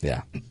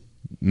 Yeah.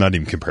 Not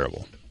even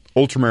comparable.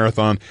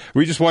 Ultramarathon.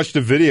 We just watched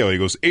a video. He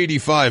goes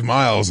 85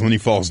 miles, and then he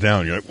falls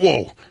down. You're like,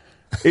 whoa,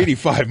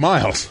 85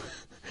 miles.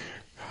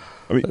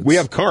 I mean, we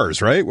have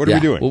cars, right? What are we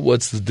doing? Well,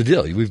 what's the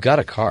deal? We've got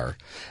a car.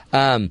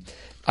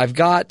 I've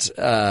got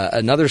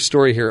another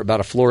story here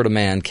about a Florida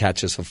man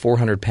catches a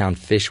 400-pound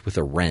fish with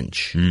a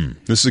wrench.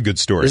 This is a good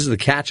story. This is the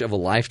catch of a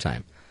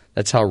lifetime.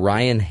 That's how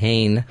Ryan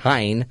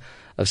Hine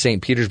of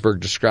St. Petersburg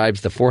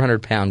describes the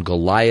 400-pound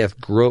Goliath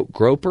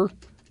grouper.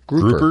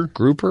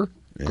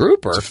 Yeah,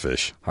 Grouper? It's a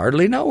fish.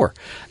 Hardly know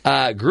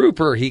her.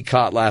 Grouper he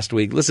caught last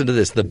week. Listen to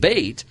this. The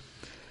bait,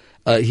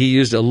 he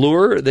used a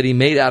lure that he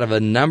made out of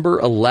a number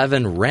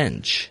 11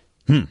 wrench.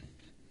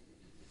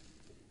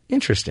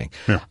 Interesting.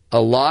 Yeah. A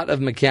lot of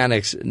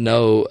mechanics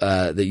know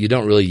that you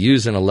don't really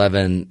use an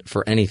 11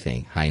 for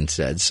anything, Hines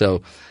said.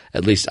 So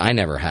at least I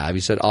never have.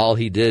 He said all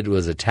he did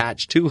was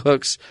attach 2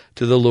 hooks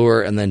to the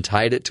lure and then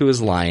tied it to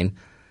his line.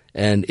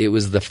 And it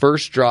was the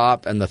first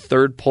drop and the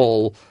third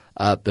pull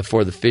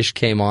before the fish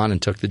came on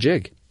and took the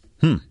jig.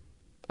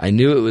 I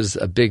knew it was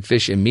a big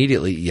fish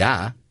immediately.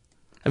 Yeah.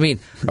 I mean,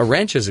 a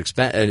wrench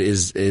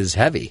is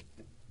heavy.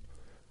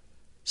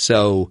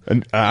 So,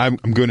 and I'm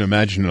going to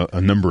imagine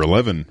a number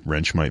 11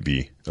 wrench might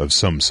be of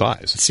some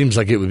size. It seems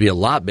like it would be a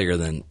lot bigger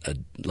than,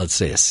 let's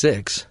say, a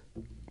 6.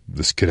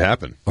 This could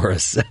happen. Or a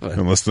 7.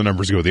 Unless the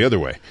numbers go the other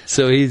way.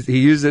 So he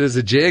used it as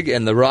a jig,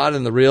 and the rod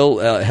and the reel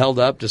held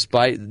up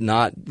despite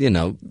not,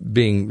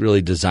 being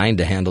really designed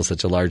to handle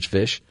such a large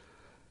fish.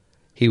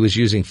 He was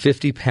using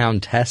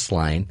 50-pound test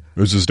line. It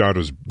was his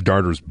daughter's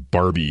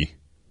Barbie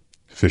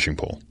fishing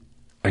pole.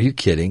 Are you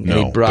kidding? No,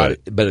 and he brought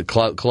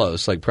it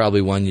close, like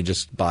probably one you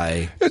just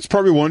buy. It's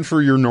probably one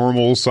for your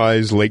normal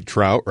size lake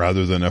trout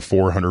rather than a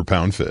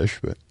 400-pound fish.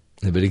 But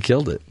he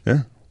killed it.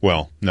 Yeah.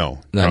 Well, no.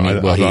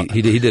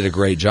 He did a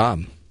great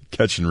job.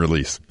 Catch and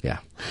release. Yeah.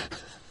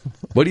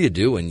 What do you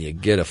do when you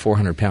get a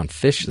 400-pound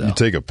fish, though? You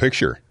take a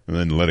picture and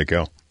then let it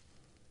go.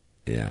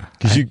 Yeah.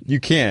 Because you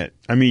can't.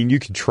 I mean, you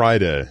could try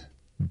to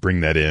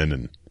bring that in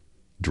and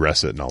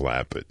dress it and all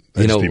that, but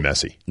it'd just be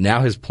messy.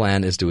 Now his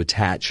plan is to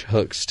attach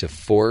hooks to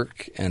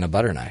fork and a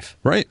butter knife.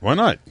 Right. Why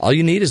not? All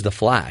you need is the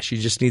flash. You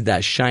just need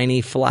that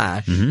shiny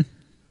flash, and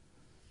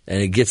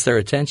it gets their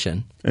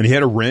attention. And he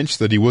had a wrench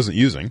that he wasn't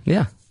using.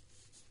 Yeah.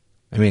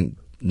 I mean,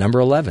 number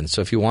 11.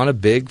 So if you want a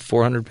big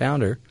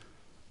 400-pounder,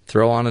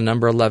 throw on a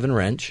number 11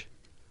 wrench.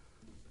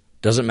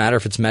 Doesn't matter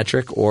if it's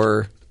metric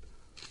or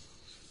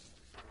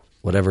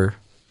whatever.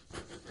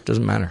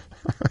 Doesn't matter.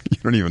 You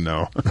don't even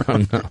know. I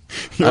don't know.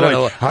 I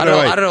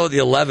don't know what the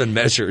 11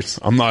 measures.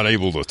 I'm not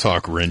able to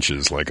talk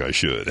wrenches like I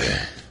should.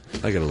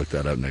 I got to look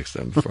that up next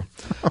time.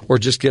 Or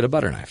just get a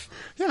butter knife.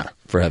 Yeah.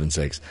 For heaven's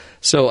sakes.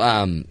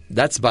 So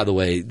that's, by the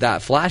way,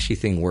 that flashy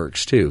thing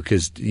works too,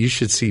 because you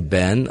should see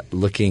Ben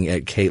looking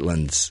at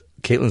Caitlin's.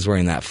 Caitlin's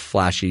wearing that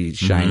flashy,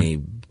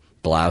 shiny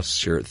blouse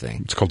shirt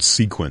thing. It's called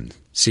sequined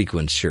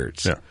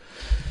shirts. Yeah.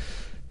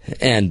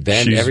 And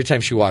Ben, every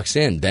time she walks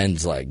in,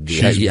 Ben's like,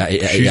 she's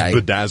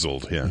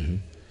bedazzled. Yeah.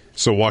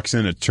 So walks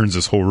in, it turns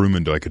this whole room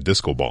into like a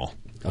disco ball.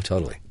 Oh,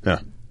 totally. Yeah.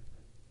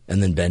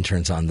 And then Ben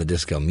turns on the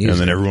disco music.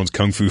 And then everyone's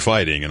kung fu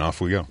fighting, and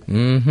off we go.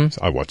 Mm-hmm. So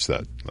I watched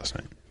that last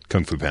night.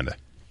 Kung Fu Panda.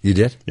 You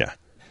did? Yeah.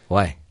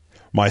 Why?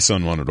 My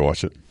son wanted to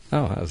watch it.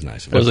 Oh, that was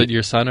nice. Was it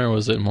your son or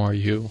was it more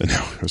you?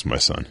 No, it was my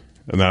son.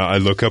 And then I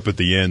look up at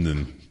the end,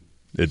 and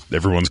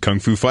everyone's kung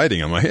fu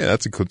fighting. I'm like, hey,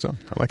 that's a good song.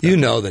 I like that. You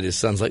know that his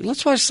son's like,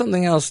 let's watch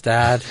something else,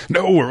 Dad.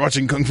 No, we're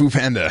watching Kung Fu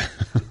Panda.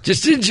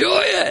 Just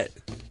enjoy it.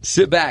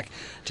 Sit back.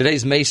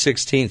 Today's May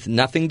 16th,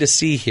 Nothing to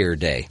See Here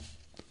Day.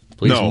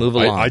 Please move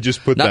along. I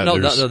just put that. No,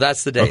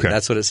 that's the day. Okay.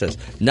 That's what it says.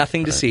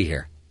 Nothing to see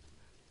here.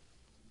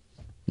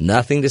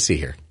 Nothing to see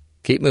here.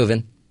 Keep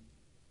moving.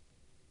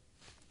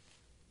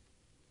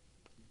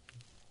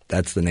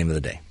 That's the name of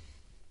the day.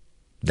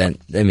 Then,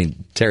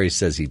 Terry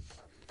says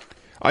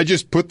I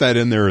just put that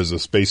in there as a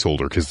space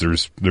holder because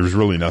there's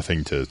really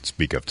nothing to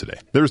speak of today.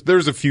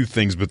 There's a few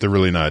things, but they're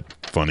really not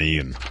funny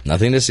and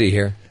nothing to see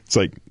here. It's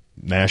like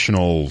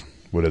National,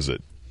 what is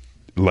it?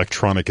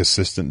 Electronic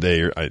Assistant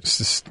Day.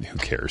 Who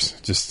cares?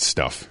 Just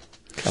stuff.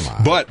 Come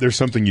on. But there's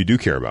something you do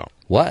care about.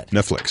 What?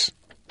 Netflix.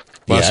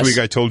 Last week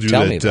I told you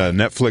that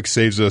Netflix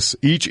saves us,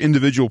 each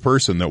individual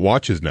person that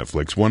watches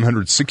Netflix,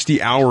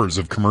 160 hours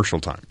of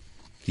commercial time.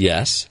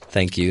 Yes.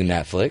 Thank you,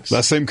 Netflix.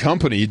 That same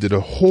company did a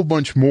whole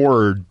bunch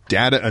more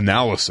data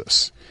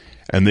analysis,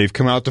 and they've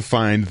come out to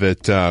find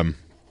that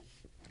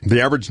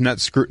the average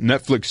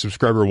Netflix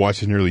subscriber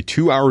watches nearly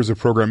 2 hours of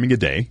programming a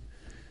day.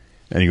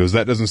 And he goes,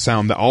 that doesn't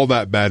sound all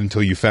that bad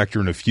until you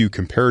factor in a few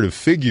comparative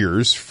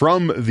figures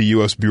from the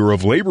U.S. Bureau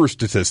of Labor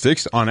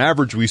Statistics. On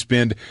average, we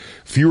spend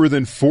fewer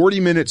than 40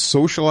 minutes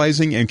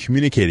socializing and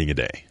communicating a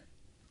day.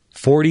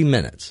 40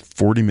 minutes?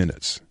 40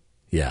 minutes.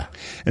 Yeah.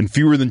 And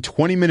fewer than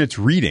 20 minutes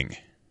reading.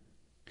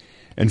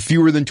 And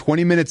fewer than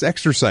 20 minutes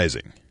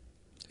exercising.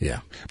 Yeah.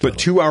 But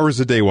 2 hours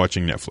a day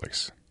watching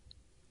Netflix.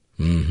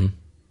 Mm-hmm.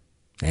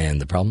 And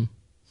the problem?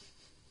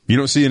 You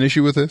don't see an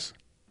issue with this?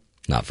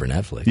 Not for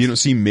Netflix. You don't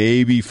see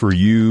maybe for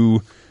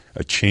you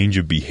a change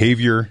of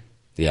behavior?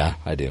 Yeah,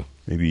 I do.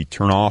 Maybe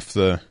turn off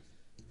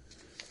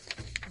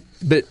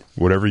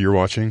whatever you're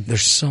watching?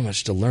 There's so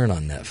much to learn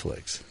on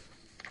Netflix.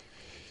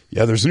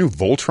 Yeah, there's a new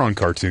Voltron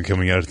cartoon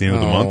coming out at the end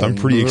of the month. I'm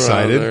pretty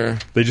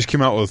excited. They just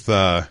came out with...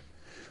 no,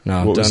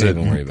 don't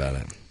even worry about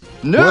it.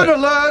 Nerd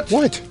alert!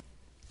 What?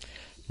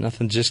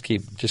 Nothing. Just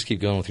keep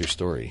going with your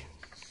story.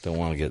 Don't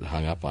want to get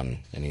hung up on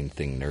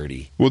anything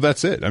nerdy. Well,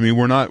 that's it. I mean,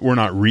 we're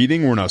not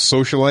reading, we're not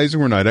socializing,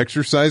 we're not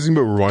exercising,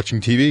 but we're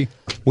watching TV.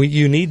 Well,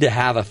 you need to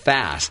have a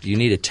fast. You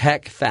need a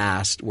tech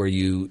fast where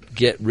you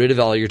get rid of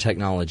all your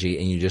technology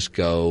and you just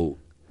go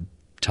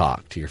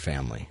talk to your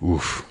family.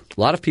 Oof. A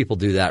lot of people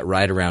do that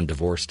right around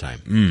divorce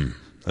time.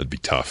 That'd be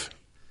tough.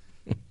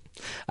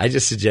 I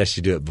just suggest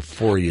you do it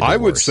before you divorce. I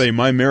would say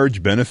my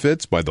marriage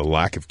benefits by the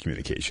lack of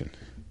communication.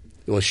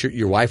 Well, sure,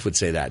 your wife would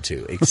say that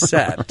too,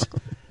 except...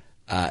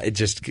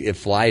 It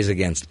flies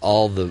against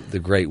all the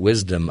great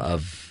wisdom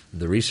of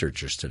the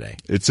researchers today.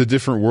 It's a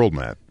different world,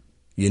 Matt.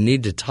 You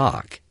need to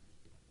talk.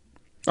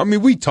 I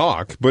mean, we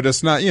talk, but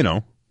it's not,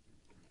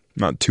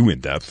 not too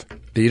in-depth.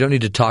 But you don't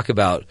need to talk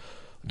about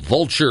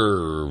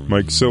Voltron,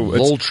 it's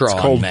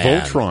called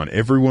man. Voltron.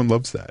 Everyone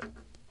loves that.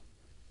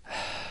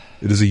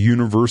 It is a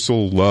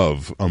universal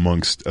love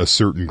amongst a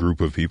certain group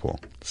of people.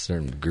 A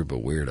certain group of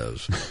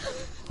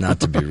weirdos.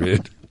 Not to be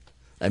rude.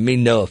 I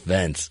mean no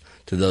offense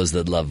to those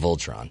that love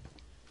Voltron.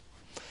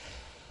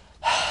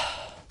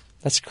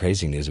 That's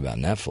crazy news about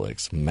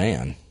Netflix.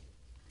 Man,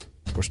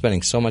 we're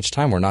spending so much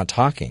time we're not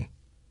talking.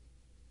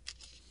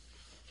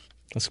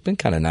 It's been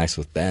kind of nice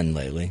with Ben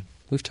lately.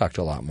 We've talked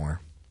a lot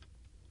more.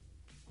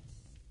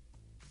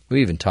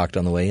 We even talked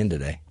on the way in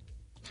today.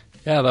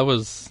 Yeah, that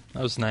was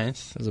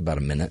nice. It was about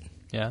a minute.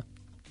 Yeah.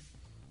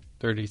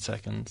 30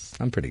 seconds.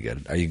 I'm pretty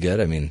good. Are you good?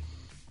 I mean,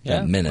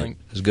 that minute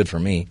is good for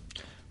me.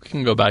 We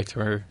can go back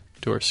to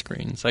our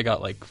screens. I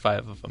got like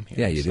 5 of them here.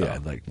 Yeah, you do.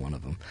 I'd like one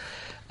of them.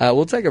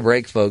 We'll take a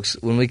break, folks.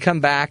 When we come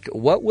back,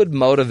 what would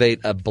motivate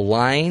a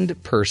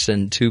blind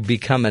person to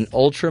become an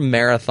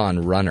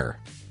ultramarathon runner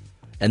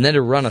and then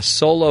to run a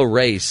solo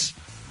race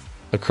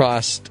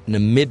across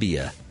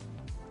Namibia,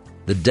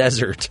 the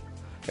desert?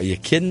 Are you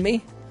kidding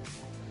me?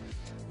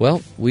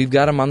 Well, we've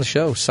got him on the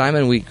show.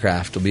 Simon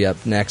Wheatcroft will be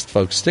up next,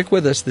 folks. Stick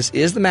with us. This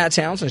is the Matt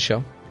Townsend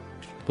Show.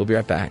 We'll be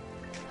right back.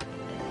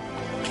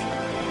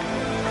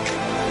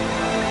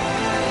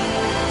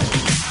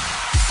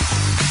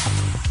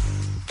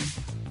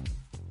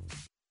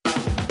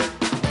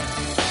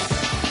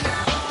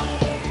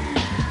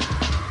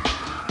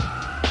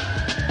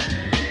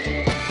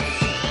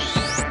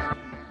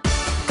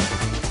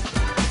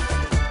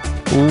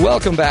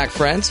 Welcome back,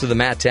 friends, to the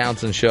Matt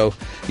Townsend Show.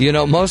 You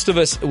know, most of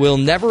us will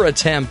never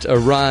attempt a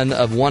run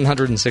of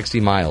 160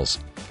 miles.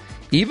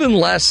 Even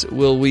less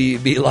will we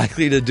be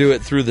likely to do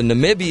it through the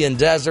Namibian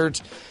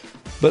desert.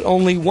 But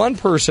only one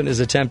person is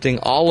attempting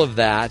all of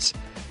that.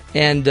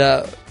 And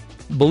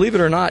believe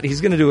it or not,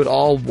 he's going to do it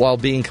all while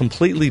being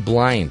completely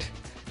blind.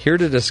 Here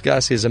to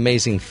discuss his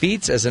amazing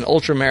feats as an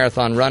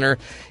ultramarathon runner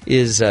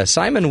is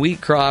Simon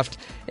Wheatcroft.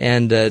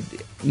 And,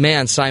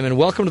 man, Simon,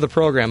 welcome to the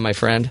program, my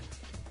friend.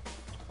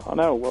 Oh,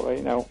 no. Well,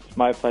 it's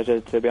my pleasure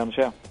to be on the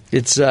show.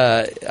 It's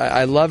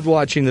I loved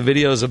watching the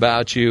videos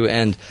about you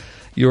and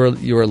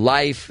your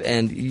life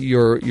and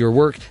your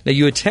work. Now,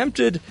 you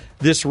attempted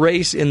this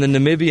race in the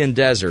Namibian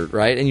desert,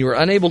 right? And you were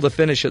unable to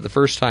finish it the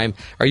first time.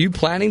 Are you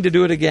planning to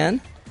do it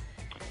again?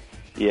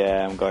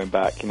 Yeah, I'm going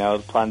back.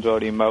 The plan's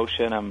already in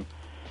motion. I'm,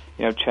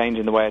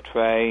 changing the way I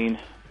train,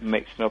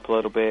 mixing up a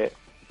little bit,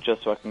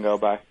 just so I can go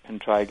back and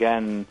try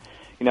again.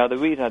 The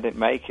reason I didn't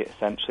make it,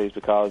 essentially, is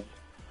because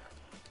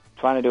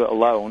trying to do it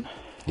alone,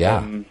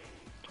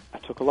 I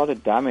took a lot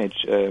of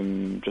damage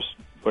just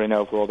running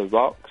over all the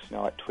rocks,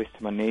 like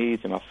twisting my knees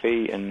and my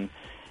feet, and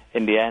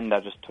in the end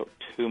I just took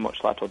too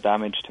much lateral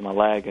damage to my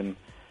leg, and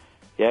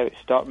it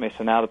stopped me.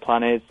 So now the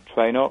plan is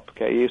train up,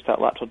 get used to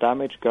that lateral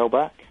damage, go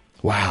back.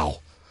 Wow.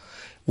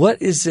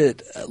 What is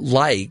it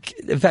like?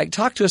 In fact,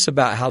 talk to us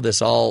about how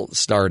this all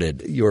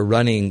started, your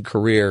running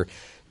career,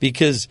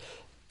 because,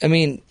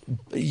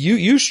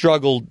 you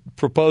struggled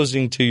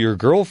proposing to your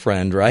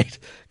girlfriend, right?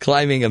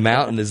 Climbing a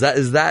mountain. Is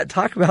that?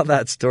 Talk about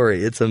that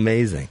story. It's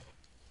amazing.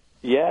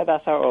 Yeah,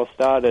 that's how it all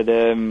started.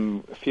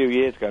 A few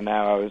years ago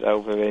now, I was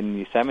over in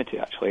Yosemite,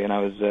 actually, and I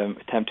was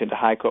attempting to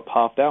hike up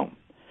Half Dome.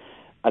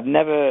 I'd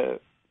never,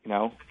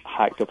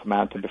 hiked up a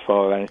mountain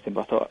before or anything,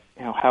 but I thought,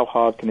 how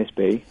hard can this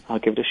be? I'll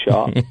give it a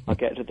shot. I'll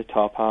get to the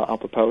top. I'll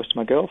propose to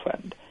my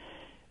girlfriend.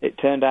 It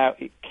turned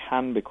out it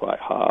can be quite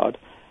hard.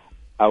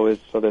 I was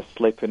sort of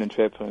slipping and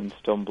tripping and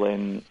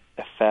stumbling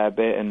a fair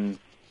bit, and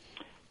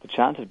the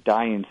chance of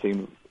dying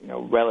seemed,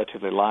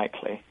 relatively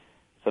likely.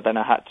 So then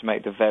I had to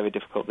make the very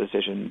difficult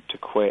decision to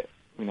quit,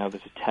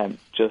 this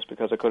attempt just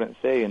because I couldn't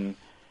see. And,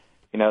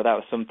 that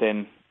was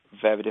something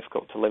very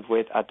difficult to live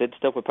with. I did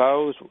still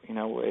propose.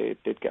 We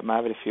did get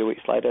married a few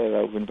weeks later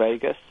over in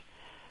Vegas.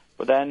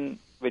 But then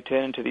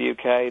returning to the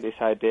UK, this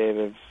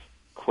idea of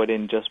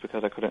quitting just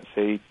because I couldn't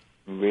see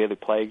really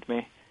plagued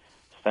me.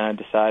 So then I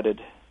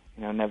decided,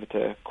 never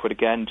to quit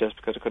again just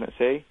because I couldn't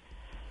see.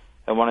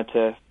 I wanted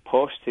to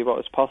push, see what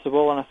was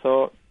possible, and I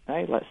thought,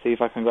 hey, let's see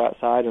if I can go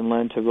outside and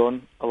learn to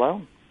run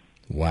alone.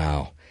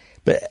 Wow.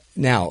 But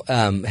now,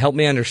 help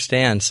me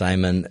understand,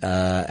 Simon,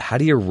 how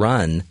do you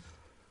run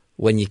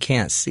when you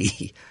can't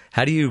see?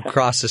 How do you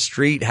cross a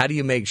street? How do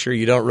you make sure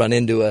you don't run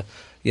into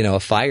a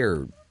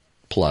fire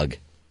plug?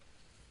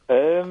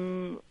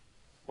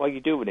 Well, you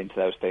do run into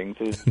those things.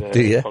 Is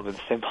do you? Probably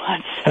the simple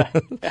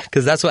answer.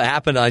 Because that's what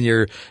happened on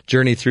your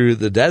journey through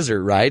the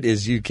desert, right?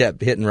 Is you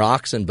kept hitting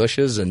rocks and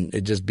bushes, and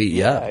it just beat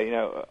you up.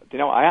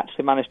 I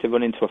actually managed to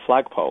run into a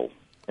flagpole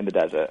in the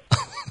desert.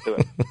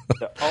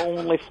 The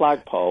only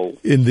flagpole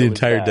in the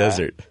entire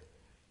desert,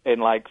 in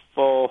like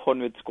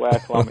 400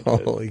 square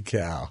kilometers. Holy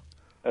cow!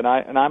 And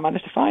I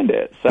managed to find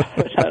it, so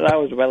that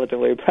was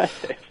relatively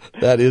impressive.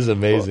 That is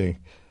amazing.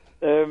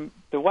 But,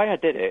 the way I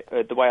did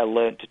it, the way I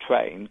learned to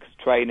train, because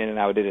training and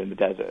how I did it in the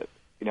desert,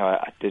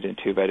 I did it in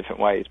two very different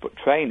ways, but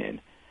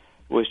training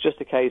was just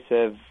a case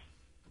of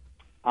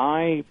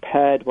I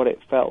paired what it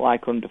felt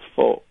like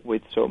underfoot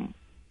with some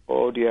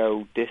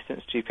audio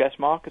distance GPS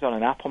markers on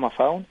an app on my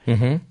phone.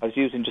 Mm-hmm. I was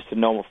using just a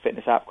normal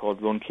fitness app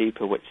called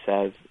Runkeeper, which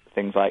says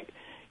things like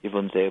you've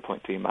run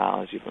 0.3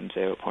 miles, you've run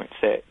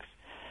 0.6.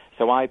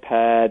 So I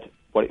paired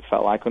what it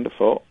felt like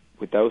underfoot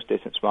with those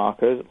distance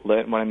markers,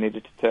 learned when I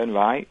needed to turn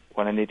right,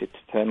 when I needed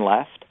to turn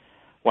left.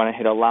 When I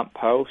hit a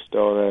lamppost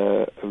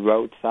or a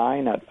road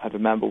sign, I'd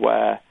remember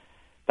where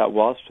that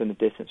was from the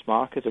distance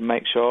markers and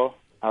make sure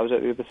I was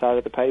at the other side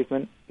of the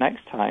pavement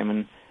next time,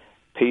 and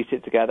piece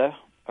it together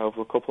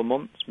over a couple of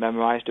months,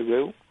 memorized the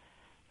route,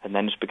 and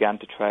then just began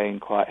to train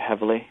quite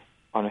heavily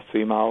on a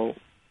 3-mile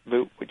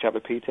route, which I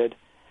repeated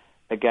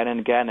again and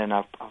again, and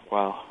I've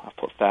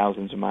put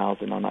thousands of miles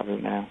in on that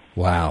route now.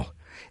 Wow.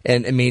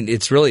 And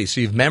it's really,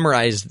 so you've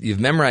memorized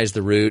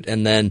the route,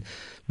 and then,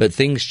 but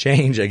things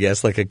change, I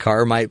guess, like a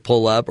car might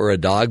pull up or a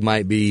dog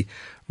might be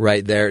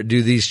right there.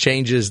 Do these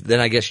changes, then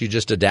I guess you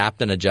just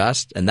adapt and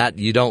adjust, and that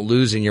you don't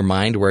lose in your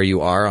mind where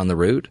you are on the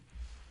route?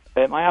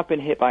 I have been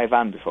hit by a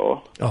van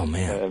before. Oh,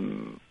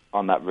 man.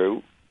 On that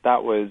route.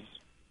 That was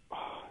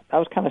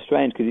kind of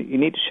strange because you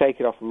need to shake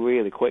it off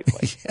really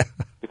quickly. Yeah.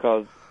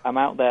 Because I'm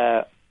out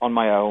there on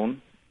my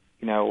own,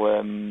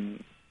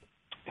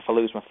 if I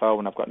lose my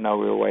phone, I've got no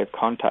real way of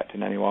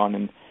contacting anyone.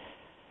 And,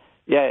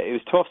 it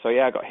was tough. So,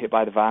 I got hit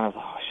by the van. I was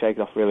like, shake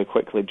it off really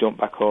quickly, jump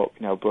back up,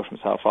 brush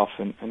myself off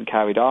and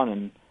carried on.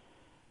 And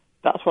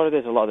that's what it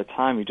is a lot of the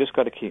time. You just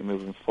got to keep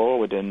moving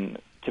forward. And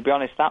to be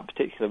honest, that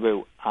particular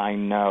route I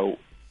know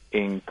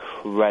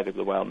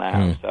incredibly well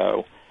now.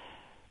 So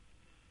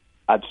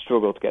I'd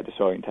struggle to get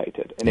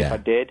disorientated. And if I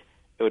did,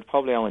 it would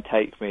probably only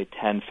take me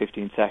 10,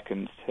 15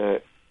 seconds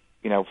to,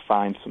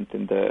 find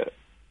something that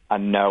I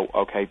know,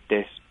 okay,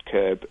 this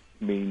curb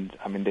means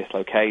I'm in this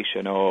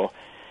location, or,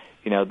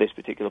 this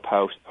particular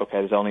post, okay,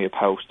 there's only a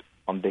post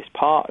on this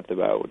part of the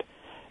road.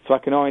 So I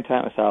can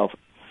orientate myself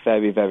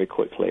very, very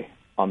quickly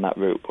on that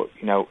route. But,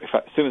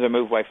 as soon as I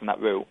move away from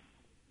that route,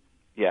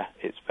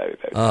 it's very,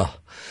 very Oh,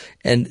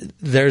 and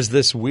there's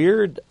this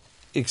weird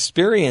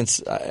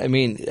experience.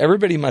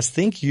 Everybody must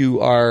think you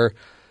are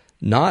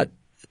not,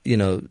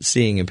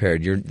 seeing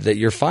impaired. That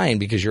you're fine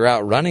because you're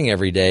out running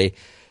every day.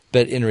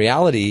 But in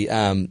reality,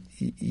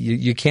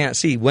 you can't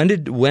see. When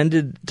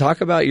did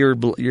talk about your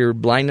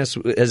blindness?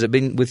 Has it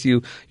been with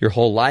you your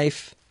whole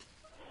life?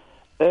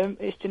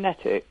 It's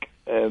genetic,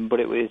 but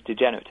it was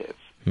degenerative.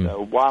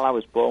 So while I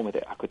was born with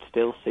it, I could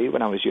still see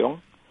when I was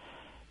young.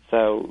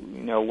 So,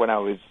 when I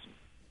was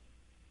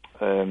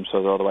sort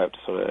of all the way up to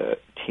sort of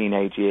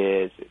teenage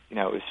years, it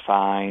was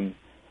fine.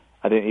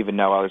 I didn't even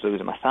know I was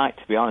losing my sight,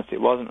 to be honest.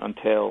 It wasn't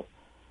until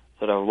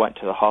sort of I went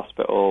to the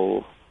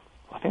hospital,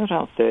 I think it was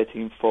around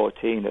 13,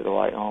 14, that they were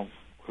like, oh,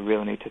 we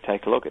really need to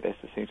take a look at this.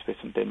 There seems to be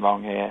something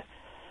wrong here.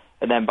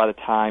 And then by the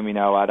time,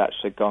 I'd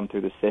actually gone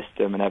through the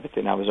system and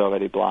everything, I was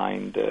already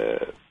blind,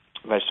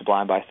 registered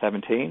blind by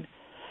 17.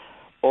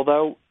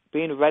 Although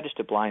being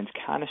registered blind is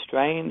kind of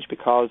strange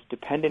because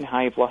depending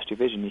how you've lost your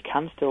vision, you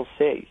can still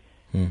see.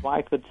 So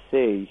I could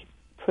see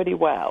pretty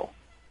well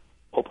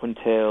up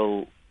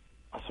until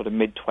sort of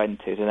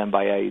mid-20s, and then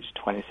by age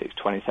 26,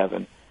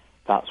 27,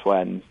 that's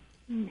when,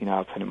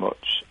 I pretty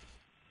much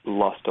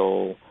lost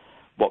all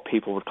what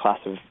people would class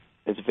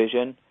as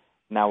vision.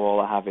 Now all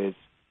I have is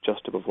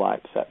just above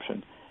light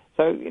perception.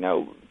 So,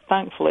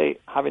 thankfully,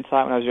 having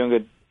sight when I was younger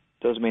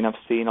does mean I've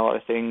seen a lot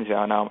of things.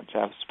 I know how much I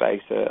have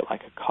space,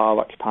 like a car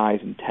occupies,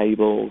 and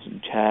tables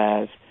and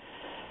chairs.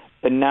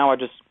 And now I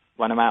just,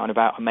 when I'm out and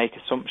about, I make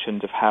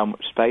assumptions of how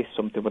much space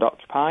something would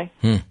occupy.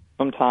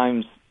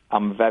 Sometimes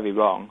I'm very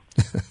wrong,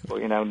 but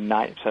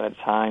 90% of the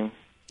time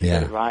you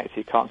get it right. If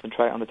you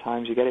concentrate on the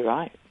times, you get it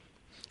right.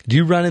 Do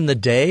you run in the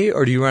day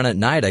or do you run at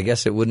night? I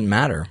guess it wouldn't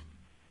matter.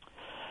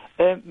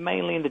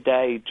 Mainly in the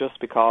day, just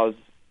because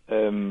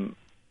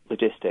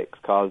logistics.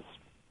 Because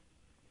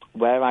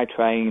where I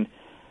train,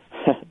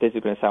 this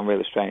is going to sound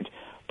really strange,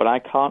 but I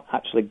can't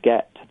actually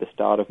get to the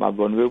start of my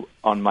run route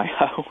on my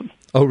own.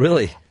 Oh,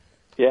 really?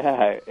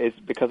 Yeah, it's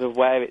because of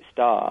where it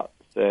starts.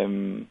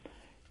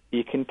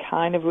 You can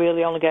kind of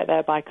really only get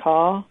there by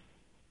car.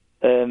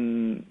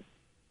 You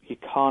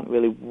can't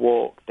really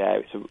walk there.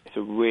 It's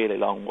a really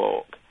long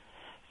walk.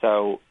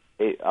 So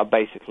I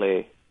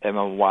basically,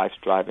 my wife's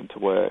driving to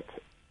work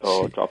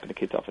or dropping the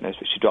kids off in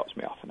nursery. She drops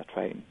me off in the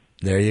train.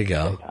 There you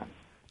go.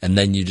 And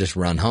then you just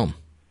run home.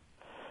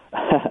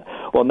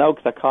 Well, no,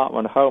 because I can't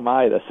run home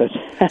either.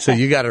 So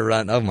you got to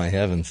run. Oh, my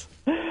heavens.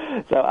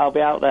 So I'll be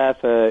out there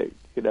for,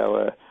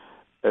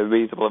 a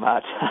reasonable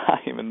amount of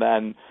time and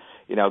then,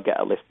 get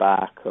a lift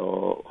back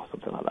or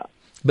something like that.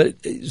 But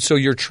so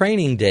your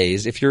training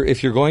days, if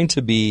you're going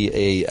to be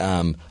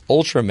a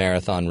ultra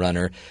marathon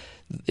runner,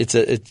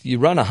 you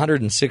run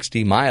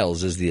 160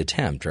 miles is the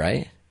attempt,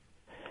 right?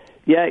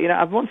 Yeah,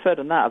 I've run further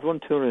than that. I've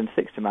run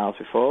 260 miles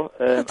before.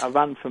 I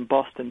ran from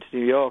Boston to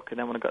New York, and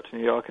then when I got to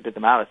New York, I did the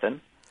marathon.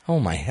 Oh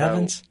my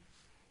heavens! So,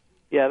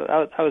 yeah,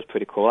 that was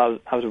pretty cool.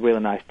 That was a really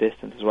nice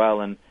distance as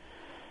well. And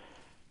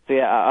so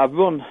yeah, I've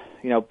run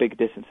big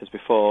distances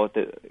before.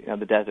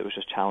 The desert was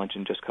just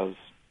challenging, just because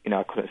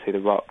I couldn't see the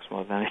rocks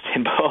more than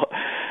anything.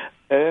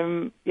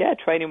 But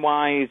training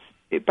wise,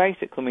 it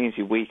basically means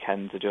your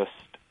weekends are just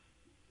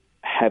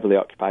heavily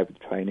occupied with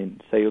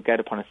training. So you'll get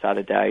up on a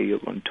Saturday, you'll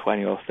run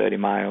 20 or 30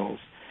 miles.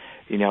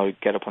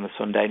 Get up on a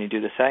Sunday and you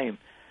do the same.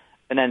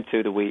 And then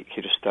through the week,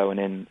 you're just throwing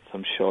in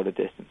some shorter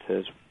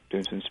distances,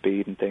 doing some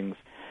speed and things.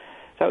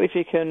 So if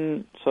you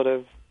can sort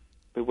of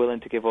be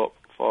willing to give up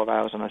 4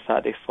 hours on a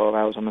Saturday, 4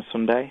 hours on a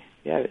Sunday,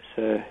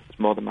 it's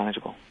more than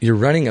manageable. You're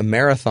running a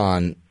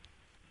marathon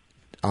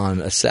on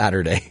a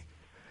Saturday,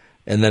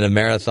 and then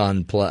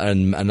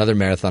another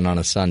marathon on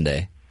a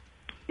Sunday.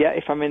 Yeah,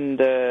 if I'm in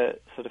the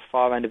sort of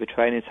far end of a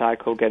training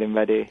cycle, getting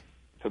ready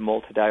for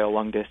multi-day or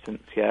long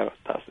distance,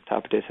 that's the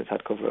type of distance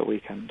I'd cover a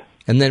weekend.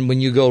 And then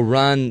when you go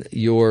run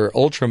your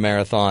ultra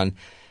marathon,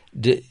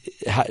 do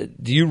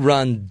you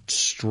run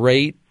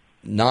straight,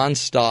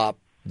 nonstop,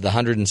 the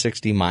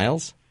 160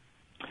 miles?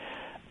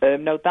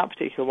 No, that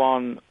particular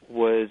one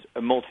was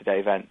a multi-day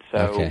event,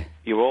 so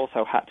you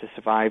also had to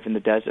survive in the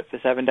desert for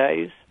 7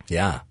 days.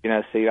 Yeah.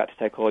 So you had to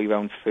take all your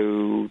own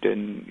food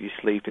and your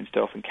sleep and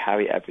stuff and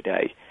carry it every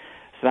day.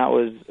 So that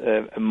was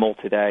a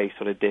multi-day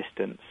sort of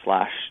distance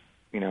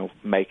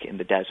 / make it in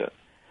the desert.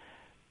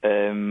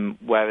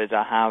 Whereas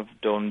I have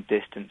done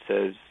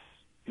distances,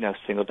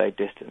 single-day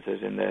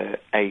distances in the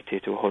 80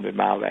 to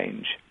 100-mile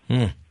range.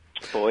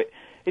 But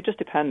it just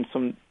depends.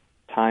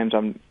 Sometimes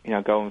I'm,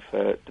 going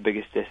for the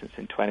biggest distance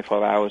in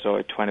 24 hours or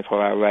a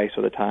 24-hour race.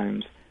 Other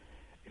times,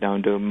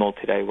 I'm doing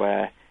multi-day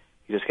where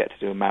you just get to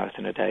do a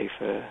marathon a day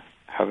for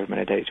however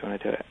many days you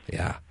want to do it.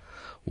 Yeah.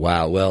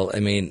 Wow. Well, I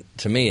mean,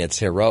 to me, it's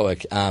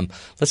heroic.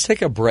 Let's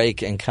take a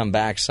break and come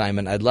back,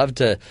 Simon. I'd love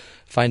to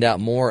find out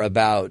more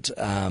about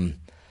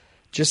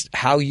just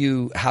how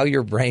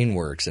your brain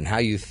works and how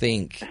you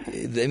think.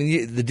 I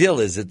mean, the deal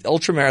is that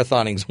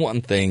ultramarathoning is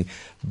one thing,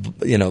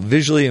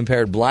 visually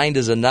impaired, blind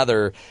is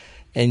another,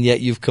 and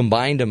yet you've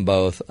combined them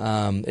both.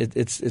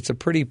 It's a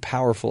pretty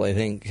powerful, I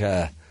think,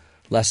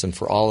 lesson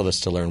for all of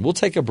us to learn. We'll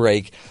take a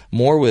break.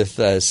 More with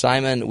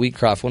Simon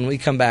Wheatcroft when we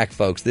come back,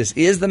 folks. This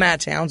is the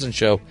Matt Townsend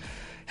Show,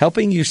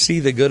 helping you see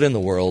the good in the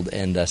world,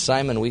 and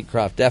Simon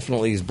Wheatcroft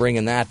definitely is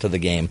bringing that to the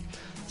game.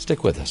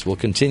 Stick with us. We'll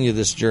continue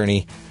this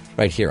journey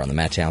right here on the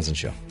Matt Townsend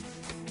Show.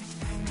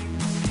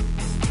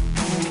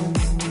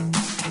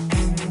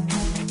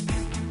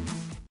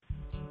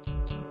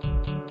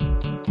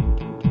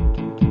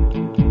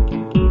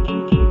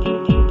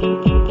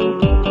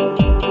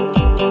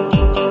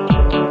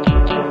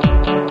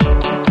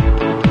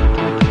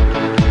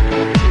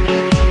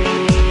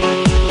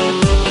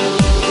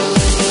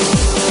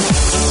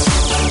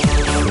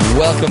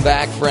 Welcome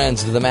back,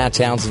 friends, to the Matt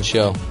Townsend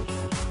Show.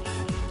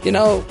 You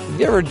know, have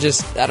you ever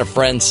just had a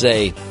friend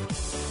say,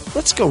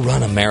 let's go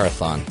run a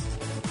marathon?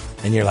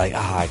 And you're like,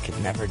 I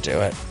could never do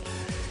it.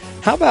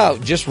 How about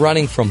just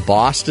running from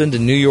Boston to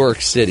New York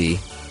City,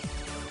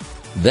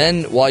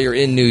 then while you're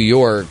in New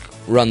York,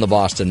 run the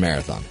Boston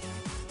Marathon?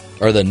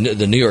 Or the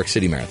New York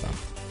City Marathon.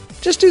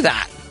 Just do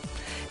that.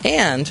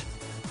 And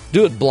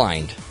do it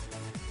blind.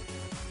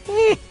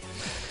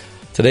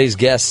 Today's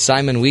guest,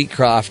 Simon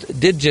Wheatcroft,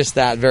 did just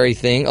that very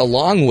thing,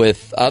 along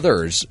with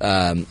others.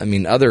 Other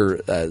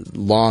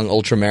long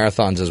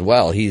ultramarathons as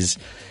well. He's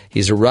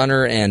a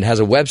runner and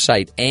has a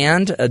website,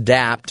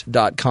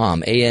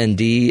 andadapt.com,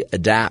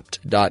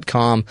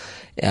 andadapt.com.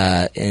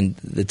 And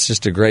it's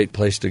just a great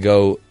place to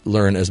go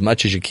learn as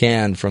much as you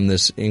can from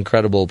this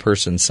incredible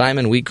person.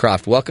 Simon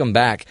Wheatcroft, welcome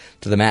back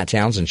to the Matt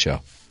Townsend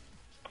Show.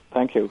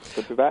 Thank you.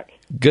 Good to be back.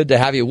 Good to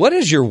have you. What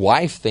does your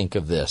wife think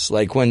of this?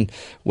 Like when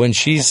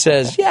she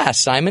says, yeah,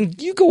 Simon,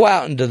 you go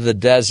out into the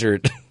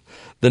desert,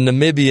 the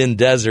Namibian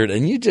desert,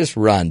 and you just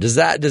run. Does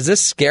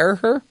this scare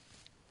her?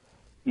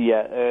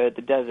 Yeah,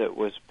 the desert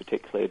was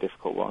particularly a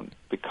difficult one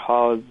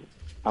because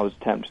I was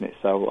attempting it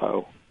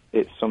solo.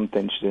 It's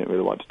something she didn't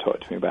really want to talk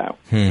to me about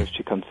because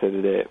she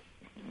considered it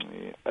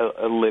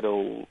a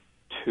little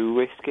too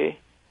risky.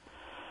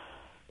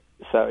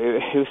 So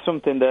it was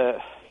something that,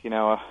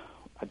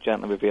 I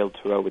gently revealed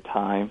to her over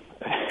time.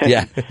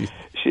 Yeah.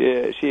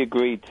 She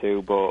agreed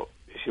to, but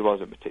she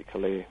wasn't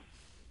particularly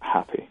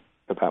happy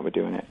about me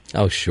doing it.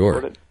 Oh,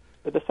 sure. But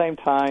at the same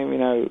time,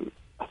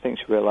 I think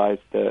she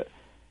realized that,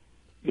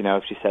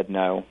 if she said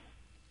no,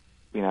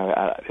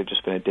 it had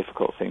just been a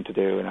difficult thing to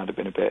do and I'd have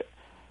been a bit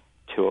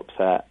too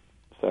upset.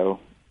 So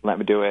let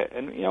me do it.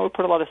 And, we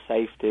put a lot of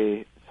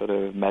safety sort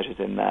of measures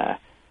in there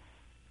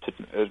to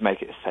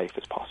make it as safe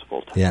as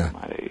possible to have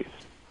my ease.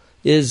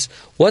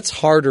 What's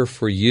harder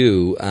for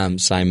you,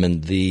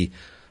 Simon, the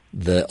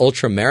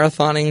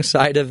ultra-marathoning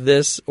side of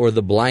this or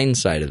the blind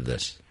side of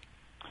this?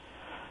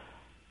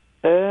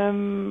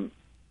 It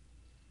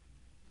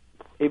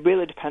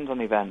really depends on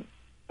the event.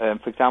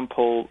 For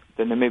example,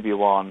 the Namibia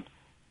one,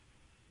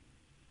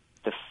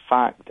 the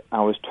fact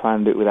I was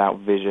trying to do it without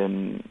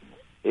vision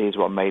is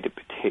what made it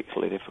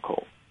particularly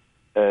difficult.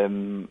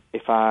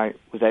 If I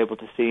was able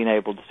to see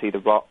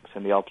the rocks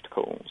and the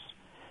obstacles,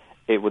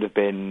 it would have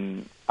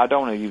been, I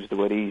don't want to use the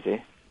word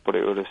easy, but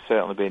it would have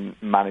certainly been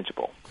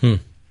manageable.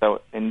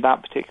 So in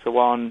that particular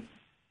one,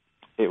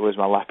 it was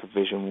my lack of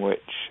vision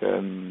which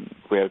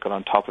really got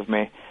on top of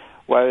me.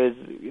 Whereas,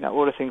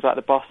 other things like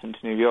the Boston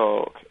to New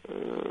York,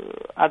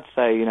 I'd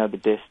say, the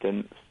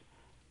distance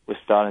was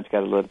starting to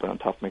get a little bit on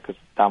top of me because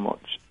that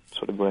much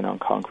sort of running on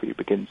concrete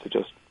begins to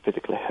just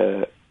physically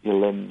hurt your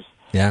limbs.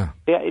 Yeah.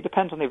 Yeah, it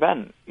depends on the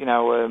event.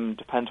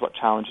 Depends what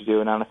challenge you're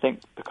doing. And I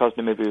think because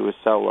Namibia was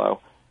solo,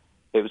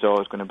 it was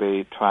always going to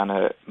be trying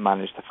to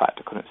manage the fact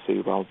I couldn't see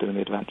while doing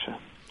the adventure.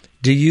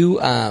 Do you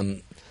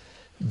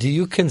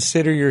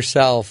consider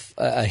yourself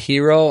a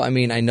hero? I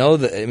mean,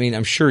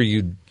 I'm sure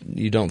you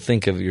don't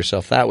think of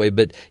yourself that way,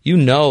 but you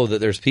know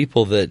that there's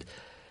people that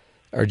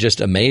are just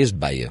amazed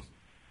by you.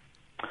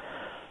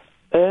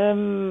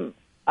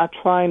 I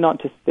try not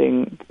to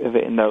think of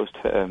it in those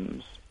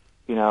terms.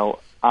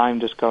 I'm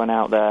just going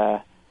out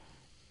there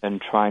and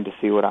trying to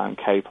see what I'm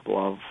capable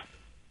of.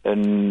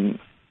 And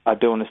I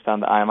do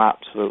understand that I am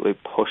absolutely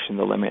pushing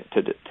the limit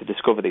to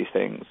discover these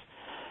things.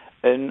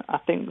 And I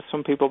think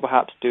some people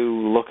perhaps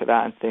do look at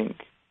that and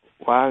think,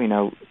 wow,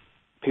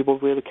 people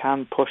really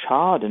can push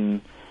hard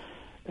and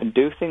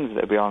do things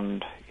that are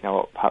beyond,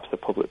 what perhaps the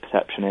public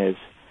perception is.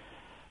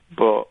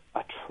 But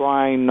I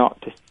try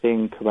not to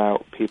think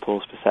about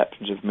people's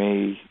perceptions of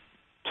me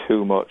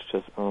too much.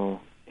 Just,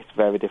 it's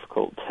very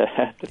difficult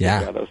to think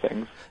about those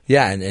things.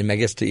 Yeah, and I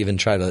guess to even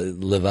try to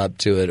live up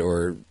to it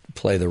or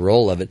play the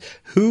role of it.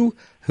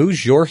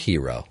 Who's your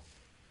hero?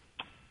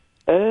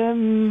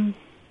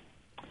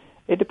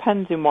 It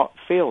depends in what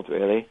field,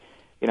 really.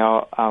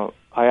 I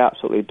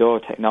absolutely adore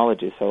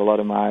technology, so a lot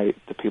of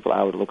the people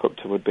I would look up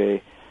to would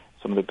be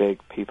some of the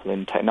big people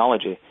in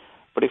technology.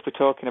 But if we're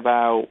talking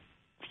about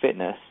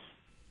fitness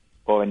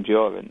or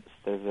endurance,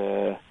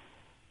 there's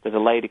a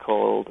lady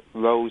called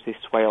Rosie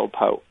Swale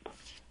Pope,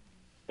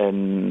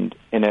 and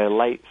in her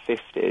late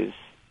 50s,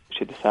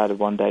 she decided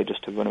one day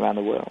just to run around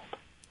the world.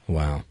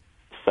 Wow.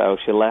 So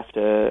she left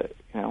her,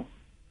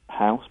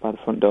 house by the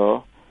front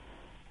door,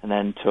 and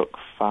then took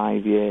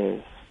 5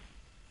 years,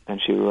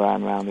 and she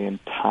ran around the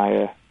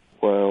entire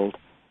world,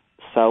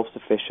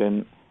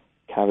 self-sufficient,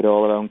 carried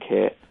all her own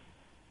kit,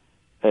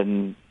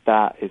 and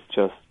that is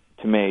just,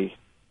 to me,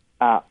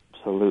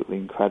 absolutely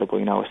incredible.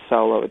 A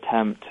solo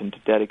attempt and to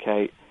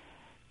dedicate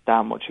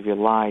that much of your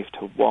life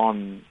to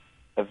one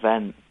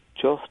event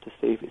just to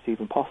see if it's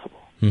even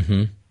possible.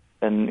 Mm-hmm.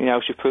 And,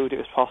 she proved it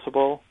was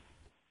possible.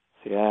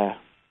 So, yeah,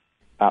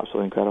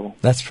 absolutely incredible.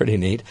 That's pretty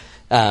neat.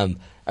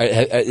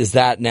 Is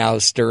that now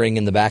stirring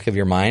in the back of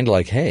your mind,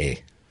 like,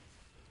 hey,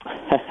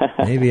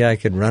 maybe I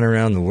could run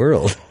around the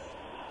world?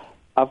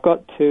 I've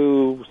got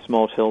 2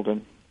 small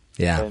children.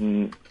 Yeah.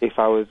 And if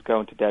I was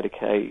going to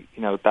dedicate,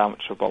 that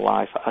much of my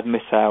life, I'd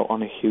miss out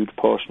on a huge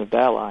portion of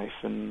their life,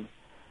 and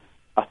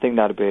I think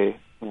that'd be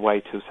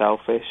way too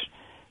selfish.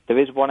 There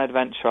is one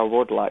adventure I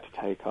would like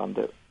to take on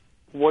that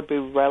would be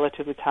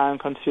relatively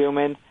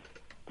time-consuming,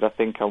 but I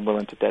think I'm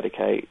willing to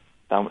dedicate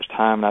that much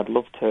time, and I'd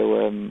love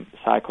to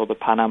cycle the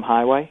Pan Am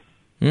Highway.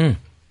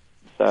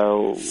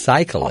 So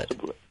cycle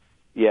possibly. It?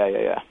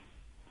 Yeah.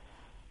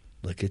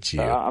 Look at you.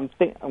 So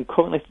I'm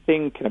currently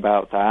thinking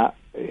about that,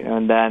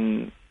 and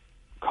then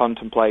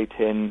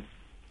contemplating,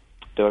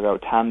 do I go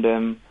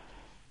tandem?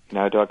 Do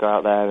I go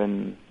out there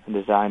and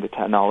design the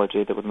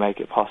technology that would make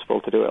it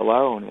possible to do it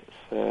alone?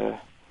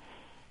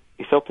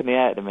 It's up in the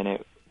air at the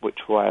minute which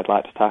way I'd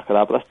like to tackle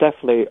that, but that's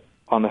definitely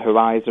on the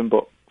horizon,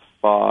 but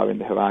far in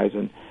the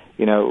horizon.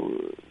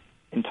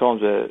 In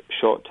terms of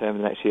short term,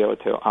 the next year or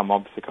two, I'm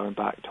obviously going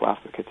back to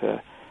Africa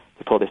to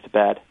put this to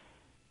bed,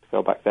 to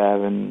go back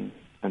there and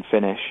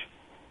finish,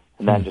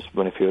 and then just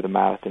run a few of the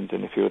marathons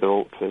and a few of the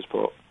ultras.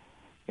 But,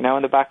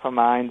 in the back of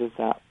my mind is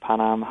that Pan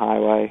Am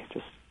Highway,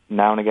 just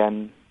now and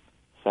again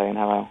saying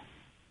hello.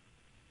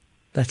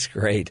 That's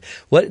great.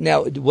 What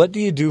do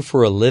you do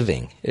for a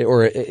living?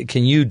 Or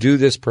can you do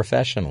this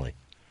professionally?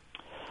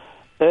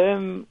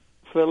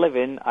 For a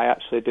living, I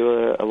actually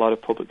do a lot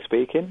of public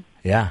speaking.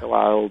 Yeah. So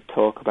I'll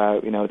talk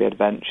about, the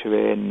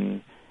adventure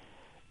in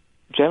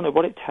generally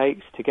what it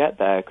takes to get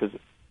there, because,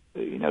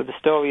 the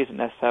story isn't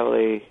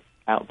necessarily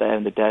out there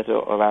in the desert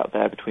or out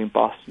there between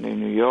Boston and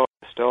New York.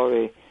 The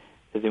story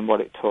is in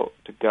what it took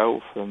to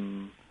go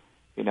from,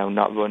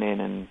 not running,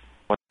 and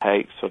what it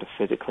takes sort of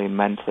physically and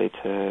mentally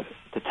to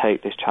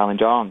take this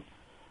challenge on.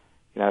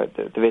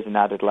 There is an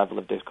added level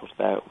of difficulty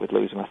there with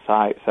losing my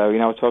sight. So,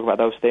 I talk about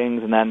those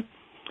things, and then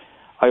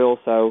I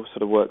also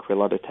sort of work with a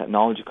lot of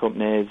technology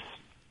companies,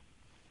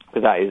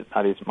 because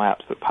that is my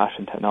absolute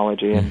passion,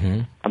 technology,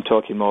 and I'm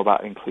talking more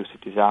about inclusive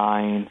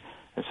design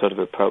and sort of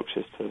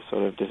approaches to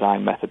sort of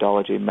design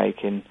methodology,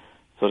 making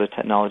sort of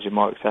technology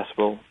more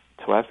accessible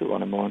to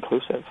everyone and more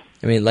inclusive.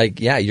 I mean,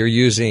 you're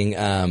using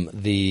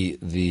the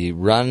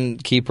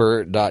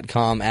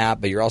runkeeper.com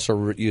app, but you're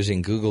also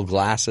using Google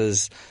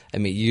Glasses. I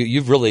mean,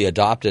 you've really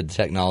adopted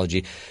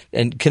technology.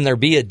 And can there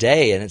be a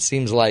day, and it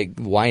seems like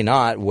why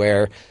not,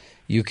 where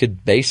you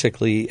could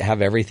basically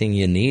have everything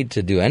you need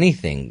to do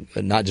anything,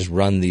 not just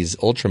run these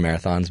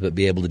ultramarathons, but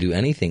be able to do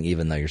anything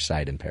even though you're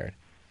sight impaired?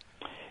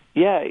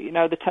 Yeah,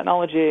 the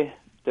technology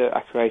that I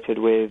created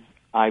with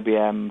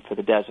IBM for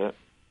the desert,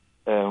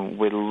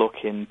 we're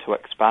looking to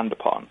expand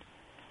upon,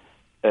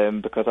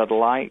 because I'd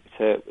like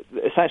to.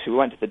 Essentially, we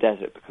went to the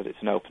desert because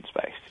it's an open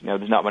space.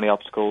 There's not many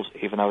obstacles,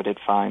 even though I did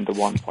find the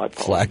one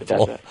flagpole in the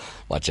desert.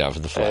 Watch out for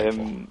the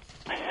flagpole.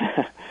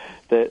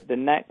 The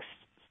next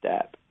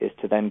step is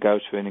to then go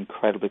to an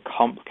incredibly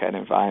complicated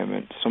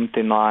environment,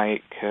 something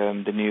like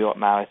the New York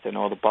Marathon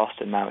or the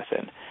Boston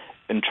Marathon,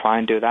 and try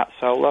and do that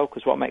solo,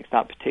 because what makes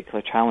that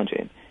particularly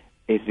challenging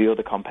is the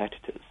other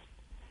competitors.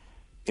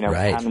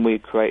 Right. Can we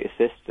create a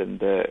system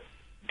that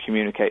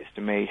communicates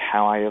to me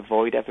how I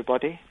avoid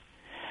everybody?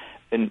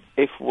 And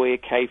if we're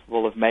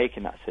capable of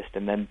making that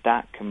system, then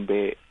that can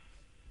be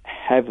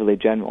heavily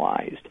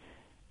generalized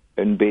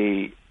and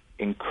be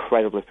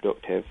incredibly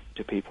productive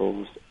to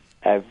people's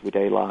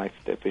everyday life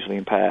that are visually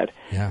impaired,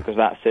 because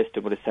that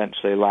system would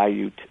essentially allow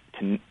you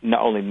to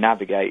not only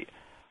navigate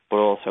but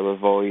also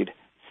avoid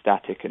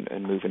static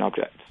and moving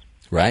objects.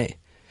 Right.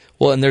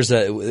 Well, and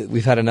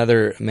we've had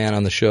another man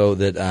on the show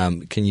that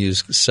can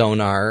use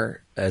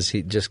sonar as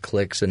he just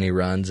clicks and he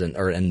runs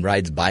and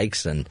rides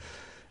bikes, and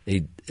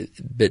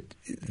but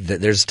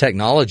there's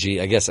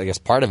technology. I guess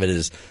part of it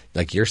is,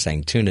 like you're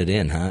saying, tune it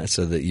in, huh?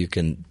 So that you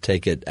can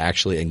take it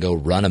actually and go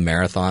run a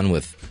marathon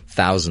with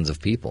thousands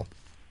of people.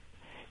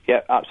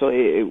 Yeah,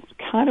 absolutely. It was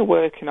kind of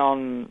working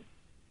on,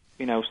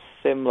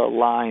 similar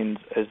lines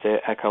as the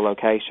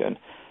echolocation,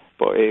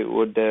 but it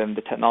would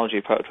the technology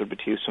approach would be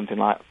to use something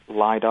like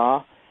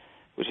LiDAR,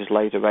 which is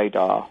laser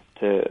radar,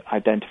 to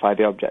identify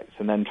the objects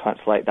and then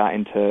translate that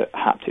into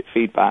haptic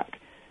feedback,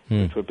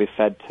 which would be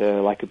fed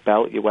to like a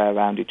belt you wear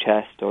around your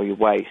chest or your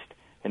waist,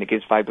 and it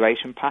gives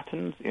vibration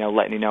patterns,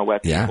 letting you know where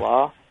people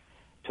are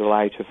to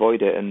allow you to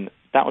avoid it. And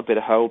that would be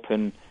the hope,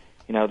 and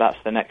that's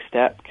the next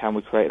step. Can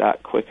we create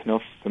that quick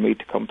enough for me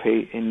to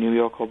compete in New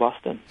York or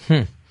Boston?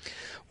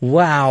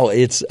 Wow,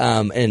 it's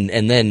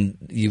and then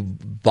you.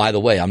 By the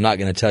way, I'm not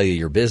going to tell you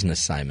your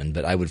business, Simon,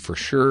 but I would for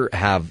sure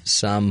have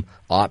some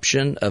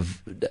option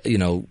of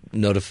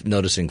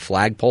noticing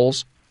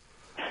flagpoles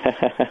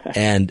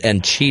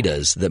and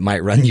cheetahs that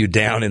might run you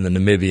down in the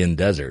Namibian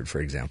desert, for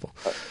example.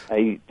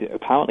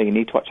 Apparently, you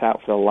need to watch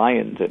out for the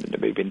lions in the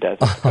Namibian desert.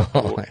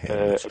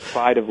 A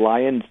pride of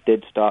lions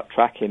did start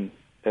tracking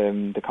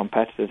the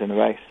competitors in the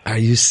race. Are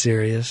you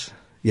serious?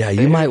 Yeah,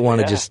 you might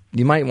want to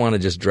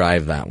just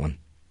drive that one.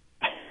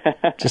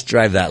 Just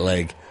drive that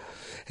leg.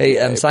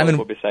 Hey, Simon,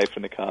 will be safe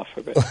in the car for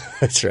a bit.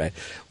 That's right.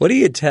 What do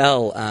you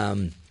tell?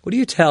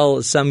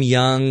 Some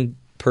young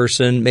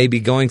person maybe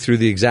going through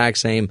the exact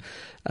same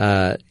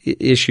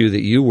issue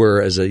that you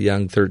were as a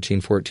young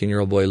 13,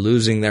 14-year-old boy,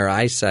 losing their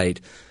eyesight?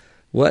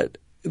 What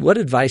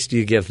advice do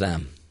you give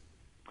them?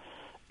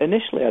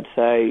 Initially, I'd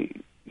say,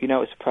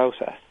 it's a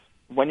process.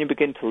 When you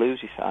begin to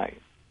lose your sight,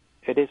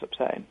 it is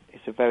upsetting.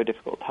 It's a very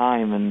difficult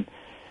time, and,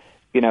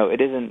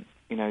 it isn't,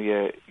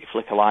 you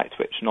flick a light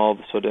switch and all of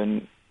a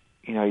sudden,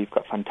 you've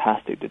got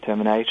fantastic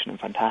determination and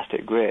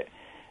fantastic grit.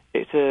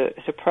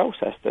 It's a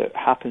process that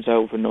happens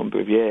over a number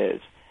of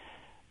years,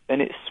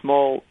 and it's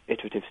small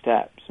iterative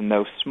steps, and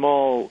those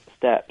small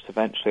steps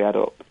eventually add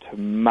up to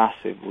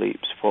massive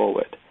leaps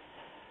forward.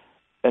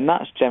 And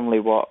that's generally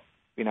what,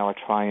 I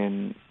try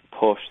and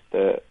push,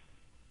 that,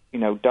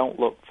 don't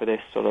look for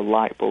this sort of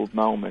light bulb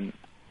moment.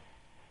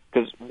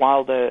 Because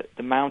while the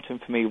mountain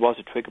for me was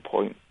a trigger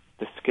point,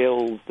 the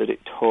skills that it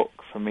took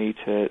for me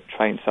to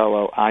train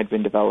solo, I'd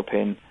been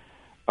developing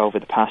over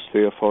the past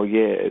 3 or 4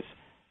 years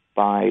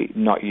by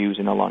not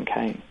using a long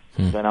cane.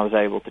 Then I was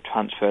able to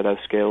transfer those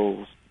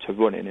skills to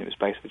running. It was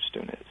basically just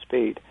doing it at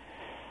speed.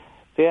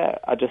 So yeah,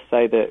 I just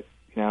say that,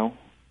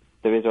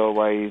 there is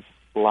always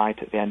light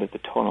at the end of the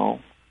tunnel.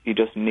 You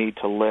just need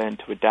to learn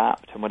to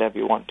adapt, and whatever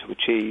you want to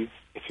achieve,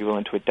 if you're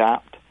willing to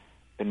adapt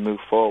and move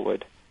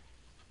forward,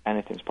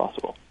 anything's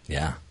possible.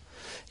 Yeah.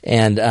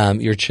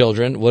 And your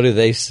children, what do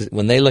they,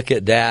 when they look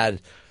at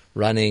Dad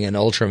running an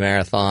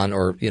ultramarathon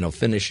or,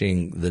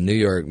 finishing the New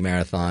York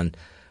Marathon,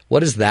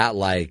 what is that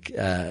like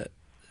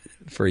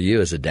for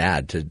you as a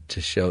dad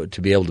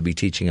to be able to be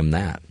teaching them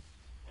that?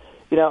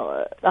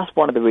 That's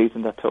one of the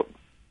reasons I took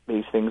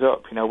these things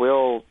up. We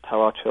all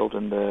tell our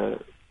children that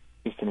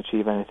you can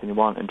achieve anything you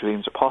want and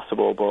dreams are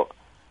possible, but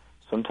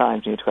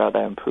sometimes you need to go out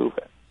there and prove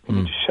it. You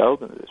need to show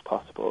them that it's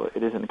possible.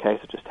 It isn't a case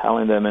of just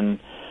telling them. And,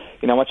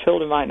 my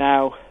children right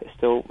now are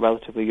still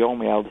relatively young.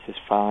 My eldest is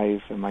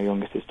 5 and my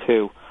youngest is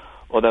 2.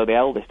 Although the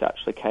eldest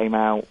actually came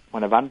out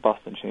when I ran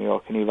Boston to New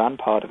York, and he ran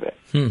part of it.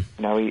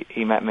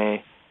 He met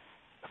me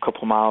a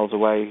couple of miles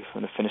away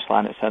from the finish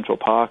line at Central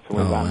Park, and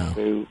we ran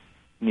through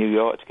New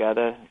York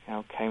together,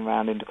 came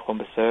round into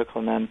Columbus Circle,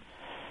 and then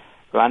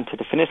ran to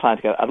the finish line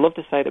together. I'd love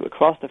to say that we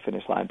crossed the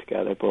finish line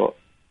together, but,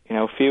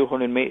 a few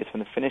hundred meters from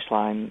the finish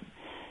line,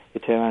 he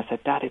turned around and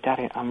said,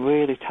 Daddy, I'm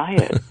really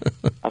tired.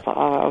 I thought,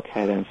 oh,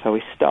 okay then. So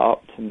we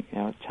stopped and,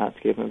 a chance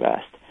to give him a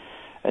best.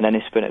 And then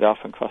he sprinted off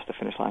and crossed the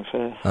finish line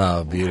first.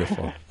 Oh,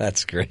 beautiful.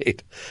 That's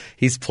great.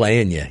 He's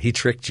playing you. He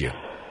tricked you.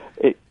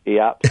 He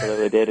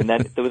absolutely did. And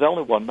then there was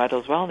only one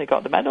medal as well, and he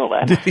got the medal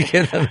then. Did he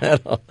get the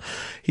medal?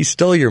 He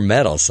stole your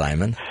medal,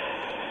 Simon.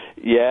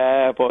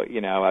 Yeah, but,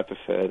 I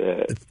prefer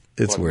that.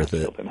 It's worth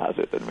it. Has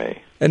it than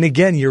me. And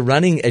again, you're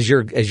running as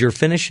you're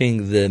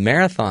finishing the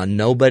marathon.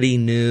 Nobody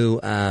knew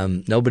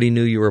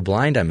you were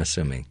blind, I'm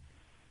assuming.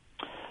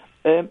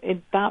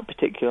 In that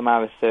particular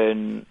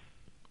marathon,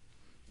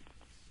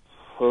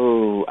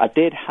 I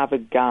did have a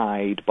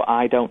guide, but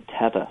I don't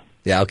tether.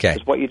 Yeah, okay.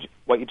 Because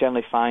what you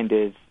generally find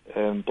is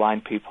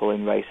blind people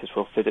in races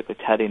will physically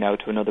tether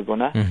to another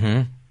runner.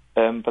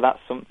 Mm-hmm. But that's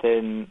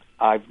something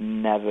I've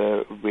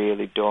never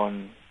really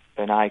done,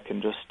 and I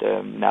can just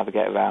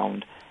navigate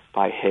around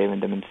by hearing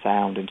them in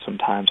sound, and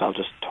sometimes I'll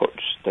just touch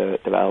their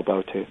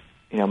elbow to,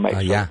 make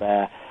sure it's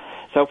there.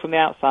 So from the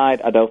outside,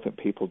 I don't think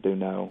people do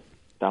know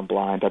that I'm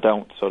blind. I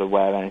don't sort of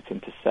wear anything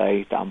to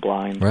say that I'm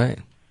blind. Right.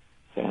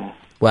 Yeah.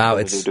 Wow,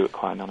 they do it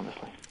quite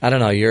anonymously. I don't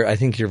know. I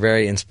think you're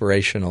very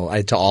inspirational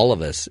to all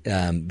of us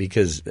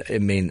because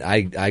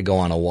I go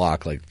on a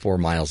walk like 4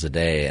 miles a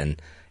day,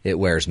 and it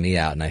wears me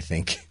out, and I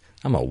think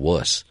I'm a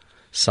wuss.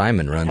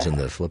 Simon runs in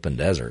the flipping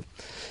desert,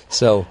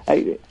 so.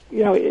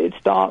 It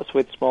starts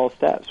with small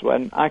steps.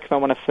 When I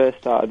first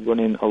started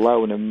running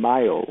alone, a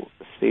mile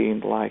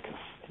seemed like a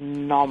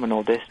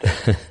phenomenal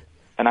distance.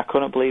 And I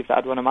couldn't believe that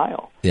I'd run a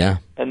mile. Yeah.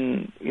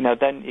 And,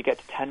 then you get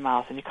to 10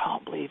 miles and you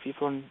can't believe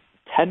you've run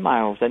 10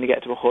 miles. Then you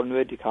get to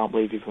 100, you can't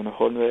believe you've run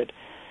 100,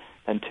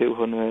 then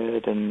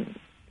 200. And,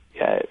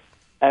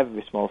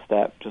 every small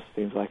step just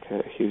seems like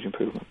a huge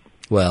improvement.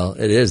 Well,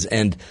 it is.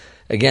 And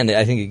again,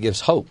 I think it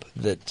gives hope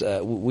that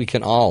we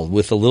can all,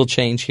 with a little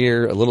change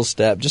here, a little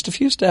step, just a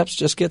few steps,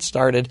 just get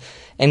started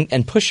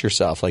and push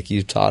yourself like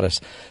you taught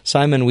us.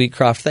 Simon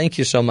Wheatcroft, thank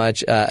you so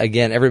much.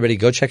 Again, everybody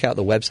go check out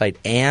the website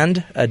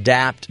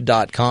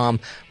andadapt.com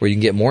where you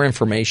can get more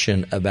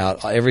information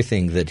about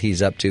everything that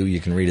he's up to. You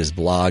can read his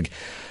blog.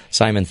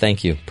 Simon,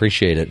 thank you.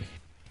 Appreciate it.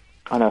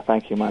 Oh, no,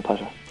 thank you. My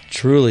pleasure.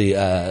 Truly,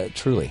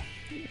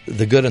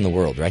 the good in the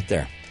world right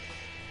there.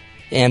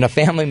 And a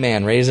family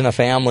man, raising a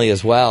family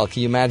as well.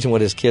 Can you imagine what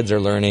his kids are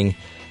learning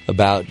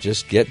about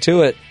just get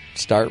to it,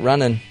 start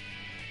running,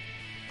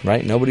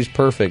 right? Nobody's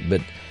perfect, but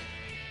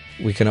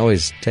we can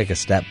always take a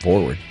step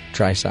forward,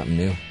 try something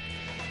new.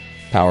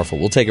 Powerful.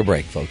 We'll take a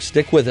break, folks.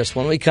 Stick with us.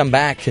 When we come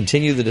back,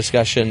 continue the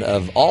discussion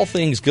of all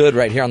things good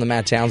right here on the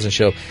Matt Townsend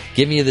Show,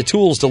 giving you the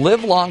tools to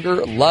live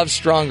longer, love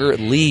stronger,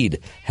 lead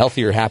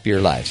healthier,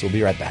 happier lives. We'll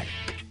be right back.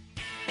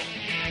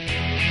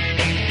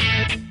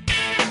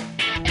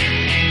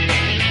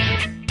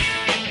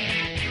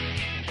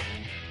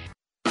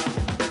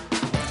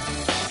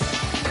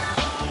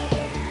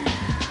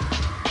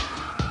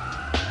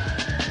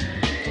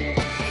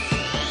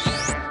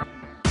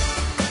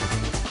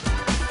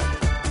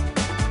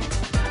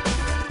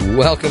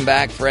 Welcome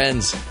back,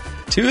 friends,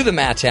 to the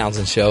Matt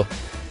Townsend Show.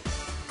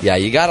 Yeah,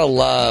 you got to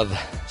love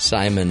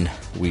Simon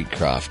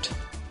Wheatcroft.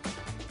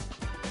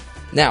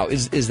 Now,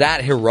 is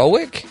that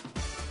heroic?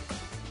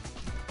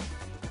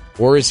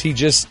 Or is he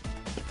just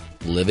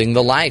living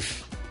the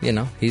life,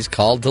 he's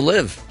called to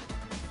live?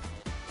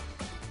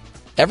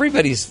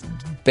 Everybody's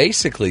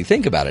basically,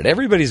 think about it,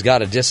 everybody's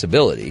got a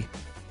disability.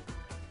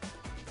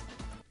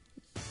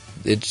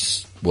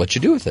 It's what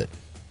you do with it.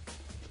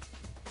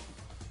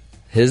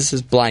 His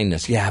is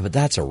blindness. Yeah, but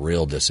that's a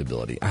real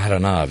disability. I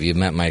don't know. Have you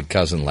met my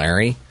cousin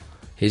Larry?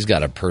 He's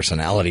got a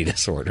personality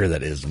disorder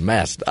that is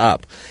messed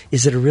up.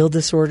 Is it a real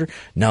disorder?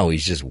 No,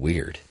 he's just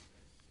weird.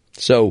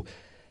 So,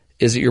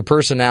 is it your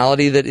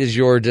personality that is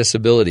your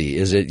disability?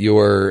 Is it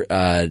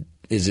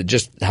is it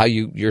just how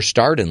your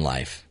start in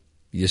life?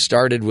 You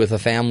started with a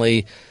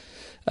family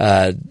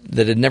that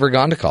had never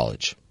gone to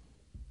college,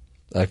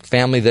 a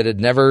family that had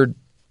never,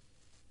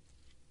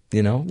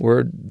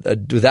 were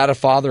without a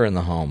father in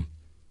the home.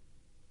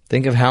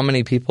 Think of how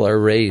many people are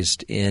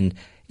raised in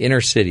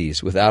inner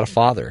cities without a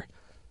father,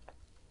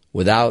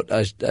 without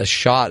a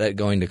shot at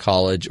going to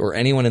college, or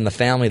anyone in the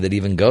family that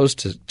even goes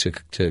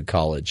to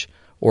college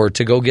or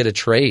to go get a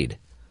trade.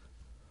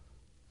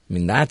 I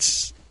mean, that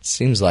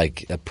seems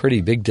like a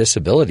pretty big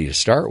disability to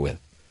start with.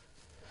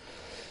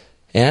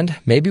 And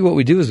maybe what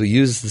we do is we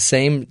use the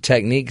same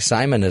technique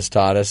Simon has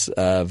taught us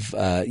of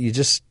you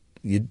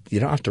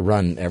don't have to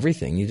run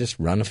everything. You just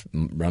run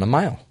a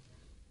mile.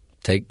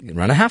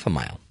 Run a half a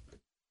mile.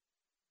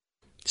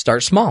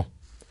 Start small.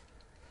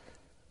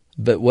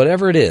 But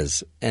whatever it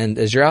is, and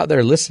as you're out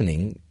there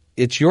listening,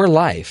 it's your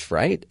life,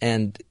 right?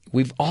 And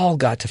we've all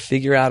got to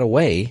figure out a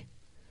way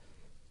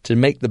to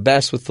make the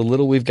best with the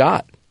little we've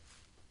got.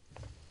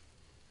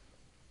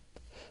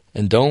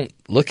 And don't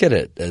look at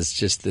it as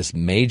just this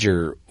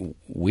major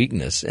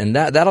weakness. And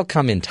that'll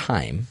come in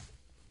time.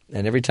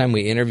 And every time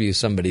we interview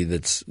somebody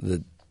that's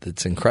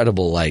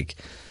incredible, like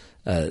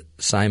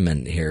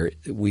Simon here,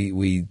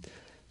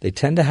 they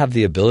tend to have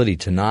the ability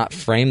to not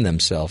frame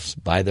themselves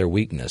by their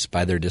weakness,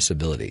 by their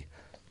disability.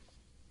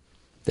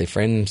 They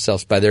frame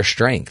themselves by their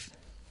strength,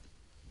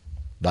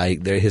 by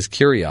his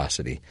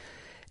curiosity.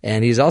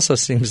 And he also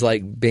seems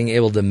like being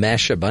able to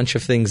mesh a bunch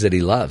of things that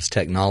he loves,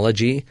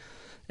 technology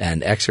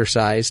and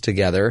exercise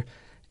together,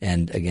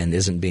 and again,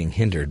 isn't being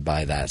hindered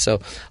by that.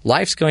 So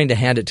life's going to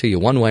hand it to you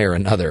one way or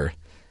another,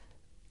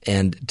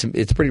 and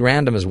it's pretty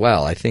random as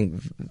well. I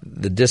think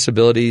the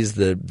disabilities,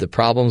 the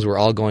problems we're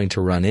all going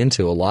to run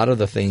into, a lot of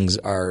the things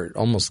are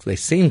they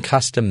seem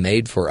custom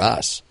made for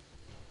us.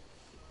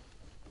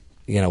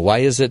 Why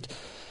is it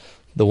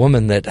the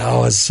woman that,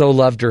 has so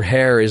loved her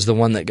hair is the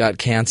one that got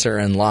cancer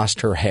and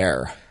lost her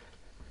hair?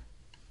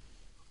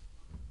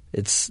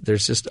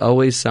 There's just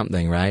always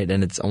something, right?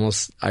 And it's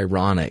almost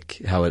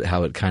ironic how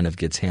it kind of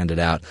gets handed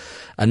out.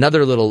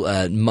 Another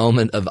little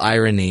moment of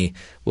irony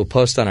we'll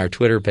post on our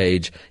Twitter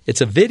page. It's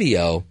a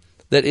video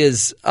that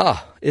is,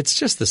 it's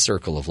just the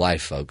circle of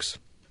life, folks.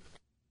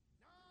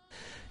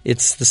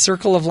 It's the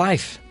circle of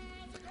life.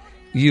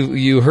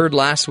 You heard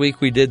last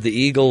week we did the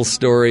eagle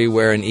story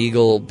where an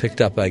eagle picked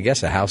up, I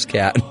guess, a house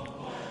cat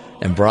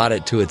and brought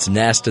it to its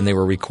nest, and they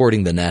were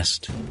recording the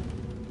nest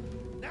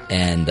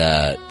and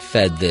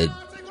fed the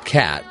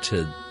cat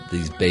to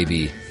these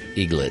baby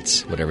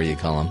eaglets, whatever you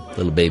call them,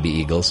 little baby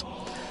eagles.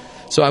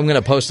 So I'm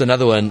going to post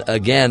another one,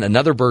 again,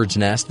 another bird's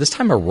nest, this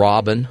time a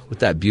robin with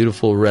that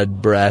beautiful red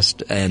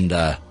breast and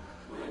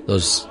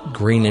those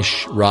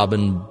greenish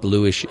robin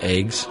bluish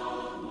eggs.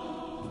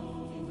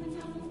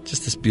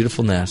 Just this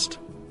beautiful nest,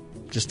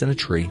 just in a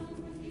tree.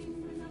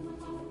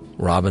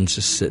 Robin's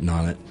just sitting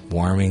on it,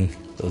 warming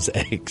those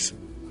eggs.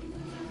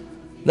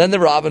 Then the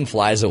robin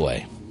flies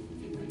away.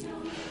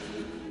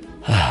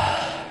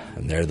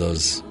 And there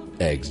those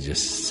eggs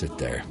just sit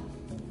there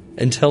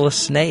until a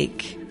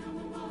snake,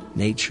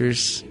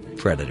 nature's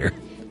predator,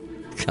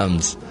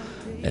 comes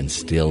and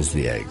steals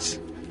the eggs.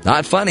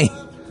 Not funny.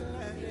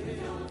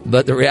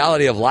 But the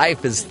reality of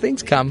life is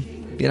things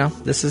come.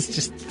 This is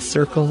just the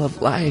circle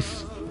of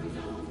life.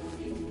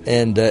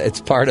 And it's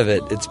part of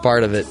it. It's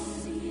part of it.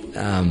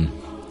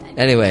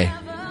 Anyway,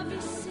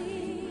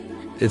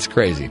 it's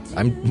crazy.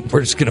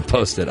 We're just going to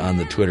post it on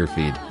the Twitter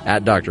feed,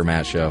 at Dr.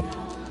 Matt Show.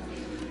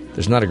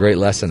 There's not a great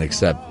lesson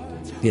except,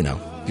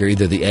 you're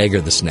either the egg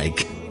or the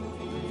snake.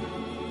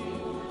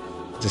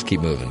 Just keep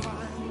moving.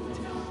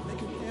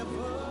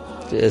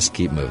 Just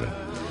keep moving.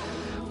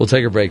 We'll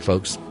take a break,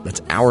 folks.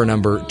 That's hour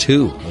number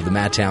 2 of the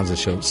Matt Townsend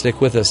Show. Stick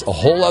with us. A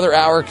whole other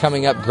hour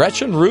coming up.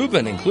 Gretchen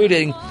Rubin,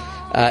 included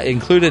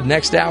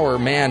next hour.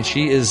 Man,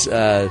 she's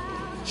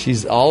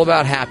all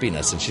about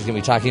happiness, and she's going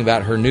to be talking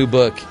about her new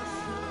book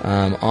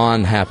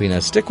on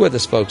happiness. Stick with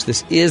us, folks.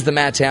 This is the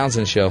Matt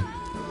Townsend Show.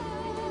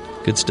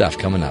 Good stuff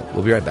coming up.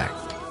 We'll be right back.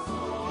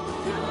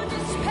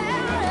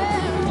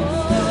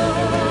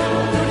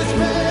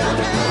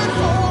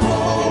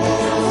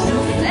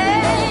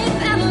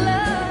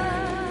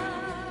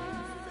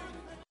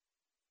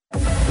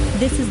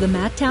 This is The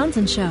Matt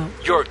Townsend Show.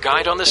 Your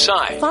guide on the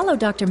side. Follow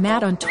Dr.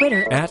 Matt on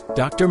Twitter At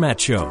Dr.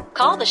 Matt Show.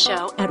 Call the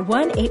show at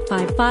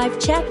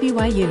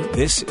 1-855-CHAT-BYU.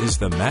 This is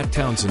The Matt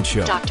Townsend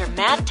Show. Dr.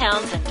 Matt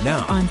Townsend.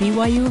 Now On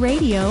BYU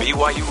Radio.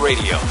 BYU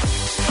Radio.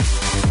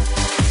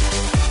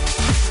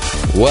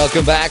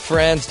 Welcome back,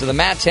 friends, to the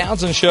Matt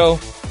Townsend Show.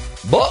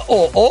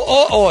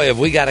 Have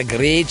we got a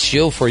great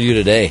show for you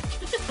today.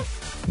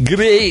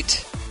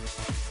 Great.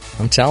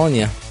 I'm telling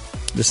you,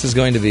 this is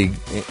going to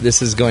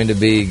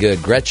be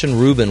good. Gretchen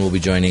Rubin will be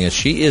joining us.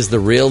 She is the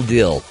real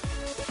deal.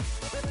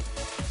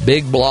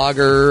 Big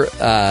blogger,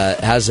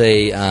 has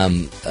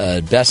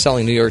a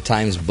best-selling New York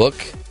Times book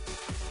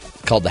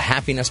called The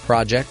Happiness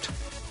Project.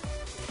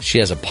 She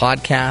has a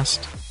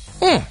podcast.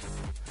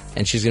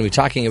 And she's going to be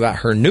talking about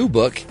her new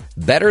book,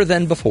 Better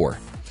Than Before,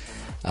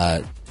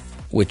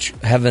 which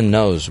heaven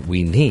knows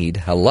we need.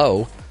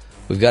 Hello.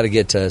 We've got to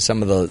get to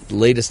some of the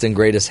latest and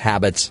greatest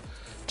habits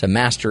to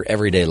master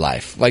everyday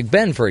life. Like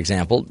Ben, for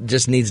example,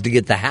 just needs to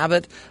get the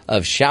habit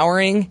of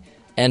showering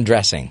and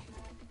dressing.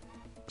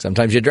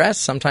 Sometimes you dress,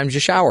 sometimes you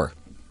shower.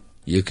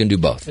 You can do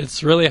both.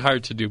 It's really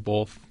hard to do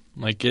both.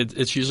 Like,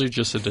 it's usually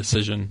just a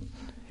decision.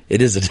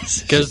 It is a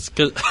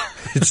decision.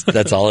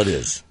 That's all it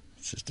is.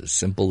 It's just a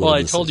simple little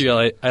decision. Told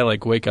you I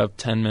like wake up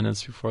 10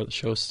 minutes before the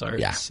show starts.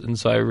 Yeah. And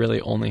so I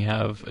really only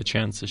have a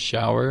chance to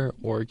shower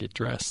or get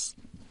dressed.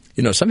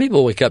 You know, some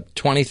people wake up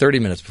 20, 30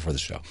 minutes before the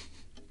show.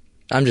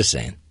 I'm just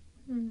saying.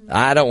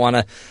 I don't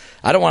want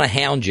to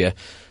hound you,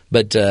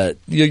 but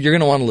you're going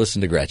to want to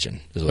listen to Gretchen,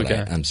 is what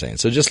I'm saying.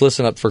 So just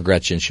listen up for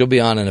Gretchen. She'll be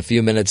on in a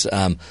few minutes.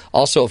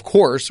 Also, of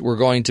course, we're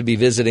going to be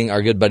visiting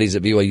our good buddies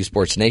at BYU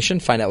Sports Nation,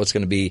 find out what's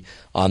going to be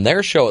on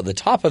their show at the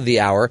top of the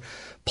hour.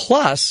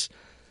 Plus,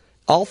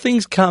 all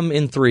things come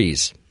in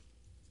threes.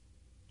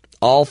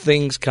 All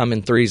things come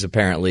in threes,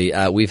 apparently.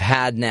 We've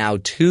had now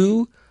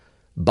 2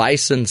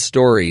 bison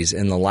stories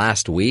in the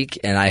last week,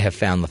 and I have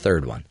found the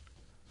third one.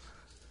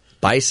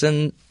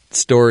 Bison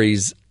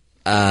stories.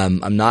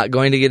 I'm not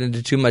going to get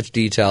into too much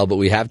detail, but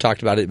we have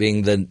talked about it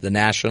being the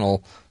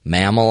national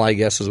mammal, I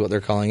guess is what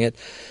they're calling it.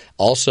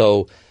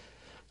 Also,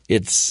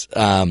 it's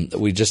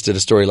we just did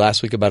a story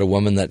last week about a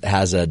woman that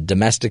has a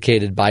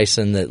domesticated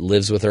bison that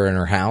lives with her in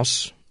her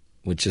house,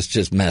 which is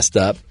just messed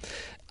up.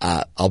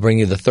 I'll bring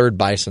you the third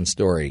bison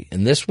story.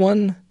 And this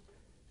one,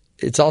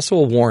 it's also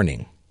a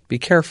warning. Be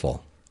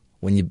careful.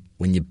 When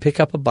you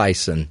pick up a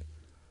bison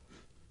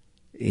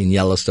in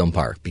Yellowstone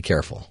Park, be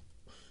careful.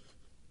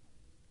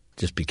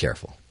 Just be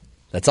careful.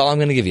 That's all I'm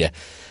going to give you.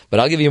 But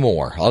I'll give you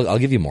more. I'll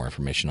give you more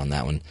information on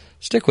that one.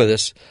 Stick with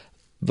us.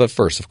 But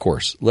first, of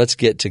course, let's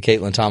get to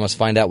Caitlin Thomas,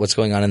 find out what's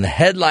going on in the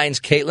headlines.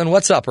 Caitlin,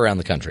 what's up around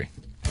the country?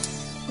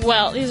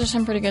 Well, these are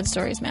some pretty good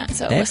stories, Matt,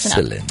 so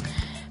Excellent. Listen up.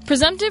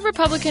 Presumptive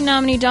Republican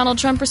nominee Donald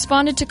Trump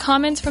responded to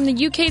comments from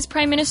the UK's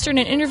Prime Minister in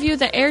an interview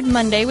that aired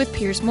Monday with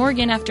Piers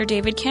Morgan after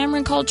David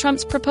Cameron called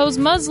Trump's proposed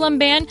Muslim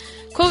ban,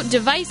 quote,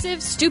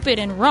 divisive, stupid,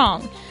 and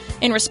wrong.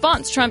 In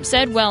response, Trump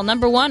said, well,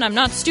 number one, I'm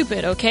not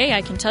stupid, okay?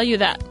 I can tell you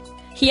that.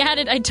 He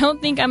added, I don't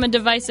think I'm a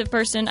divisive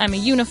person. I'm a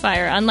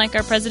unifier. Unlike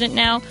our president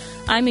now,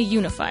 I'm a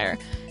unifier.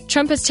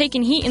 Trump has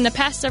taken heat in the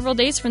past several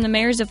days from the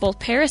mayors of both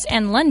Paris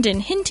and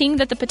London, hinting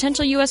that the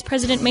potential U.S.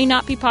 president may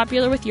not be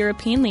popular with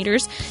European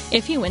leaders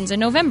if he wins in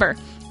November.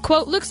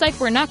 Quote, looks like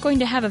we're not going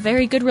to have a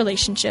very good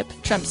relationship,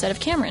 Trump said of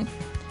Cameron.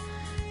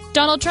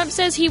 Donald Trump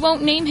says he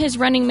won't name his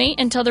running mate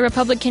until the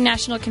Republican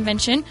National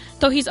Convention,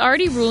 though he's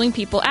already ruling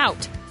people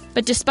out.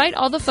 But despite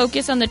all the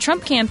focus on the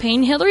Trump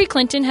campaign, Hillary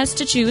Clinton has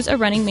to choose a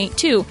running mate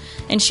too,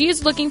 and she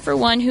is looking for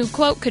one who,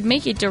 quote, could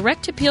make a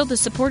direct appeal to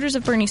supporters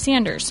of Bernie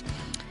Sanders.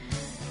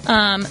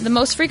 The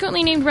most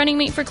frequently named running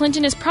mate for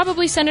Clinton is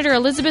probably Senator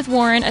Elizabeth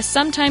Warren, a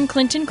sometime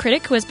Clinton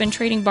critic who has been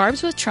trading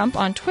barbs with Trump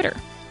on Twitter.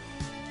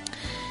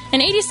 An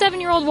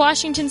 87-year-old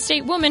Washington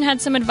state woman had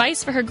some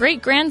advice for her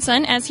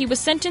great-grandson as he was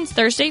sentenced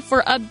Thursday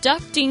for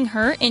abducting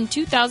her in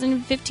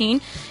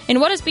 2015 in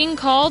what is being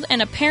called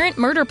an apparent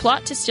murder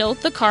plot to steal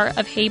the car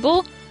of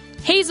Hazel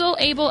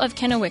Abel of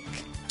Kennewick.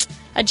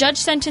 A judge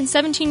sentenced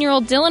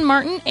 17-year-old Dylan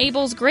Martin,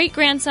 Abel's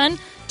great-grandson,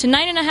 to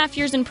 9.5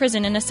 years in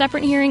prison. In a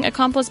separate hearing,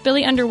 accomplice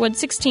Billy Underwood,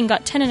 16,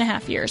 got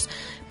 10.5 years.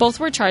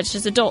 Both were charged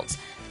as adults.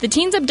 The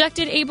teens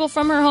abducted Abel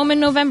from her home in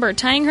November,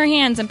 tying her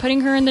hands and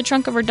putting her in the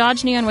trunk of her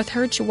Dodge Neon with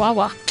her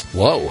Chihuahua.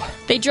 Whoa.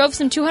 They drove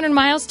some 200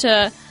 miles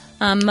to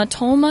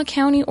Matoma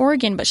County,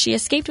 Oregon, but she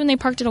escaped when they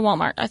parked at a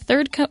Walmart. A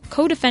third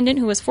co-defendant,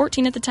 who was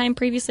 14 at the time,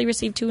 previously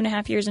received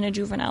 2.5 years in a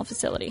juvenile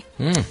facility.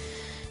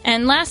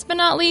 And last but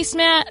not least,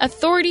 Matt,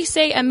 authorities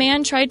say a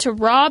man tried to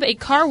rob a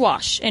car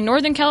wash in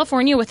Northern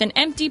California with an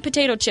empty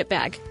potato chip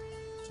bag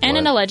and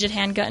an alleged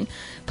handgun.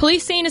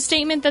 Police say in a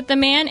statement that the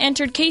man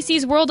entered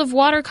Casey's World of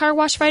Water car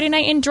wash Friday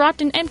night and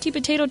dropped an empty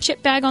potato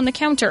chip bag on the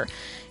counter.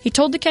 He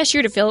told the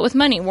cashier to fill it with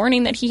money,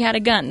 warning that he had a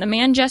gun. The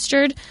man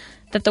gestured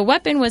that the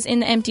weapon was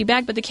in the empty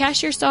bag, but the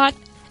cashier thought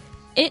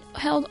it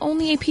held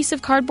only a piece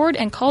of cardboard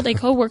and called a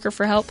co-worker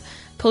for help.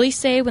 Police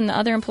say when the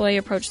other employee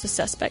approached, the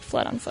suspect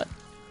fled on foot.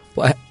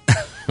 What?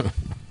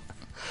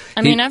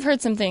 I mean, I've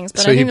heard some things,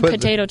 but I think the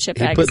potato chip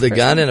bag. He put the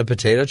gun in a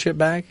potato chip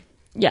bag?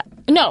 Yeah.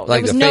 No, like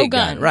there was the no fake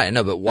gun. Right,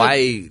 no, but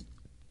why?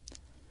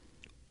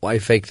 Why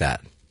fake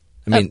that?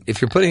 I mean,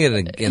 if you're putting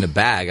it in a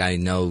bag, I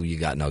know you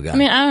got no gun. I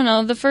mean, I don't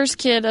know. The first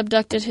kid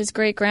abducted his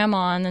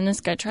great-grandma, and then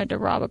this guy tried to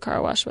rob a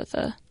car wash with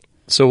a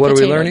So what are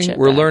we learning? chip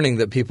We're bag. learning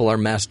that people are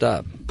messed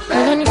up.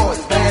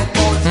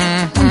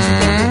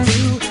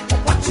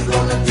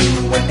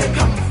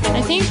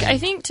 I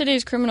think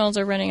today's criminals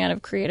are running out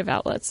of creative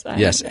outlets.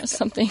 Yes.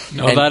 Something.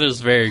 No, that is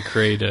very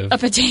creative. A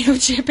potato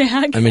chip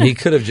bag. I mean, he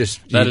could have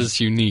just... That is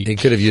unique. He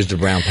could have used a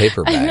brown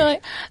paper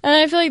bag.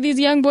 I feel like these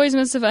young boys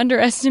must have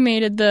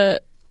underestimated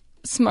the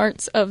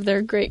smarts of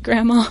their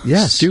great-grandma.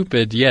 Yes.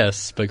 Stupid,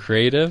 yes, but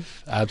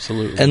creative,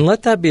 absolutely. And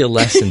let that be a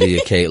lesson to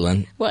you,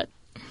 Caitlin. What?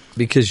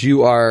 Because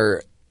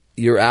you're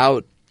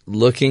out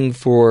looking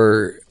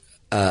for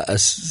a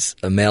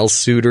male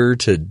suitor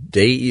to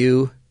date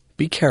you.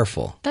 Be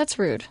careful. That's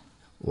rude.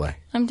 Why?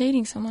 I'm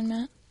dating someone,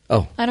 Matt.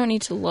 Oh. I don't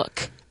need to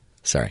look.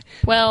 Sorry.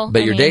 Well,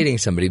 but you're dating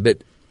somebody,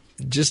 but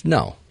just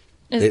know.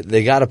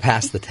 They got to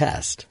pass the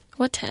test.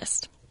 What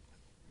test?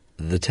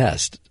 The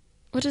test.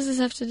 What does this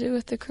have to do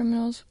with the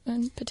criminals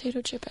and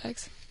potato chip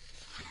bags?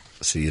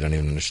 So you don't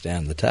even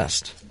understand the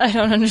test. I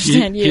don't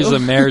understand you. He's a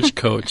marriage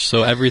coach,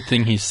 so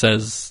everything he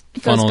says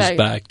funnels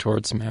back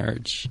towards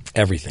marriage.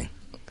 Everything.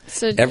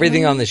 So,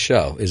 everything on this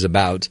show is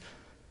about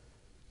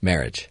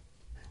marriage.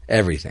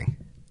 Everything.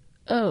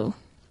 Oh.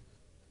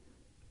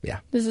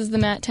 Yeah. This is the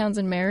Matt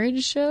Townsend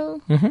marriage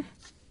show? Mm-hmm.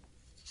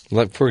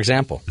 Like, for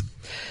example.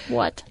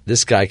 What?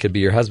 This guy could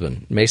be your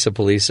husband. Mesa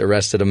police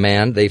arrested a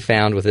man they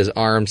found with his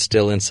arm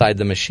still inside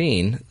the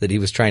machine that he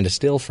was trying to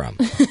steal from.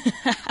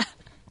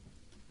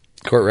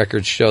 Court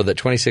records show that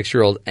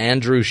 26-year-old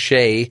Andrew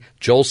Shea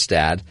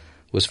Jolstad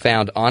was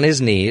found on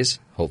his knees,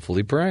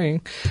 hopefully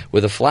praying,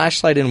 with a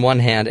flashlight in one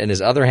hand and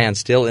his other hand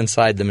still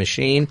inside the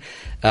machine,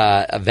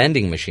 a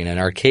vending machine, an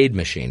arcade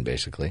machine,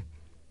 basically.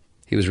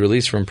 He was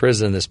released from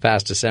prison this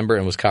past December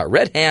and was caught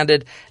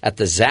red-handed at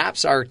the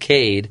Zapp's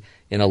Arcade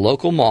in a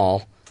local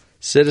mall.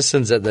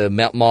 Citizens at the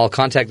mall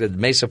contacted the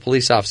Mesa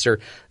police officer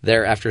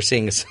there after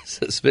seeing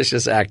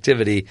suspicious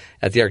activity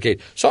at the arcade.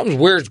 Something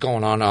weird's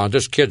going on.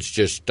 This kid's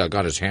just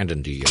got his hand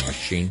in the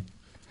machine.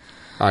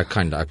 I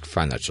find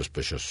that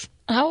suspicious.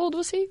 How old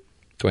was he?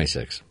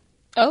 26.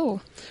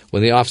 Oh.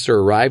 When the officer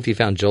arrived, he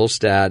found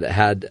Jolstad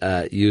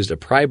had used a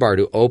pry bar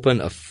to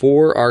open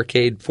four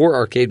arcade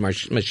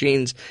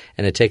machines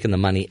and had taken the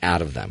money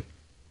out of them.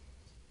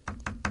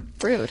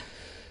 Rude.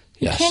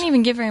 Yes. You can't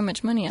even get very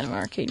much money out of an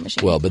arcade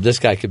machine. Well, but this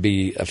guy could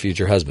be a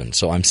future husband.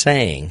 So I'm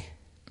saying,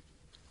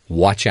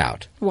 watch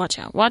out. Watch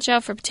out. Watch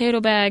out for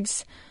potato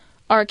bags,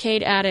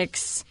 arcade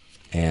addicts,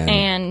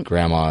 and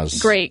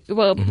grandmas.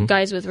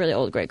 Guys with really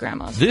old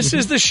great-grandmas. This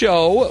is the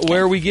show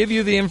where we give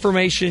you the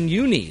information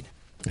you need.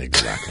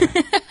 Exactly.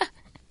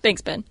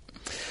 Thanks, Ben.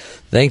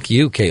 Thank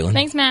you, Caitlin.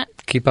 Thanks, Matt.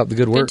 Keep up the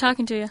good work. Good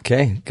talking to you.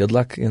 Okay. Good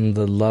luck in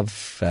the Love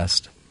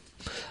Fest.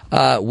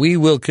 We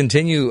will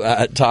continue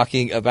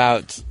talking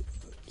about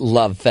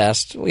Love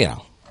Fest,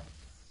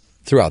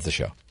 throughout the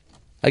show.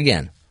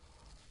 Again,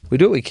 we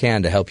do what we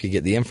can to help you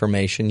get the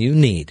information you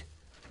need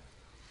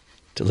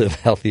to live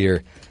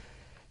healthier,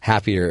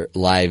 happier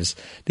lives.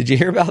 Did you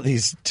hear about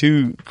these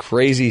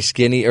three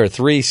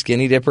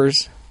skinny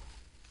dippers?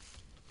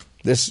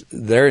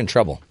 They're in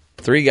trouble.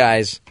 3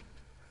 guys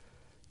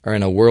are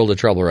in a world of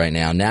trouble right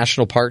now.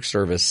 National Park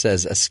Service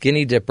says a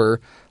skinny dipper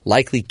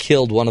likely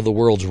killed one of the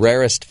world's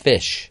rarest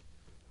fish.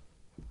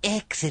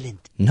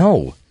 Excellent.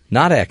 No.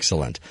 Not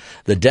excellent.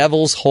 The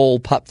Devil's Hole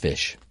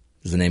pupfish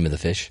is the name of the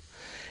fish.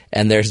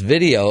 And there's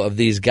video of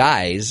these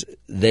guys.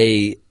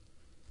 They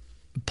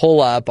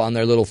pull up on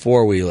their little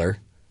four-wheeler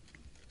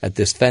at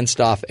this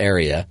fenced-off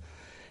area,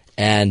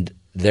 and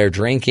they're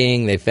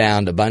drinking. They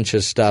found a bunch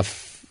of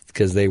stuff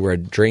because they were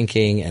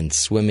drinking and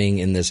swimming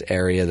in this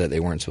area that they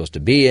weren't supposed to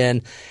be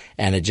in.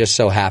 And it just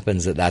so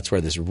happens that that's where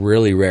this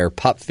really rare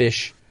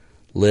pupfish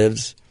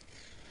lives.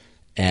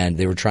 And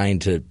they were trying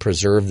to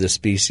preserve the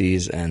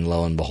species, and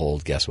lo and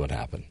behold, guess what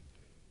happened?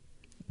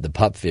 The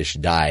pupfish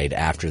died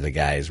after the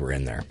guys were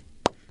in there.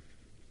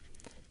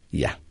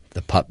 Yeah,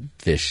 the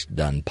pupfish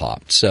done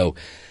popped. So,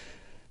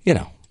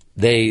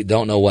 they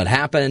don't know what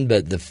happened,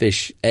 but the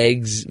fish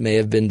eggs may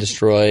have been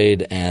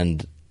destroyed,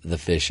 and the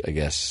fish, I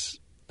guess,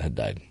 had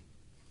died.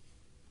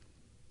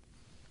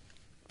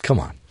 Come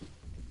on.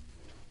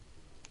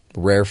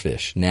 Rare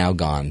fish, now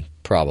gone,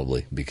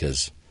 probably,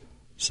 because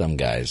some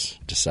guys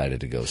decided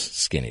to go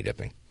skinny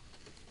dipping.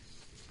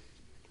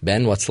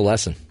 Ben, what's the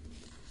lesson?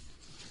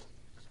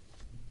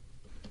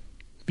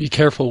 Be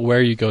careful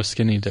where you go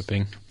skinny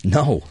dipping.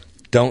 No,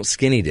 don't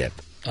skinny dip.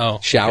 Oh,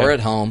 shower at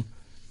home.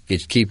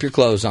 Keep your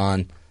clothes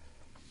on.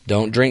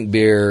 Don't drink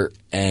beer.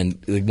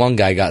 And one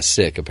guy got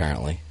sick,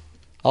 apparently.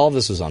 All of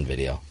this was on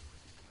video.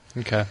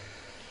 Okay.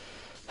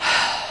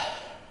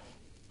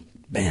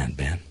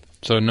 Ben.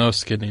 So no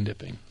skinny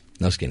dipping.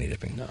 No skinny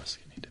dipping. No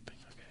skinny dipping.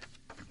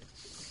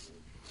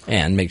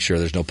 And make sure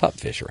there's no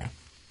pupfish around.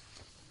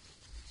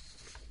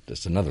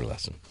 Just another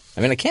lesson.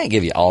 I mean, I can't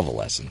give you all the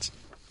lessons.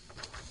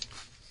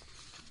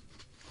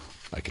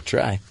 I could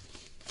try.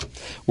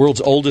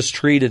 World's oldest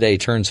tree today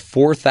turns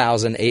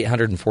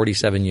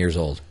 4,847 years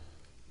old.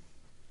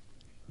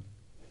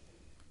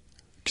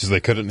 Because they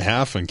cut it in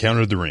half and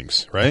counted the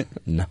rings, right?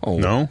 No.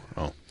 No?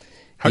 Oh.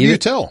 How do you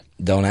tell?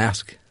 Don't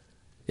ask.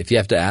 If you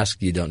have to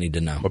ask, you don't need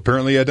to know.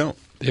 Apparently I don't.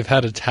 They've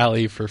had a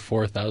tally for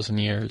 4,000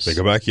 years. They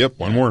go back, yep,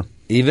 one more.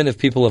 Even if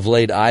people have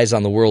laid eyes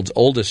on the world's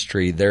oldest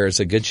tree, there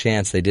is a good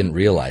chance they didn't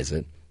realize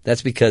it.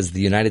 That's because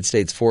the United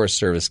States Forest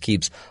Service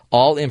keeps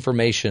all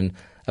information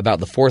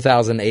about the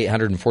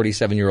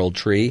 4,847-year-old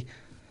tree.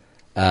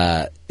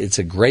 It's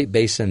a Great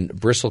Basin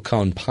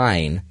bristlecone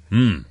pine,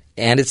 and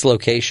its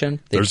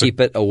location. They keep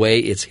it away.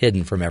 It's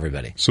hidden from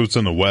everybody. So it's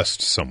in the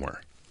west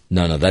somewhere.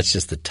 No, that's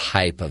just the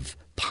type of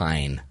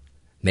pine.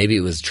 Maybe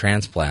it was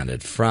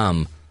transplanted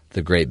from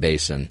the Great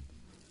Basin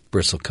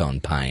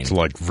bristlecone pine. It's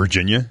like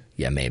Virginia?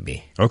 Yeah,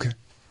 maybe. Okay.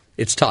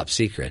 It's top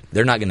secret.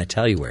 They're not going to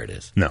tell you where it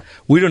is. No.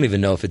 We don't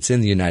even know if it's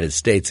in the United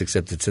States,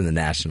 except it's in the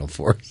National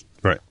Forest.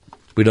 Right.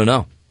 We don't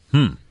know.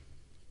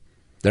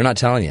 They're not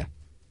telling you.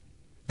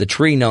 The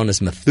tree known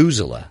as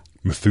Methuselah.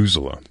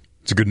 Methuselah.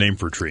 It's a good name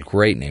for a tree.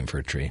 Great name for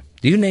a tree.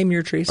 Do you name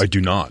your trees? I do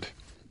not.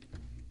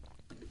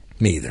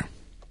 Me either.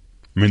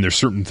 I mean, there's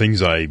certain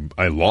things I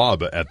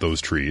lob at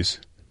those trees,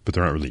 but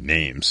they're not really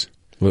names.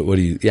 What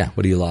do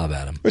you lob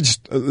at them?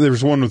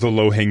 There's one with a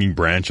low-hanging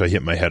branch I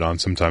hit my head on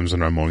sometimes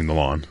when I'm mowing the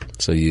lawn.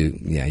 So you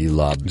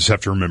lob. Just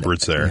have to remember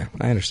it's there. Yeah,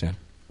 I understand.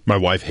 My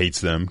wife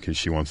hates them because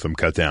she wants them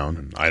cut down,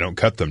 and I don't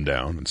cut them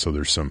down, and so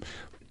there's some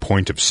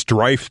point of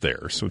strife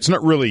there. So it's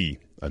not really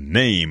a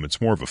name,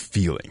 it's more of a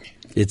feeling.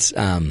 It's,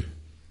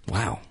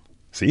 wow.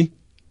 See?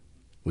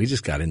 We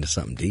just got into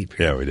something deep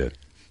here. Yeah, we did.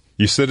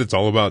 You said it's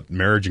all about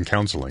marriage and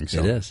counseling. So.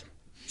 It is.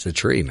 It's a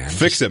tree, man.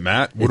 Fix it,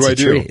 Matt. What do I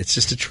do? Tree. It's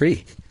just a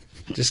tree.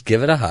 Just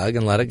give it a hug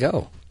and let it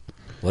go.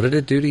 What did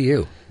it do to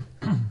you?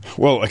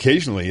 Well,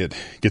 occasionally it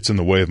gets in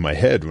the way of my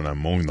head when I'm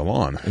mowing the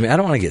lawn. I mean, I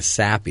don't want to get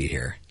sappy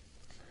here.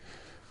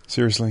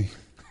 Seriously?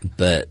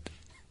 But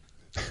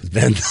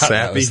Ben thought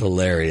that was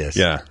hilarious.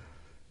 Yeah.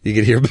 You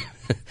could hear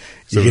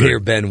hear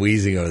Ben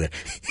wheezing over there.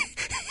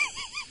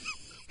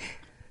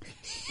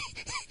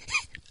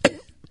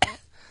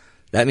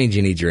 That means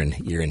you need your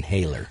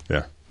inhaler.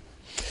 Yeah.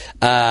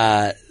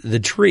 The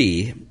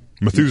tree,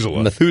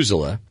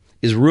 Methuselah,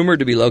 is rumored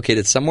to be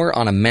located somewhere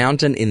on a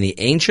mountain in the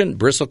ancient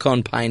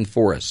bristlecone pine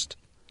forest,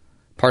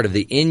 part of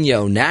the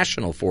Inyo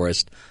National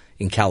Forest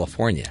in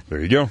California. There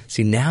you go.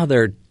 See, now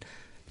they're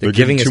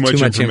giving us too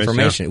much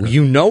information. Yeah.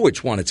 You know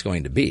which one it's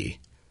going to be.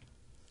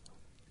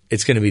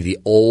 It's going to be the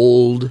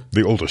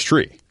oldest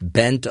tree,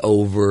 bent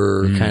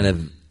over, kind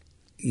of,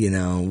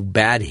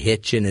 bad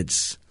hitch in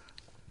its.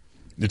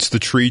 It's the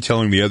tree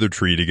telling the other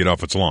tree to get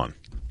off its lawn.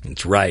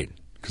 That's right.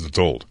 Because it's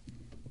old.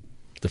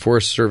 The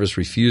Forest Service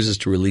refuses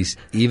to release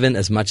even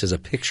as much as a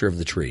picture of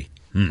the tree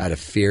out of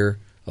fear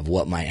of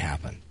what might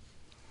happen.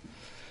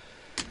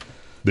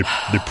 The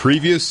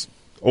previous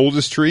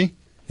oldest tree?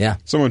 Yeah.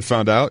 Someone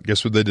found out.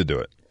 Guess what they did to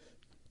it?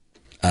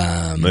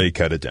 They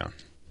cut it down.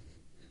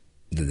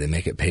 Did they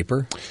make it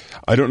paper?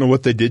 I don't know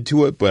what they did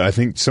to it, but I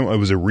think it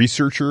was a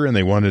researcher, and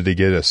they wanted to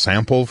get a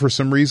sample for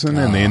some reason,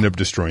 and they ended up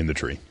destroying the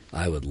tree.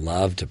 I would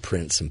love to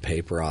print some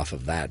paper off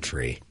of that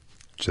tree.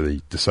 So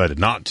they decided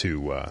not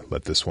to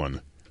let this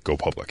one go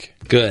public.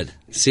 Good.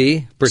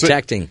 See?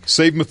 Protecting.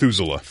 Save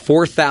Methuselah.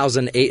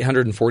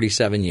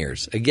 4,847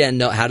 years. Again,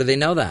 how do they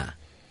know that?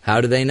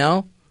 How do they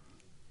know?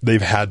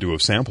 They've had to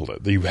have sampled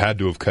it. They've had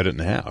to have cut it in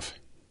half.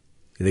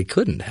 They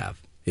couldn't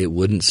have. It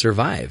wouldn't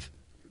survive.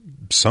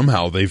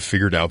 Somehow they've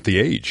figured out the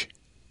age.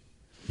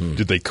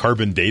 Did they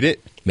carbon date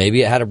it?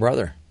 Maybe it had a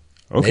brother.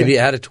 Okay. Maybe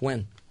it had a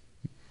twin.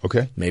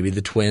 Okay. Maybe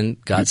the twin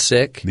got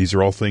sick. These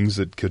are all things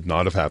that could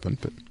not have happened.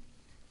 But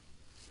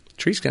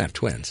trees can have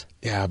twins.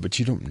 Yeah, but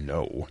you don't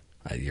know.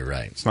 You're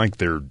right. It's not like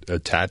they're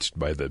attached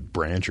by the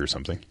branch or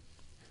something.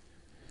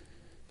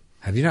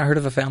 Have you not heard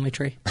of a family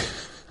tree?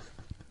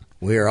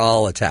 We are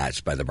all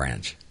attached by the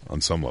branch.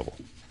 On some level.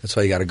 That's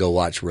why you got to go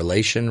watch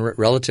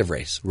Relative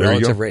Race.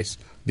 Relative Race.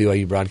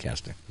 BYU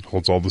Broadcasting. It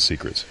holds all the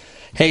secrets.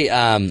 Hey,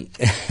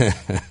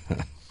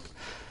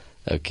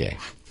 okay.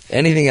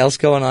 Anything else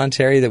going on,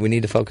 Terry, that we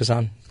need to focus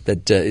on?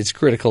 That it's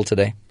critical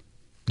today?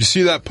 Did you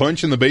see that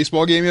punch in the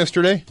baseball game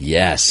yesterday?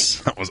 Yes.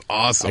 That was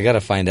awesome. I got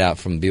to find out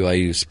from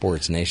BYU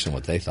Sports Nation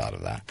what they thought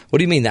of that. What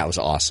do you mean that was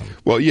awesome?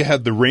 Well, you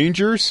had the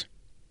Rangers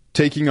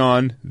taking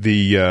on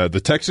the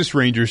Texas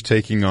Rangers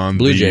taking on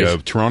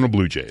the Toronto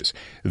Blue Jays.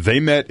 They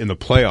met in the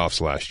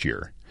playoffs last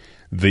year.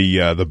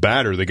 The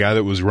batter, the guy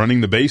that was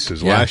running the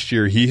bases last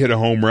year, he hit a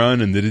home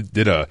run and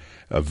did a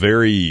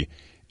very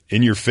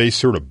in-your-face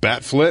sort of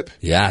bat flip.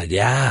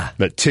 Yeah.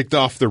 That ticked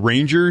off the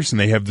Rangers, and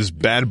they have this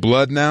bad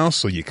blood now,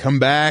 so you come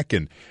back,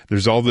 and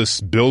there's all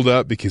this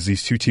build-up because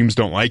these two teams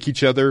don't like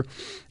each other.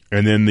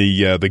 And then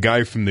the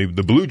guy from the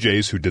Blue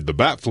Jays who did the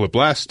bat flip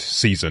last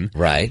season,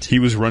 right? He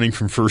was running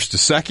from first to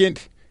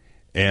second,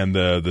 and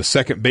the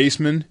second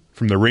baseman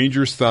from the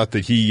Rangers thought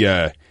that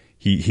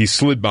he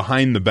slid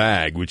behind the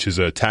bag, which is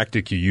a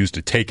tactic you use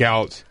to take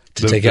out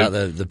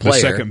the player, the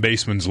second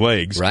baseman's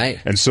legs, right?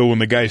 And so when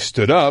the guy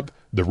stood up,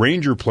 the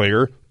Ranger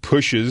player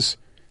pushes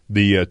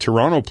the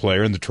Toronto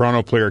player, and the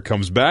Toronto player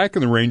comes back,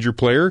 and the Ranger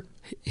player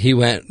He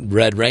went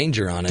Red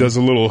Ranger on him. Does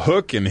a little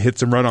hook and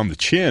hits him right on the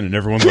chin, and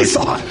everyone's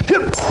like,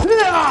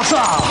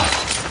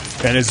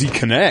 and as he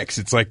connects,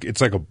 it's like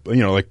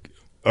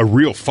a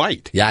real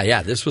fight.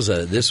 Yeah. This was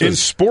in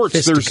sports.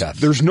 fisticuffs.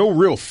 There's no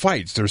real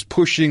fights. There's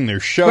pushing.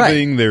 There's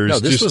shoving. Right. There's No,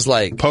 this just was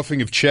like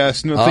puffing of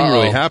chest. Nothing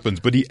really happens,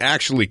 but he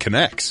actually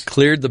connects.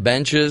 Cleared the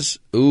benches.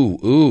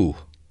 Ooh.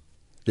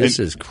 This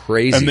is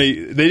crazy. And they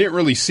didn't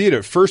really see it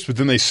at first, but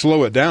then they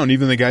slow it down.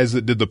 Even the guys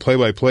that did the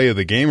play-by-play of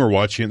the game are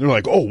watching it. They're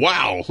like, "Oh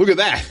wow, look at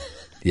that!"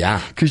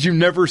 Yeah, because you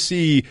never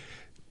see.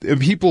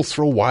 People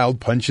throw wild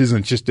punches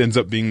and it just ends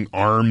up being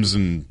arms,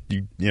 and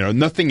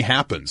nothing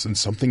happens, and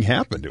something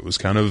happened. It was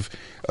kind of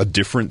a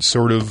different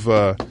sort of.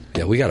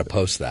 Yeah, we got to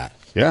post that.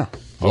 Yeah,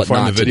 I'll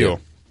find the video.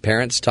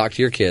 Parents, talk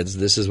to your kids.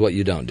 This is what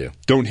you don't do.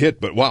 Don't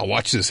hit, but wow,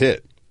 watch this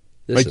hit.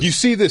 You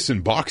see this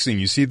in boxing,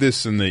 you see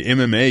this in the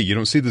MMA. You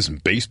don't see this in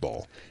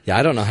baseball. Yeah,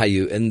 I don't know how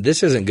and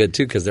this isn't good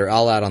too because they're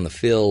all out on the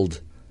field.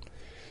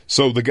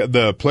 So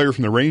the player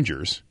from the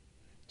Rangers,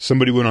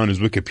 somebody went on his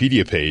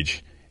Wikipedia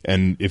page.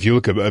 And if you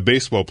look at a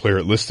baseball player,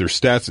 it lists their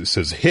stats. It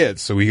says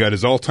hits. So he got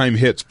his all-time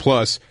hits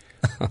plus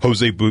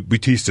Jose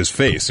Bautista's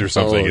face or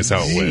something is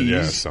how it went.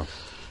 Yeah. So.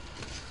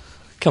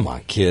 Come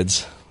on,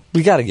 kids.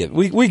 We got to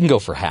we can go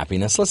for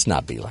happiness. Let's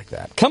not be like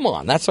that. Come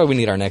on. That's why we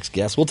need our next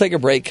guest. We'll take a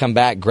break, come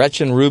back.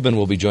 Gretchen Rubin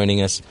will be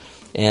joining us.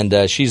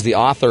 And she's the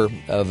author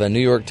of a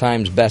New York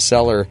Times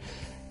bestseller,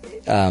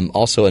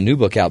 also a new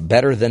book out,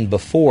 Better Than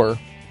Before.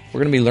 We're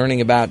going to be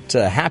learning about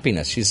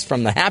happiness. She's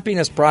from the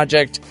Happiness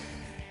Project,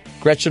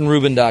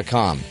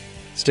 GretchenRubin.com.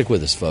 Stick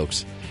with us,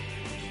 folks.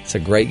 It's a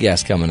great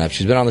guest coming up.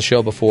 She's been on the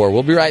show before.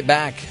 We'll be right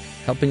back,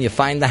 helping you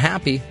find the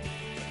happy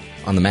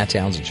on The Matt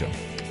Townsend Show.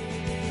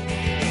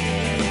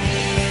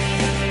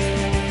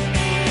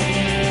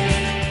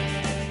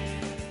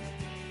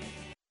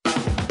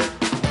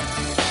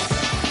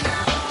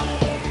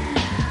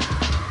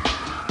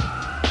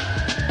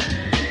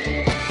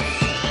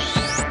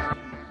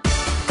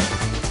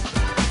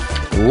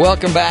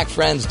 Welcome back,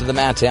 friends, to The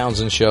Matt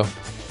Townsend Show.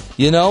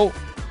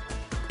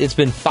 It's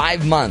been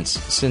 5 months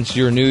since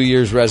your New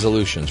Year's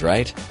resolutions,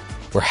 right?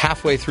 We're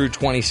halfway through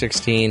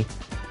 2016.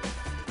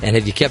 And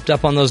have you kept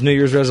up on those New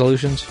Year's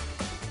resolutions?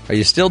 Are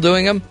you still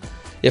doing them?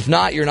 If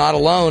not, you're not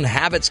alone.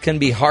 Habits can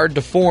be hard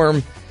to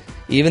form,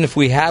 even if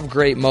we have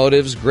great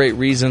motives, great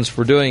reasons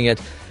for doing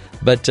it.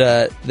 But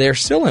they're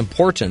still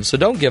important, so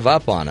don't give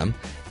up on them.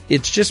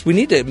 It's just we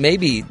need to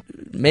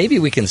maybe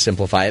we can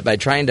simplify it by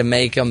trying to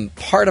make them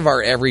part of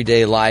our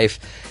everyday life.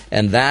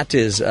 And that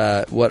is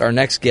what our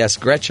next guest,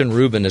 Gretchen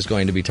Rubin, is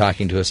going to be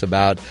talking to us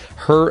about.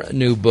 Her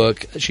new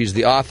book. She's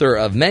the author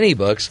of many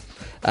books,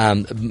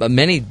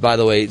 many, by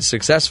the way,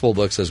 successful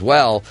books as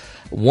well.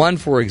 One,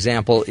 for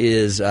example,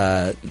 is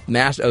the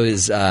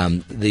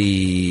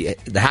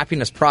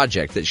Happiness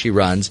Project that she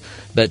runs.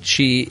 But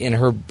she, in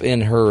her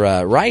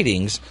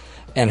writings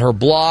and her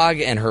blog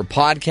and her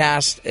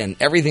podcast and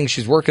everything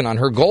she's working on,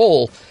 her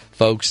goal,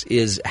 folks,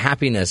 is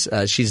happiness.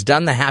 She's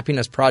done the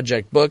Happiness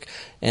Project book,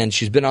 and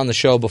she's been on the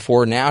show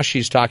before. Now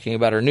she's talking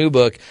about her new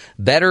book,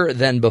 Better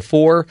Than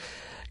Before.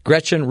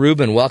 Gretchen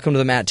Rubin, welcome to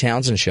the Matt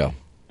Townsend Show.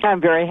 I'm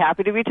very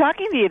happy to be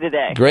talking to you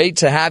today. Great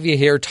to have you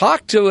here.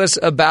 Talk to us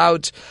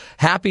about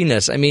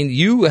happiness. I mean,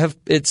 you have,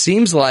 it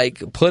seems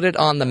like, put it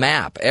on the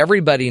map.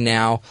 Everybody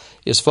now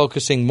is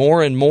focusing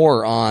more and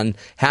more on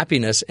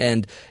happiness,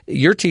 and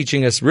you're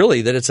teaching us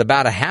really that it's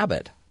about a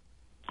habit.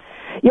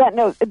 Yeah,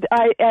 no,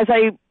 as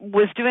I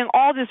was doing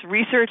all this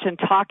research and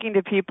talking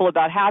to people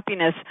about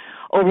happiness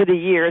over the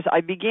years,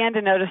 I began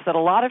to notice that a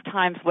lot of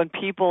times when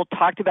people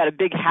talked about a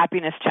big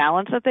happiness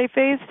challenge that they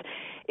faced,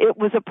 it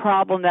was a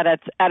problem that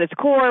at its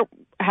core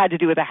had to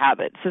do with a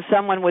habit. So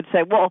someone would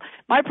say, well,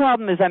 my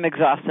problem is I'm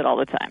exhausted all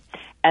the time.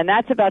 And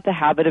that's about the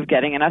habit of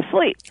getting enough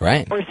sleep.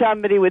 Right. Or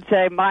somebody would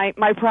say, my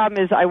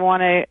problem is I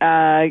want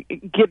to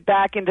get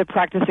back into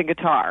practicing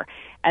guitar.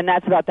 And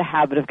that's about the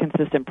habit of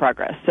consistent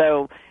progress.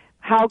 So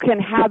how can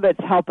habits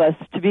help us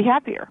to be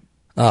happier?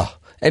 Oh,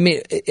 I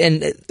mean,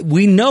 and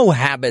we know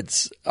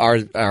habits are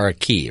a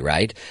key,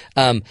 right?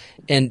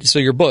 And so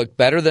your book,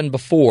 Better Than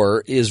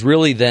Before, is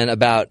really then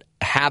about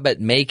habit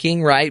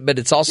making, right? But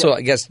it's also,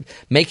 I guess,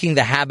 making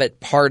the habit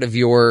part of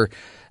your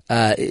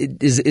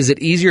is it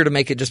easier to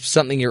make it just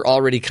something you're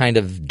already kind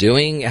of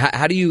doing?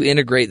 How do you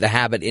integrate the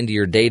habit into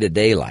your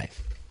day-to-day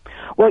life?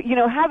 Well,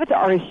 habits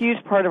are a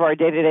huge part of our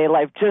day-to-day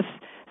life, just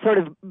sort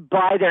of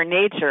by their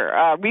nature.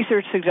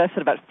 Research suggests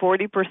that about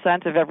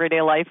 40% of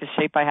everyday life is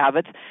shaped by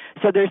habits.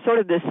 So there's sort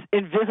of this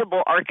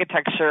invisible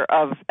architecture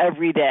of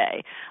every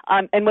day.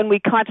 And when we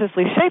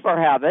consciously shape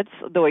our habits,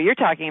 the way you're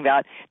talking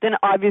about, then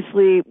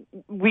obviously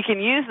we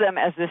can use them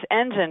as this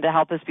engine to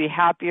help us be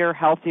happier,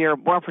 healthier,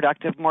 more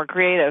productive, more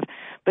creative.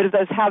 But if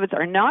those habits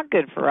are not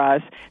good for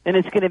us, then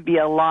it's going to be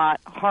a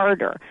lot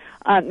harder.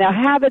 Now,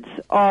 habits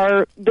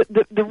are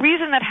the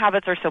reason that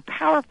habits are so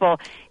powerful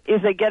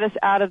is they get us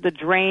out of the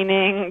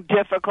draining,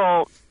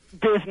 difficult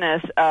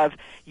business of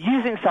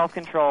using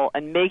self-control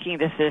and making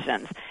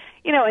decisions.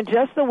 in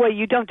just the way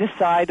you don't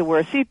decide to wear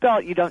a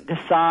seatbelt, you don't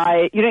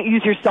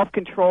use your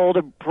self-control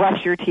to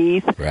brush your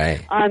teeth.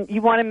 Right.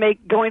 You want to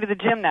make going to the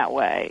gym that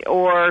way,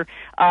 or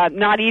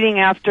not eating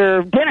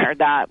after dinner,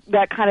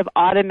 that kind of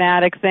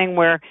automatic thing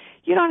where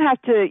you don't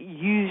have to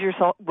use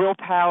your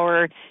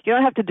willpower, you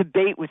don't have to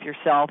debate with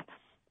yourself.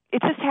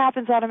 It just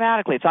happens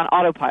automatically. It's on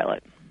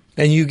autopilot.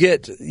 And you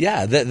get,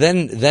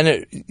 then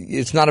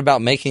it's not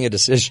about making a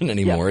decision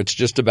anymore. Yeah. It's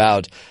just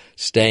about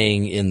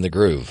staying in the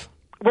groove.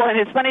 Well, and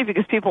it's funny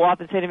because people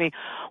often say to me,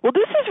 well,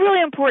 this is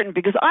really important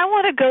because I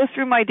want to go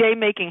through my day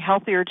making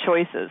healthier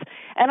choices.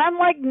 And I'm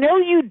like, no,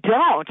 you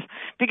don't.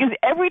 Because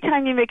every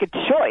time you make a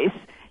choice,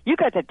 you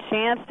got the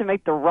chance to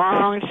make the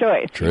wrong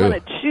choice. True. You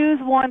want to choose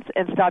once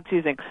and stop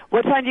choosing.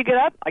 What time do you get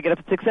up? I get up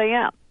at 6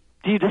 a.m.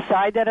 Do you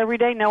decide that every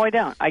day? No, I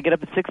don't. I get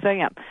up at 6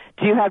 a.m.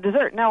 Do you have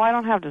dessert? No, I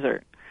don't have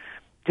dessert.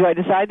 Do I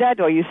decide that?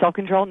 Do I use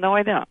self-control? No,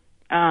 I don't.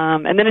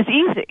 And then it's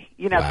easy,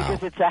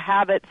 because it's a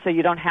habit, so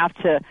you don't have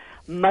to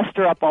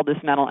muster up all this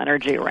mental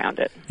energy around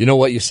it. You know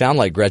what you sound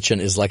like, Gretchen,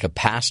 is like a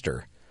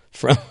pastor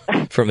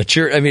from a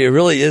church. I mean, it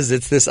really is.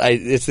 It's this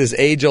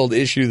age-old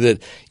issue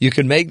that you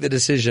can make the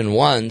decision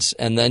once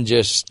and then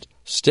just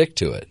stick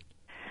to it.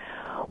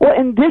 Well,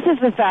 and this is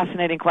a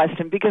fascinating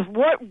question because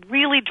what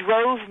really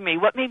drove me,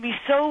 what made me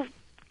so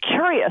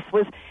curious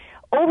was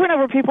over and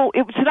over people,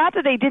 it was not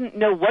that they didn't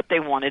know what they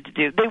wanted to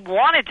do. They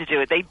wanted to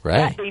do it.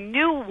 They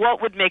knew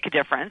what would make a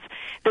difference.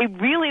 They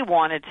really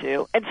wanted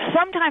to. And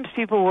sometimes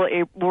people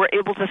were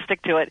able to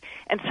stick to it,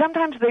 and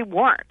sometimes they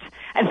weren't.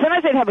 And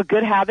sometimes they'd have a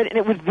good habit, and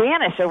it would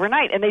vanish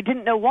overnight, and they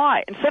didn't know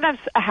why. And sometimes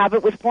a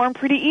habit would form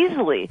pretty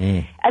easily,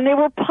 and they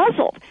were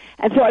puzzled.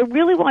 And so I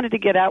really wanted to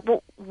get at,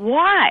 well,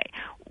 why?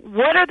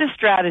 What are the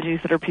strategies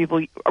that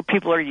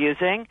people are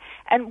using,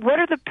 and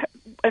why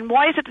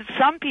is it that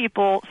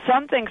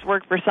some things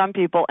work for some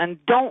people and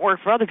don't work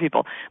for other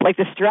people? Like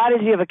the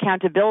strategy of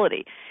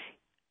accountability.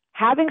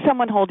 Having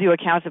someone hold you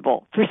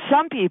accountable for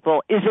some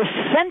people is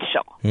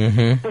essential,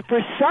 but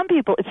for some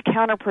people it's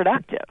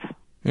counterproductive.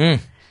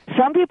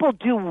 Some people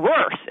do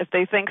worse if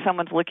they think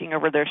someone's looking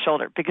over their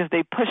shoulder because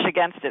they push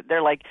against it.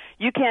 They're like,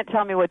 you can't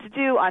tell me what to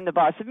do. I'm the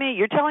boss of me.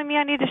 You're telling me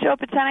I need to show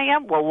up at 10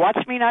 a.m.? Well, watch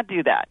me not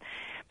do that.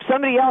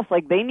 Somebody else,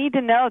 they need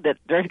to know that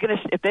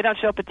if they don't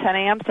show up at 10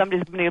 a.m.,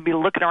 somebody's going to be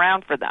looking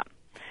around for them.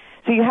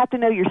 So you have to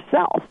know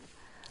yourself.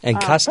 And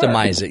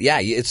customize it. Yeah,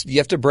 you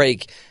have to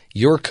break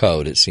your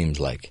code, it seems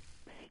like.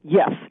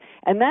 Yes.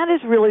 And that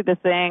is really the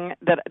thing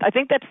that I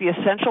think that's the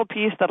essential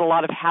piece that a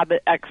lot of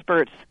habit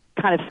experts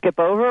kind of skip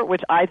over,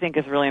 which I think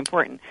is really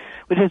important,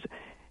 which is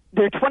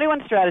there are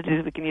 21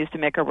 strategies we can use to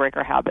make or break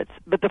our habits.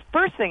 But the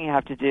first thing you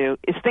have to do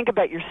is think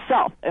about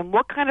yourself and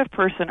what kind of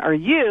person are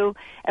you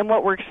and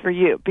what works for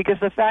you. Because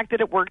the fact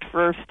that it worked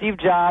for Steve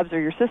Jobs or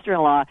your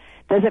sister-in-law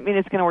doesn't mean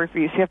it's going to work for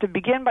you. So you have to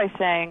begin by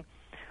saying,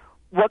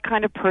 what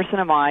kind of person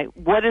am I?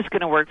 What is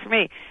going to work for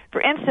me?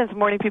 For instance,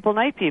 morning people,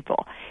 night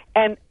people.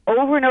 And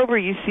over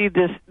you see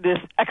this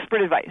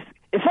expert advice.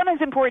 If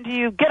something's important to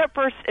you, get up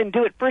first and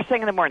do it first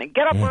thing in the morning.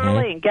 Get up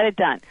early and get it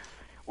done.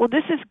 Well,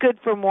 this is good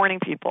for morning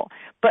people,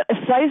 but a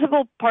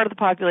sizable part of the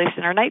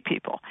population are night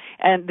people,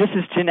 and this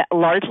is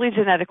largely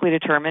genetically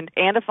determined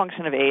and a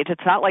function of age.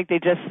 It's not like they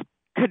just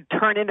could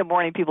turn into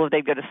morning people if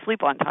they go to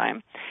sleep on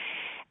time.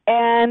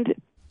 And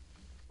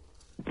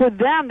for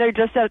them, they're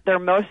just at their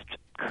most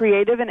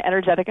creative and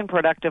energetic and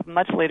productive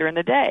much later in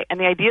the day. And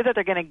the idea that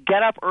they're going to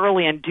get up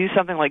early and do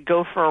something like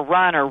go for a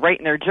run or write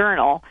in their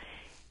journal,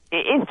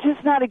 it's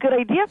just not a good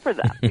idea for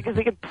them because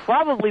they could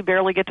probably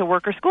barely get to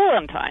work or school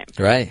on time.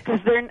 Right.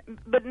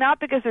 But not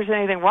because there's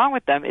anything wrong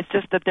with them. It's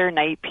just that they're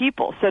night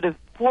people. So to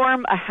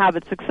form a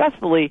habit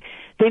successfully,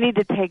 they need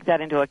to take that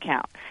into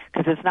account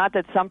because it's not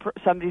that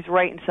somebody's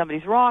right and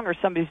somebody's wrong or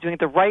somebody's doing it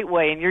the right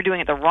way and you're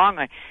doing it the wrong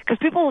way. Because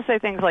people will say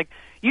things like,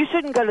 you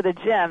shouldn't go to the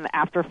gym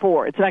after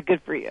 4. It's not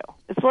good for you.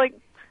 It's like,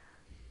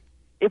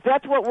 if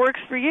that's what works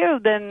for you,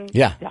 then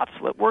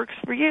that's what works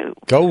for you.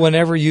 Go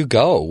whenever you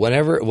go,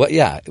 whatever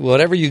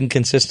you can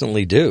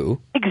consistently do.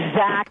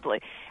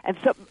 Exactly.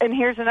 And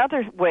here's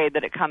another way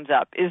that it comes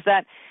up is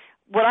that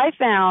what I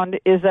found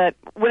is that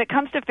when it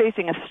comes to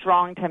facing a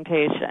strong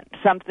temptation,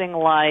 something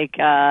like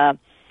a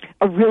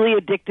really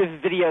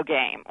addictive video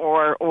game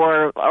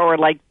or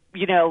like,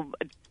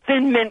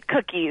 Thin Mint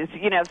cookies,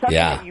 something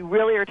that you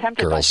really are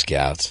tempted by. Girl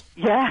Scouts.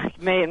 Yeah,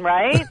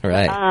 right?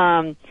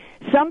 Right.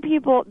 Some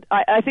people,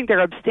 I think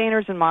they're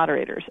abstainers and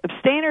moderators.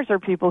 Abstainers are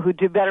people who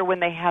do better when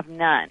they have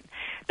none.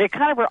 They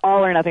kind of are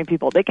all or nothing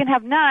people. They can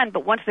have none,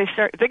 but once they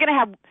start, if they're going to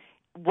have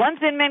one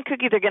Thin Mint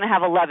cookie, they're going to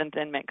have 11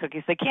 Thin Mint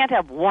cookies. They can't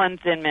have one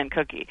Thin Mint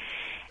cookie.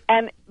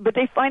 But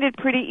they find it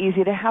pretty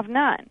easy to have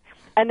none.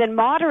 And then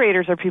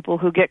moderators are people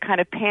who get kind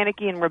of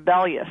panicky and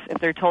rebellious if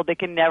they're told they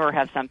can never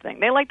have something.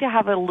 They like to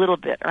have it a little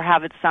bit or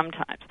have it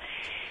sometimes.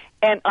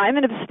 And I'm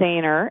an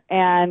abstainer,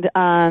 and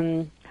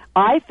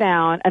I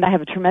found, and I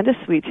have a tremendous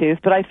sweet tooth,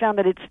 but I found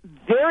that it's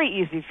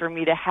very easy for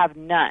me to have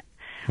none.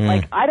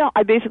 Like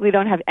I basically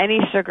don't have any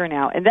sugar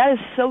now, and that is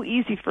so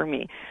easy for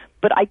me.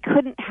 but I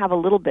couldn't have a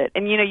little bit.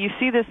 And, you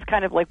see this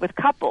kind of like with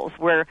couples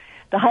where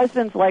the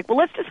husband's like, well,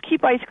 let's just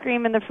keep ice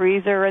cream in the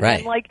freezer. And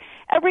then like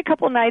every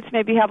couple of nights,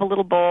 maybe have a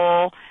little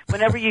bowl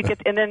whenever you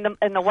get, and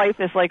then the wife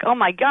is like, oh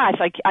my gosh,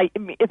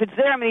 if it's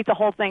there, I'm going to eat the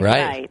whole thing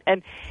tonight.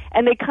 And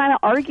they kind of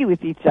argue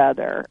with each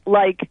other,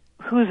 like,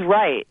 who's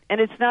right? And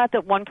it's not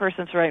that one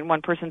person's right and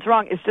one person's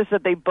wrong. It's just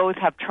that they both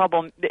have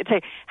trouble.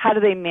 How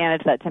do they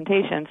manage that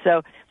temptation?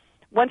 So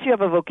once you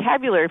have a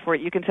vocabulary for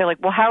it, you can say, like,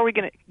 well, how are we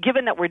going to,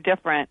 given that we're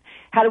different,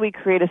 how do we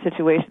create a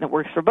situation that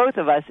works for both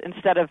of us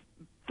instead of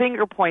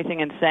finger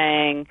pointing and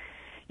saying,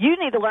 you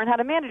need to learn how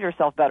to manage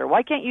yourself better.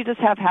 Why can't you just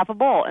have half a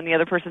bowl? And the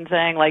other person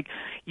saying, like,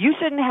 you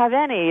shouldn't have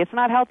any. It's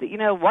not healthy.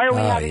 Why are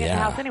we having it in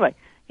the house anyway?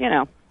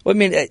 Well, I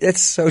mean,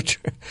 it's so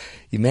true.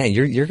 Man,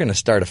 you're going to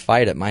start a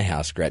fight at my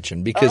house,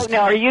 Gretchen, because... Oh, no,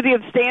 are you the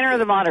abstainer or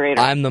the moderator?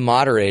 I'm the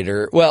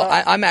moderator. Well,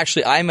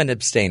 I'm an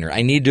abstainer.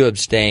 I need to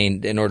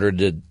abstain in order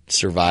to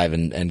survive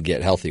and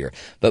get healthier.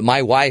 But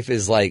my wife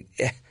is like,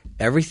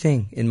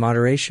 everything in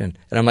moderation.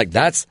 And I'm like,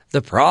 that's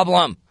the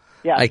problem.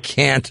 Yeah. I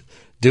can't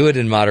do it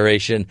in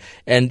moderation.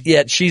 And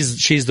yet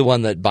she's the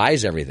one that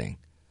buys everything.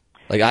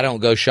 Like, I don't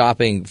go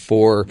shopping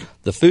for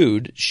the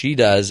food. She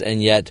does,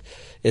 and yet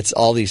it's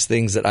all these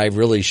things that I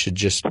really should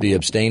just be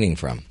abstaining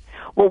from.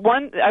 Well,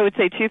 I would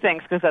say two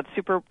things, because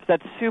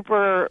that's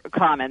super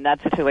common,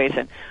 that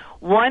situation.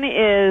 One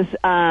is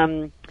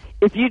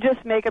if you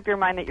just make up your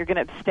mind that you're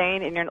going to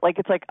abstain, and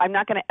it's like, I'm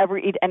not going to ever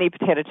eat any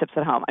potato chips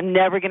at home. I'm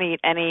never going to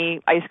eat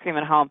any ice cream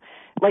at home.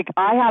 Like,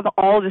 I have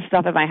all this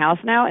stuff at my house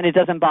now, and it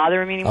doesn't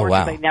bother me anymore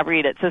because I never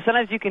eat it. So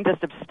sometimes you can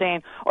just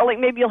abstain, or like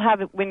maybe you'll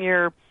have it when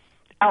you're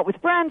out with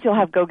friends,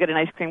 you'll go get an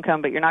ice cream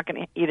cone, but you're not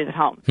going to eat it at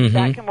home. Mm-hmm.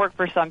 That can work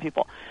for some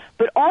people.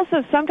 But also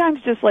sometimes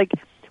just like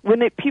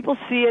when people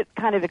see it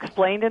kind of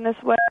explained in this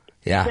way,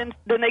 then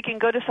they can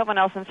go to someone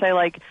else and say,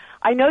 like,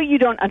 I know you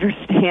don't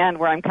understand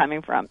where I'm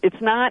coming from.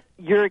 It's not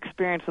your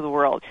experience of the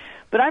world.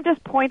 But I'm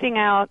just pointing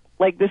out,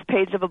 like, this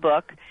page of a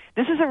book.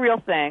 This is a real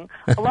thing.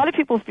 A lot of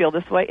people feel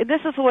this way, and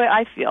this is the way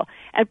I feel.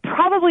 And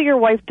probably your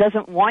wife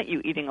doesn't want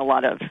you eating a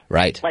lot of,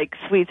 like,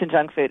 sweets and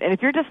junk food. And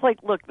if you're just like,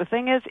 look, the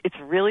thing is, it's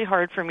really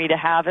hard for me to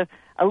have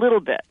a little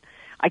bit.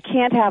 I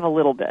can't have a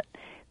little bit.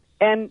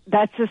 And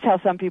that's just how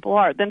some people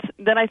are.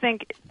 Then I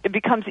think it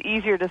becomes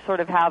easier to sort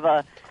of have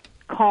a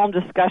calm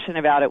discussion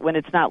about it when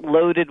it's not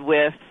loaded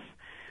with,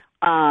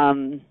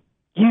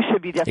 you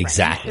should be different.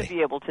 Exactly. You should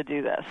be able to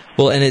do this.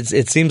 Well, and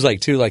it seems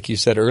like, too, like you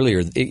said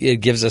earlier, it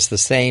gives us the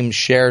same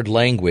shared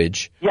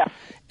language. Yes.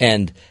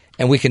 And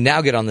we can now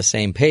get on the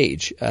same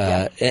page.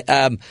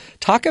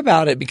 Talk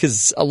about it,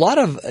 because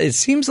it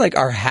seems like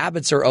our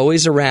habits are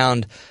always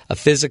around a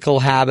physical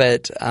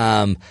habit,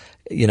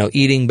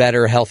 eating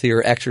better,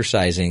 healthier,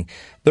 exercising.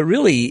 But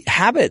really,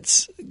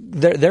 habits,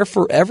 they're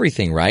for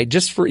everything, right?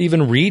 Just for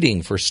even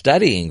reading, for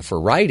studying, for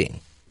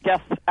writing. Yes,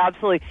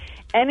 absolutely.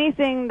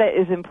 Anything that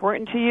is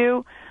important to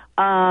you,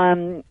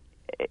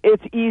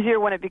 it's easier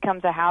when it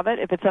becomes a habit,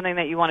 if it's something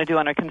that you want to do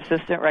on a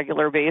consistent,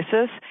 regular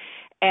basis.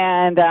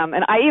 And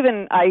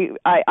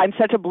I'm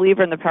such a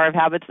believer in the power of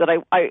habits that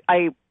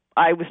I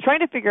was trying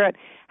to figure out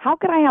how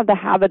could I have the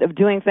habit of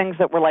doing things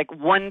that were like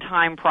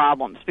one-time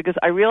problems, because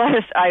I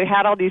realized I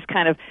had all these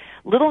kind of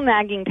little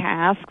nagging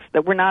tasks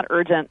that were not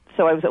urgent,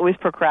 so I was always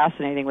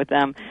procrastinating with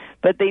them,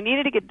 but they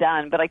needed to get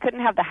done, but I couldn't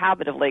have the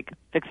habit of like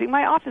fixing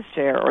my office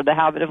chair or the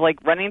habit of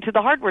like running to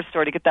the hardware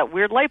store to get that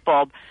weird light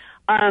bulb.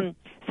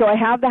 So I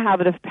have the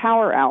habit of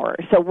power hour.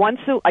 So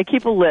I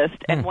keep a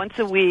list, and once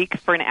a week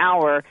for an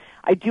hour,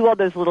 I do all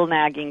those little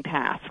nagging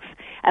tasks.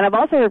 And I've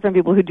also heard from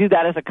people who do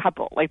that as a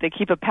couple. Like, they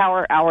keep a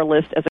power hour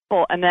list as a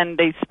couple, and then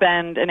they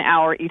spend an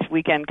hour each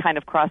weekend kind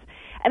of cross.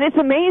 And it's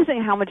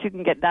amazing how much you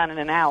can get done in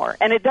an hour.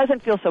 And it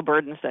doesn't feel so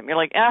burdensome. You're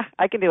like,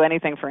 I can do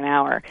anything for an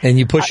hour. And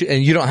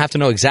and you don't have to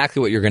know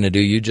exactly what you're going to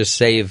do. You just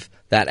save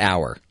that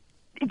hour.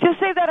 Just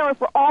save that hour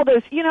for all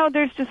those.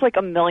 There's just like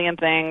a million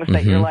things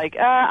that you're like,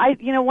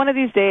 one of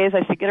these days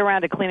I should get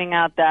around to cleaning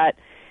out that,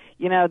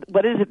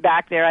 what is it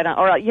back there?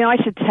 I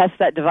should test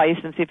that device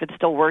and see if it's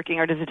still working,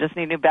 or does it just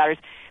need new batteries?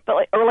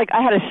 But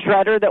I had a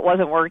shredder that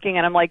wasn't working,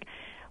 and I'm like,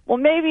 well,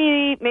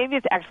 maybe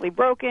it's actually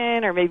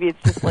broken, or maybe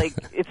it's just like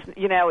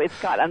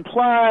it's got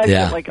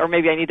unplugged, or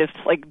maybe I need to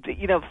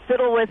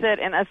fiddle with it,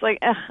 and I was like,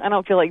 I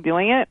don't feel like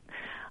doing it.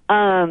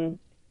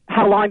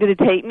 How long did it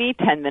take me?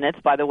 10 minutes,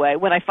 by the way,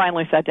 when I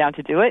finally sat down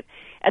to do it.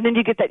 And then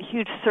you get that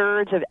huge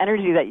surge of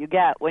energy that you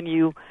get when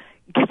you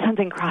get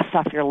something crossed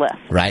off your list.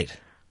 Right.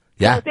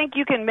 Yeah. So I think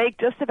you can make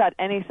just about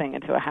anything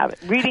into a habit.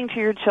 Reading to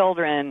your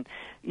children,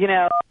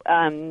 like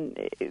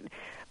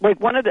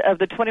one of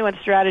the 21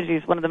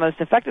 strategies, one of the most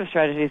effective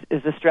strategies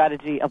is the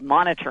strategy of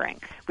monitoring,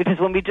 which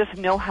is when we just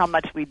know how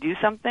much we do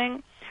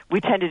something,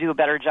 we tend to do a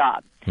better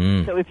job.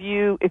 So if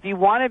you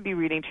want to be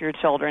reading to your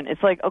children,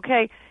 it's like,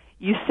 okay,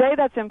 you say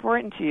that's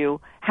important to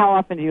you, how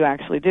often do you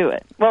actually do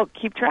it? Well,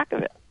 keep track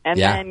of it.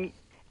 And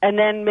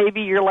then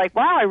maybe you're like,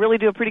 wow, I really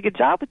do a pretty good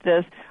job with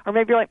this. Or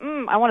maybe you're like,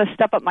 I want to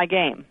step up my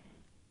game.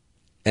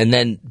 And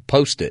then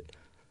post it.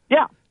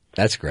 Yeah.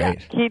 That's great.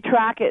 Yeah. Keep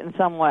track it in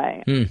some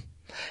way.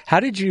 How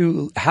did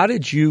you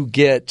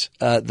get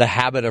the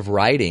habit of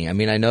writing? I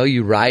mean, I know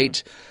you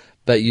write,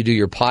 but you do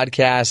your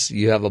podcasts,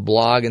 you have a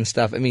blog and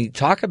stuff. I mean,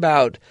 talk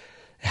about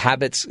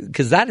habits,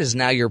 because that is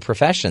now your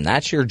profession.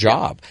 That's your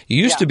job.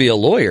 You used to be a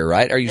lawyer,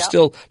 right? Are you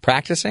still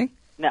practicing?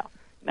 No,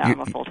 I'm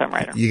a full-time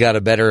writer. You got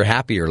a better,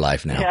 happier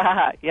life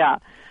now. Yeah.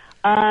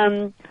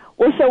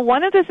 Well, so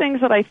one of the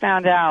things that I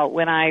found out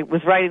when I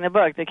was writing the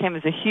book that came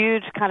as a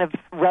huge kind of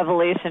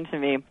revelation to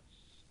me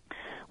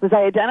was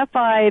I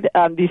identified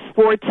these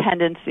 4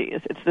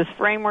 tendencies. It's this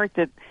framework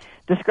that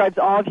divides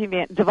all of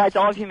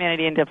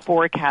humanity into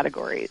 4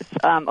 categories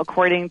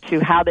according to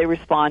how they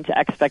respond to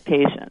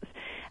expectations.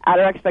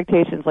 Outer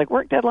expectations like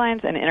work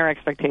deadlines, and inner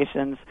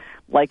expectations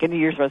like a New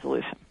Year's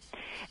resolution.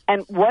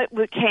 And what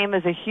came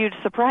as a huge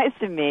surprise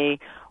to me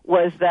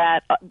was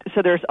that,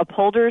 so there's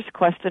upholders,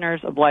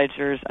 questioners,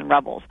 obligers, and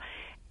rebels.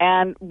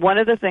 And one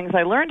of the things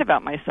I learned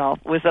about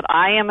myself was that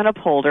I am an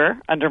upholder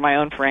under my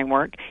own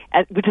framework,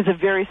 which is a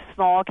very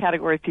small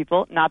category of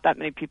people. Not that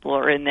many people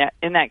are in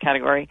that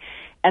category.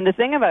 And the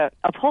thing about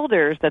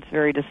upholders that's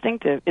very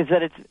distinctive is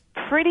that it's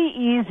pretty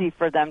easy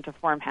for them to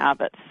form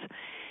habits.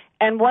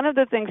 And one of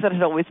the things that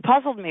has always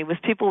puzzled me was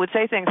people would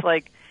say things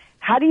like,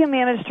 how do you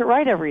manage to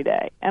write every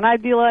day? And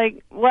I'd be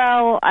like,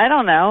 well, I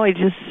don't know. I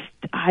just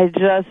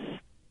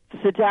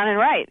sit down and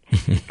write.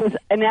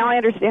 And now I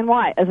understand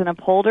why. As an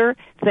upholder,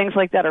 things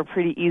like that are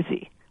pretty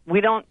easy.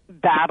 We don't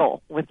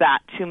battle with that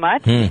too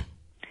much.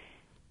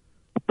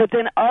 But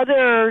then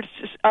other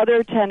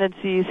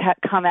tendencies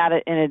come at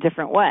it in a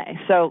different way.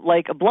 So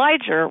like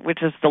obliger,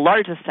 which is the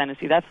largest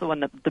tendency, that's the one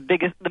that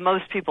the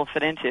most people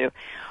fit into,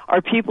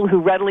 are people who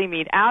readily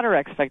meet outer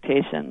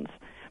expectations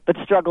but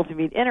struggle to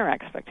meet inner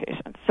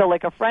expectations. So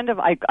like a friend of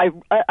I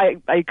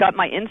got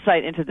my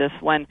insight into this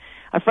when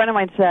a friend of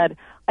mine said,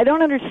 I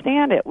don't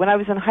understand it. When I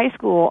was in high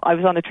school, I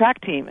was on the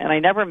track team and I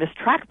never missed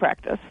track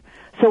practice.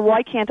 So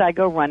why can't I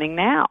go running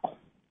now?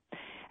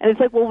 And it's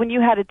like, well, when you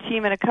had a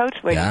team and a coach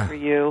waiting for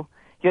you,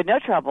 you had no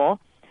trouble,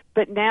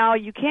 but now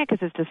you can't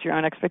because it's just your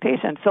own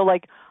expectation. So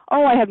like,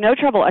 oh, I have no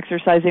trouble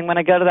exercising when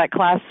I go to that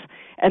class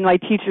and my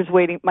instructor's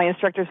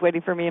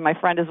waiting for me and my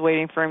friend is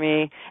waiting for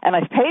me and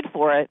I've paid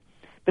for it.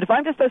 But if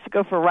I'm just supposed to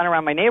go for a run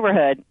around my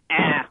neighborhood,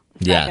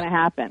 it's not going to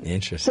happen.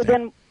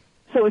 Interesting.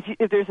 So if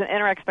there's an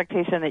inner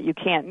expectation that you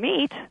can't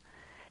meet,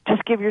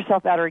 just give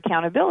yourself outer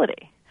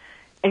accountability.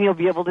 And you'll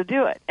be able to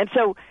do it. And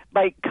so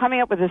by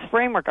coming up with this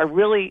framework, I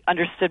really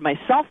understood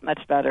myself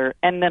much better,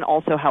 and then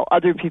also how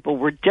other people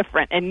were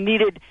different and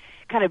needed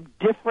kind of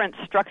different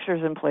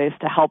structures in place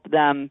to help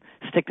them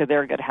stick to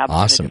their good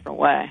habits in a different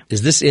way.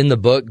 Is this in the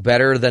book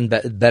better than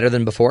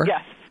before?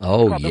 Yes.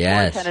 Oh,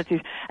 yes.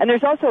 And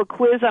there's also a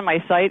quiz on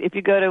my site. If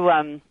you go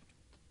to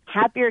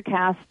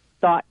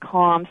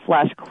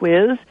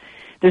happiercast.com/quiz,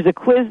 there's a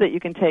quiz that you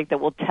can take that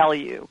will tell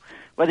you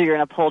whether you're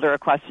an upholder, a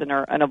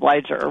questioner, an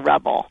obliger, or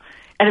rebel.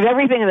 And of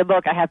everything in the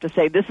book, I have to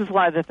say, this is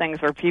one of the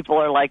things where people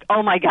are like,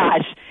 oh, my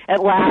gosh,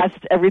 at last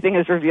everything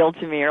is revealed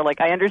to me. Or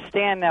like, I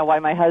understand now why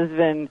my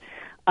husband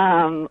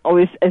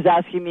always is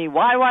asking me,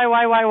 why?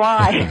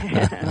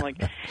 And I'm like,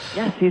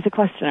 yes, he's a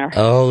questioner.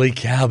 Holy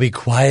cow, be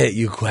quiet,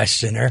 you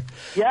questioner.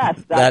 Yes.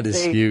 That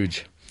is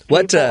huge.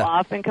 People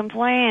often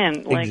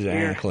complain. Like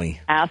exactly.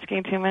 You're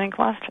asking too many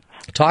questions.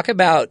 Talk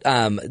about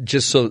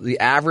just so the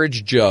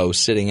average Joe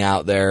sitting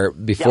out there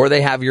before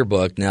they have your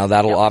book. Now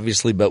that'll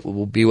obviously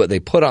will be what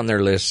they put on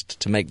their list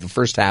to make the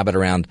first habit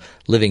around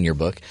living your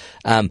book.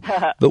 But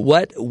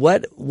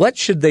what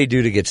should they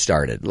do to get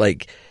started?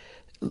 Like,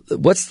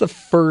 what's the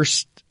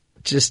first?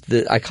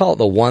 I call it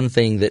the one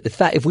thing that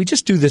if we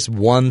just do this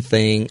one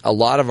thing, a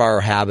lot of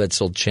our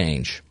habits will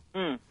change.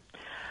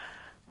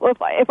 Well,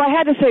 if I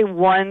had to say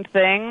one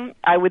thing,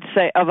 I would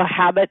say of a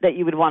habit that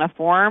you would want to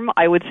form,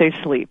 I would say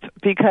sleep.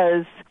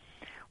 Because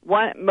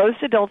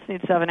most adults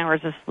need 7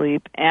 hours of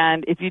sleep,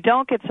 and if you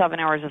don't get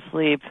 7 hours of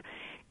sleep,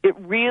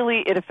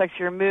 it affects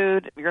your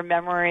mood, your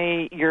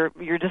memory, your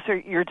just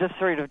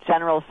sort of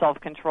general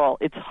self-control.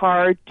 It's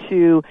hard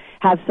to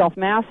have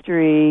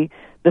self-mastery,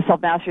 the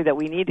self-mastery that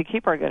we need to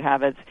keep our good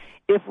habits,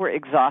 if we're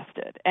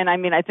exhausted. And I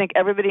mean, I think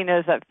everybody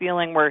knows that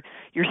feeling where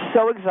you're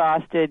so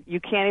exhausted, you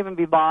can't even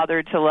be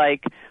bothered to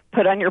like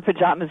put on your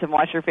pajamas and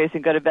wash your face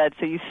and go to bed.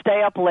 So you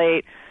stay up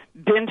late,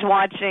 binge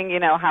watching,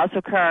 House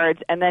of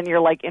Cards, and then you're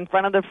like in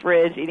front of the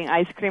fridge eating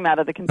ice cream out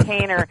of the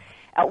container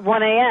at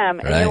 1 a.m.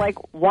 And you're like,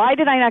 why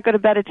did I not go to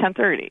bed at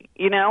 10:30?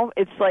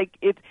 It's like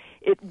it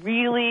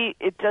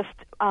just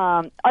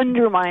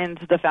undermines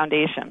the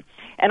foundation.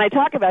 And I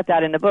talk about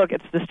that in the book.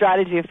 It's the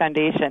strategy of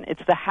foundation.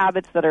 It's the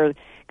habits that are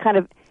kind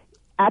of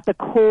at the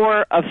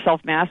core of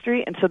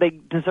self-mastery, and so they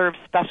deserve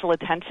special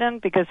attention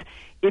because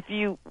if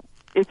your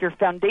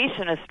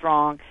foundation is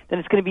strong, then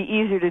it's going to be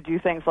easier to do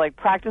things like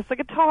practice the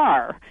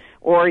guitar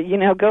or,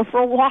 go for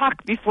a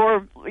walk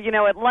before,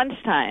 at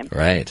lunchtime.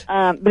 Right.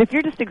 But if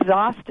you're just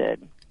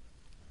exhausted,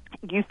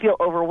 you feel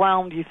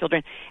overwhelmed, you feel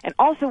drained. And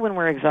also when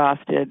we're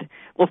exhausted,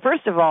 well,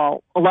 first of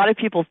all, a lot of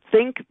people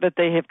think that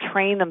they have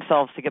trained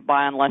themselves to get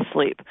by on less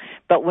sleep.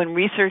 But when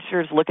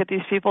researchers look at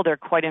these people, they're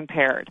quite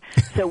impaired.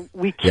 So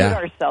we kid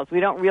ourselves. We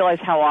don't realize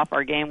how off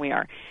our game we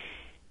are.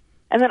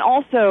 And then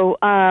also,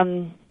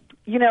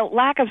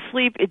 lack of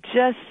sleep,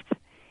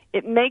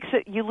 it makes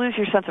it, you lose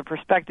your sense of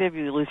perspective,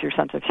 you lose your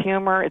sense of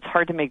humor, it's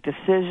hard to make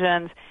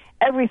decisions,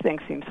 everything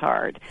seems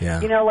hard. Yeah.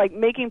 Like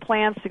making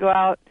plans to go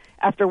out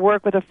after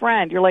work with a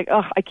friend, you're like,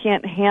 oh, I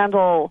can't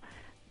handle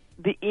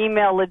the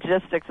email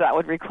logistics that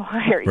would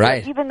require.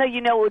 Right. Even though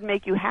it would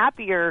make you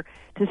happier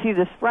to see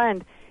this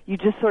friend, you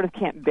just sort of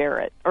can't bear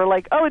it. Or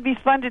like, oh, it'd be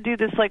fun to do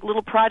this like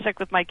little project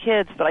with my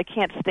kids, but I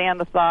can't stand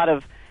the thought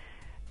of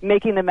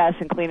making the mess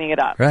and cleaning it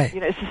up. Right.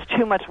 It's just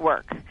too much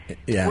work.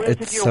 Yeah, Whereas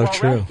it's if you're so well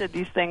true. rested,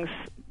 these things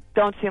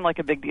don't seem like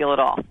a big deal at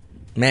all.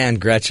 Man,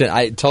 Gretchen,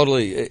 I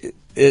totally,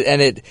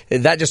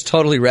 that just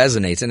totally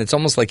resonates, and it's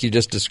almost like you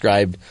just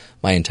described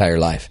my entire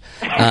life.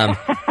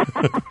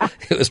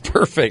 It was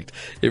perfect.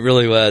 It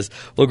really was.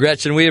 Well,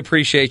 Gretchen, we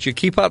appreciate you.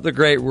 Keep up the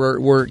great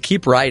work.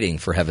 Keep writing,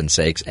 for heaven's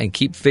sakes, and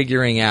keep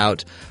figuring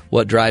out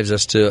what drives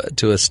us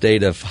to a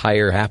state of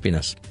higher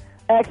happiness.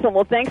 Excellent.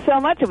 Well, thanks so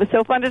much. It was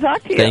so fun to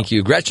talk to you. Thank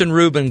you.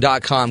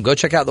 GretchenRubin.com. Go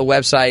check out the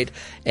website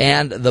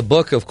and the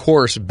book, of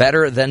course,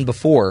 Better Than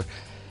Before.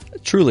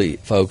 Truly,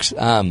 folks,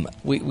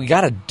 we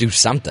got to do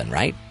something,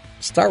 right?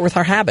 Start with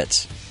our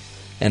habits.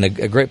 And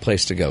a great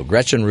place to go,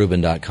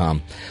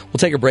 GretchenRubin.com. We'll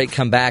take a break,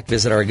 come back,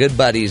 visit our good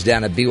buddies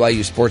down at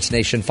BYU Sports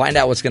Nation, find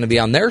out what's going to be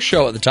on their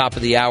show at the top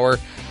of the hour.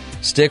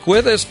 Stick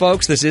with us,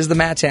 folks. This is the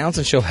Matt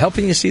Townsend Show,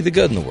 helping you see the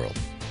good in the world.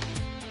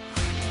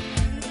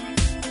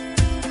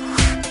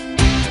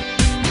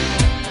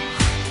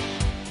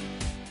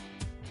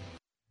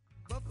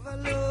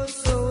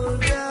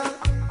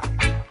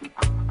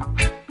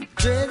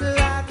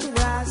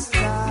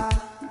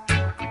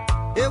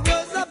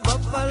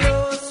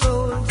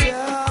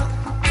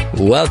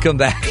 Welcome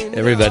back,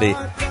 everybody,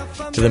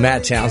 to the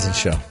Matt Townsend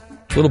Show.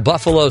 Little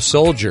Buffalo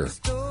Soldier.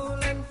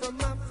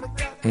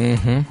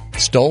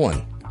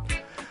 Stolen.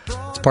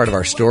 It's part of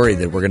our story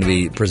that we're going to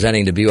be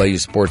presenting to BYU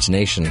Sports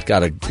Nation.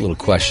 Got a little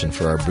question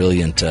for our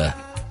brilliant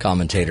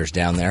commentators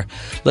down there.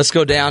 Let's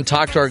go down,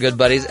 talk to our good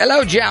buddies.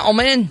 Hello,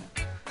 gentlemen.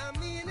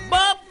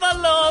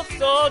 Buffalo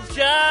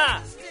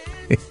Soldier.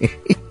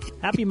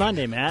 Happy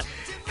Monday, Matt.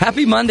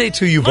 Happy Monday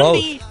to you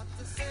both.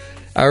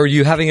 Are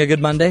you having a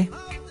good Monday?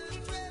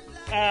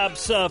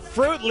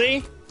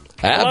 Absolutely.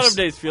 A lot of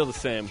days feel the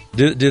same.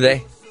 Do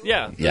they?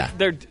 Yeah. Yeah.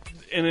 They're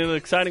in an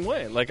exciting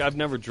way. Like, I've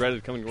never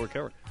dreaded coming to work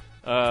ever.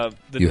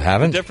 You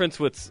haven't? The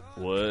difference with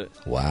what?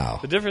 Wow.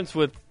 The difference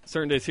with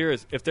certain days here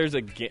is if there's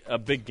a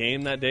big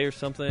game that day or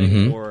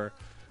something, or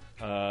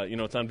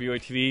it's on BYU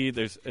TV,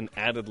 there's an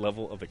added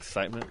level of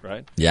excitement,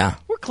 right? Yeah.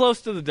 We're close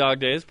to the dog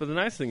days, but the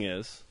nice thing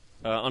is,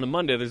 on a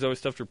Monday, there's always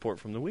stuff to report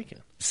from the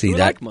weekend. See, we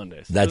like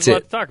Mondays. That's There's a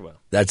lot to talk about.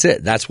 That's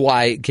it. That's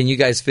why. Can you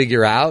guys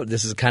figure out?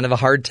 This is kind of a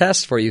hard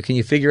test for you. Can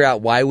you figure out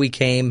why we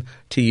came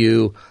to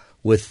you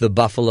with the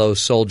Buffalo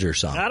Soldier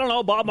song? I don't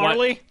know, Bob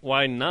Marley.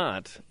 Why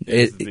not?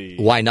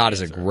 Why not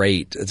is a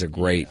great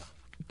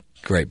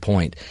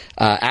point.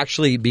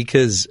 Actually,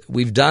 because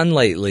we've done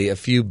lately a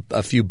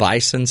few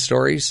bison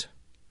stories.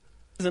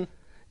 Do you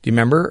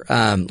remember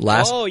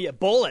last? Oh yeah,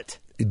 Bullet,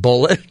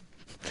 the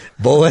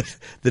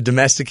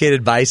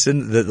domesticated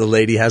bison that the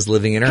lady has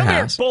living in her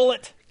house. Here,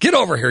 Bullet. Get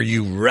over here,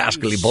 you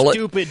rascally bullet!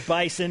 Stupid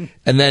bison.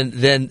 And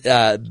then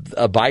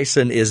a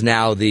bison is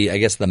now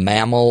the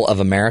mammal of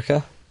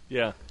America.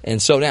 Yeah.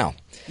 And so now,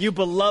 you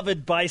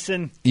beloved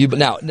bison.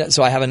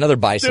 So I have another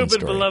bison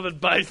Stupid story.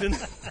 beloved bison.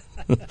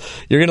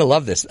 You're going to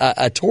love this.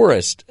 A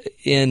tourist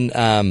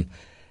in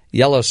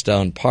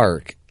Yellowstone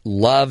Park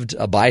loved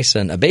a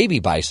baby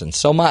bison,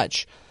 so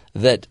much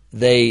that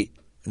they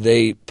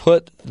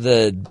put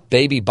the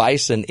baby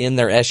bison in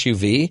their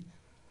SUV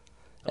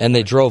and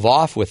they drove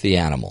off with the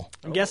animal.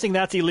 I'm guessing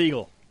that's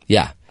illegal.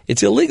 Yeah.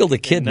 It's illegal to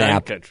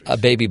kidnap a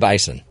baby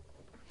bison.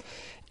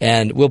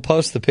 And we'll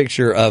post the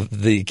picture of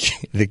the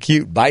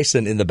cute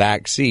bison in the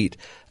back seat,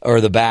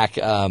 or the back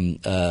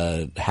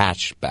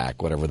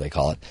hatchback, whatever they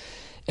call it,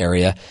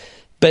 area.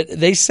 But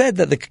they said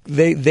that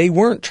they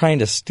weren't trying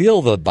to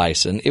steal the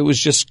bison. It was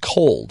just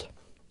cold.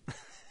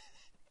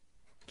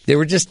 It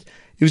was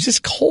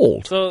just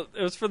cold. So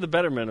it was for the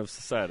betterment of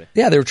society.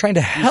 Yeah, they were trying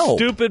to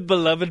help. You stupid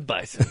beloved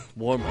bison.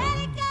 Warm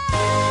up.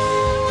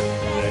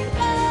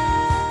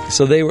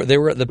 So they were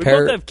the We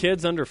pair. both have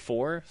kids under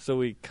 4, so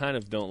we kind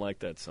of don't like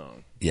that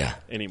song. Yeah.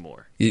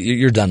 Anymore.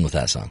 You're done with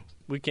that song.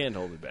 We can't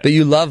hold it back. But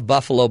you love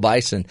buffalo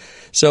bison.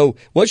 So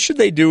what should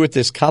they do with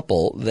this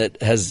couple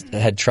that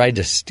had tried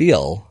to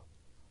steal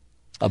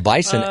a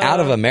bison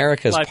out of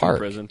America's life park? in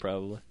prison,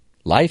 probably.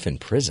 Life in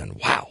prison.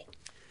 Wow.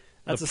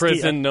 That's the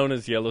prison known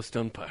as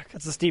Yellowstone Park.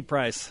 That's a steep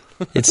price.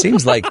 It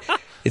seems like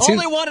all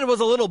they wanted was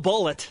a little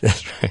bullet.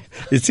 That's right.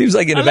 It seems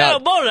like in a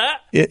about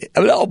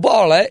little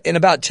bullet. In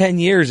about 10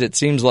 years, it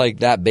seems like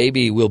that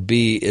baby will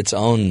be its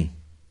own,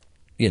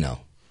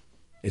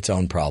 its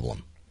own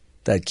problem.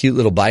 That cute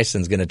little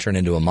bison's going to turn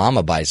into a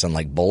mama bison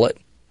like Bullet,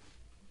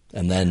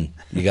 and then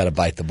you got to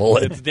bite the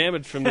bullet. It's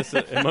damaged from this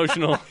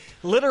emotional.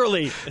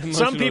 Literally,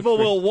 some people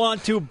will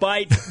want to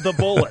bite the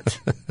bullet.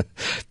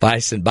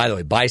 Bison. By the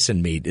way,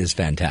 bison meat is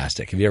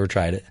fantastic. Have you ever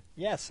tried it?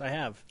 Yes, I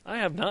have. I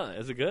have not.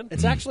 Is it good?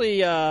 It's actually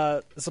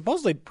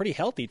supposedly pretty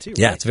healthy, too.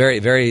 Yeah, right? it's very,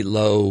 very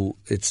low.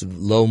 It's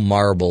low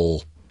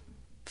marble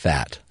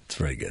fat. It's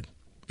very good.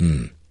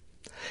 And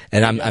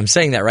I'm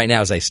saying that right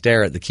now as I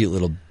stare at the cute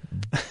little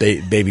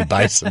baby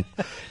bison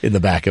in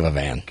the back of a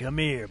van. Come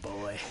here,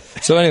 boy.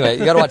 So anyway,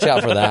 you got to watch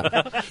out for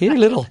that. Here,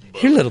 little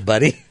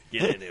buddy.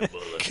 Get in there,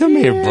 Bullet. Come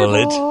here,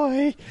 Bullet.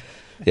 Boy.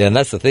 Yeah, and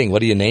that's the thing. What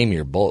do you name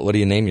your What do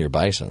you name your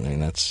bison? I mean,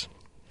 that's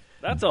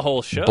a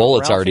whole show.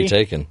 Bullet's Ralphie. already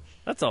taken.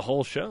 That's a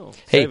whole show.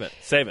 Hey,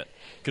 Save it.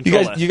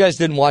 Control You guys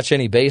didn't watch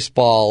any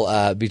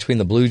baseball between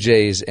the Blue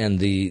Jays and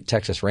the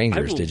Texas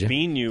Rangers, did you? I will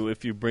bean you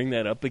if you bring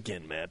that up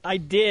again, Matt. I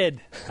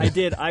did.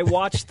 I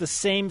watched the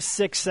same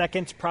 6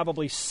 seconds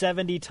probably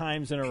 70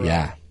 times in a row.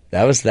 Yeah,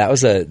 that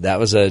was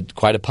a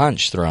quite a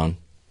punch thrown.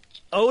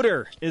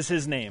 Odor is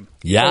his name.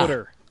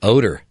 Yeah,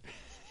 Odor.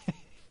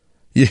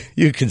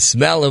 You can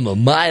smell him a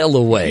mile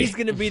away. He's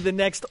going to be the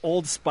next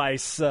Old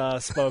Spice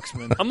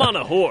spokesman. I'm on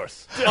a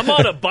horse. I'm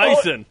on a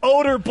bison.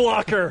 Odor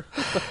blocker.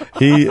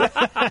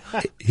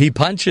 He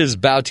punches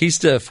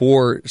Bautista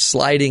for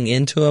sliding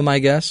into him, I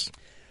guess.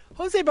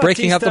 Jose Bautista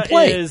breaking up the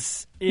play.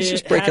 He's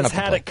just breaking up the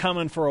had play. it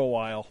coming for a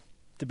while,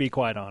 to be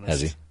quite honest.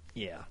 Has he?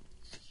 Yeah.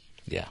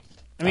 Yeah.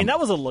 I mean,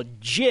 that was a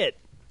legit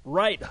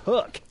right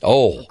hook.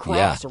 Oh, or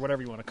cross, yeah. or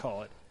whatever you want to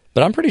call it.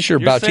 But I'm pretty sure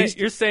Bautista.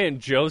 You're saying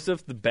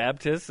Joseph the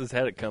Baptist has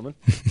had it coming?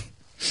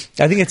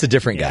 I think it's a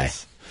different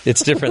Yes. guy.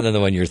 It's different than the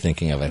one you're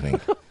thinking of, I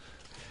think.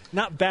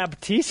 Not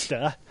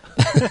Baptista.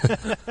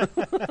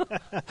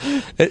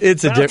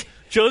 It's a different.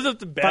 Joseph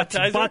the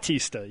Baptizer?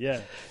 Bautista,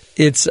 yeah.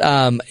 It's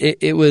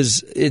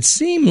it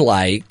seemed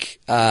like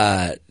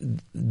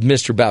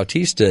Mr.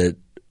 Bautista,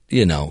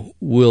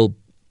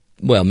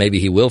 maybe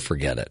he will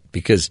forget it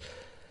because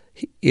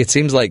it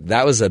seems like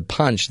that was a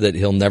punch that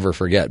he'll never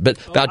forget. But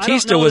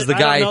Bautista was the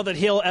guy. I don't know that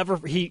he'll ever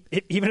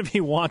even if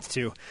he wants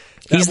to.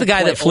 He's the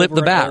guy that flipped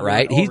the bat,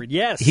 right?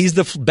 Yes. He's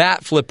the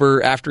bat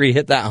flipper after he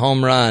hit that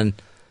home run.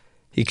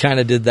 He kind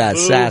of did that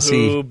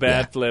sassy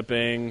bat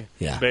flipping,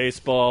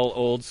 baseball,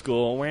 old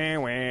school. Wah,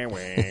 wah, wah.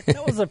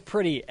 That was a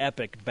pretty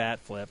epic bat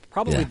flip.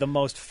 Probably the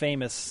most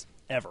famous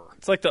ever.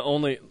 It's like the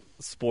only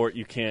sport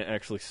you can't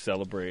actually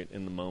celebrate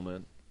in the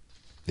moment.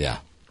 Yeah.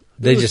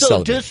 They just so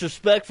celebrate.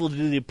 disrespectful to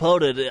the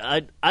opponent.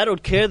 I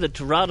don't care that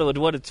Toronto had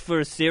won its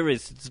first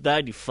series since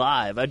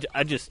 '95. I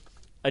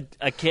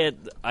can't.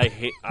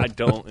 I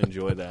don't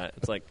enjoy that.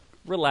 It's like,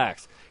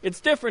 relax.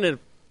 It's different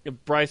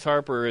if Bryce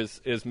Harper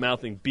is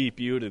mouthing beep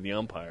you to the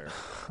umpire,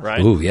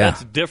 right? Ooh, yeah.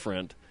 That's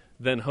different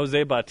than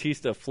Jose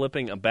Bautista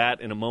flipping a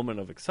bat in a moment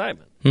of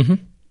excitement. Mm-hmm.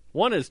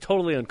 One is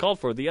totally uncalled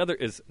for. The other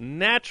is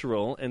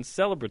natural and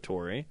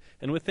celebratory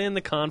and within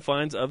the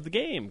confines of the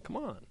game. Come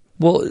on.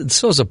 Well,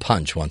 so's a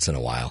punch once in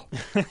a while.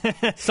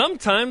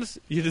 Sometimes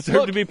you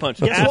deserve to be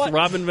punched. Ask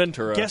Robin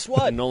Ventura. Guess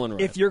what? And Nolan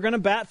Ryan. If you're going to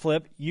bat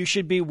flip, you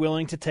should be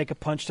willing to take a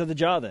punch to the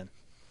jaw then.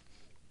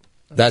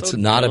 That's so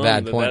not a dumb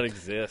bad that point. That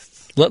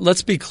exists.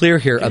 Let's be clear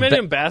here. Can you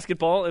imagine in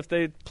basketball if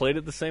they played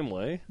it the same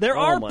way? There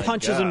are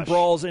punches and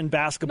brawls in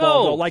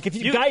basketball, though. Like if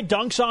a guy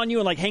dunks on you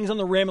and like hangs on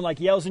the rim and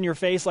like yells in your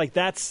face, like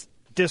that's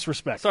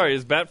disrespect. Sorry,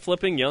 is bat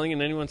flipping yelling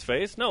in anyone's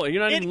face? No,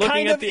 you're not even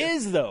looking at the. It kind of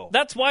is, though.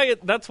 That's why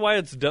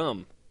it's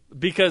dumb.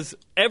 Because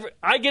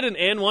I get an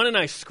and one and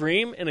I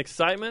scream in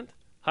excitement,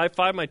 high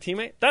five my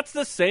teammate. That's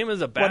the same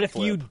as a bat But if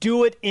flip. you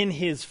do it in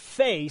his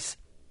face,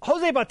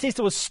 Jose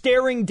Bautista was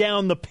staring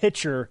down the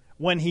pitcher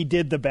when he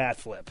did the bat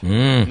flip.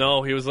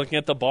 No, he was looking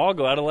at the ball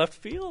go out of left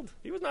field.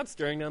 He was not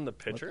staring down the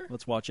pitcher.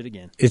 Let's watch it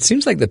again. It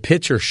seems like the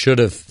pitcher should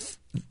have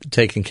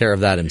taken care of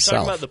that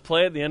himself. Talking about the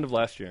play at the end of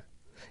last year.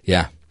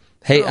 Yeah.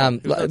 Hey,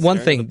 one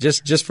thing,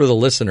 just for the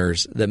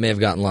listeners that may have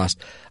gotten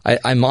lost,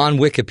 I'm on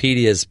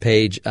Wikipedia's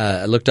page.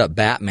 I looked up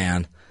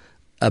Batman.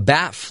 A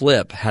bat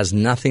flip has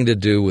nothing to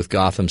do with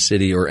Gotham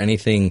City or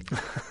anything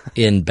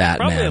in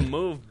Batman. Probably a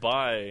move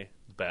by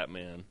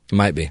Batman. It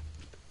might be.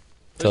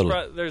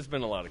 Totally. There's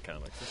been a lot of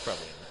comics. It's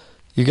probably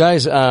you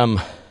guys,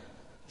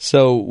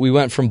 so we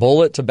went from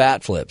bullet to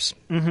bat flips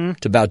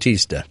to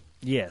Bautista.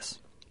 Yes.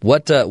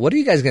 What are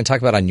you guys going to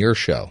talk about on your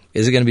show?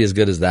 Is it going to be as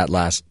good as that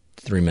last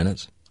 3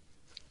 minutes?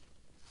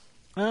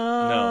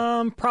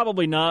 No.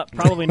 Probably not.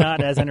 Probably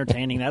not as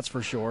entertaining, that's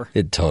for sure.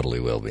 It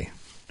totally will be.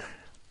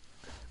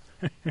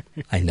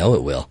 I know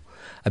it will.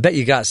 I bet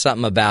you got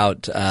something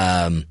about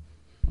the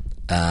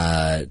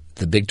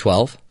Big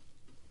 12.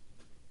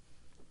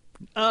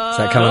 Is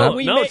that coming up?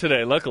 No,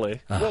 today,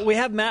 luckily. Well, we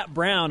have Matt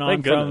Brown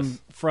on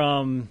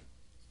from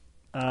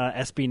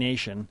SB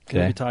Nation. Okay.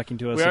 He'll be talking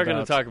to us We are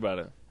going to talk about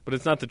it, but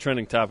it's not the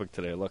trending topic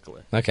today,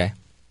 luckily. Okay.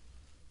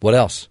 What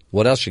else?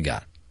 What else you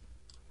got?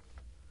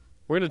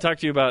 We're going to talk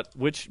to you about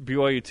which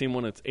BYU team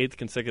won its 8th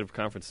consecutive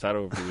conference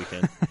title over the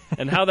weekend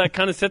and how that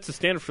kind of sets the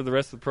standard for the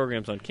rest of the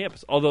programs on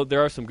campus, although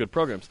there are some good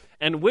programs.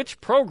 And which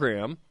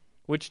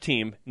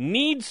team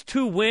needs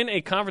to win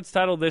a conference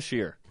title this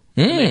year,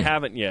 and they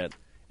haven't yet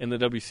in the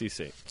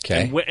WCC.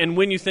 Okay. And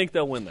when you think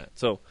they'll win that.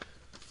 So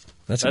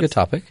that's a good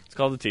topic. It's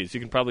called the tease.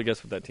 You can probably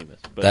guess what that team is.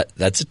 But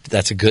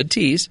that's a good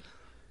tease.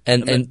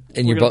 And we're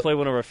you're going to play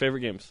one of our favorite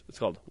games. It's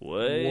called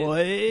What?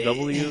 What?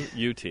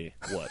 W-U-T.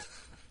 What?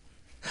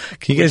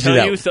 Can you guys do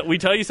that? We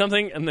tell you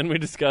something, and then we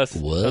discuss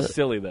how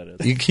silly that is.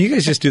 Can you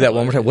guys just do that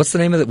one more time? What's the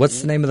name of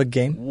the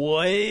game?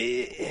 What?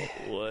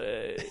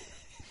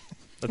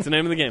 That's the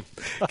name of the game.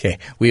 Okay,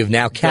 we have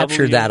now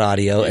captured that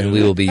audio, and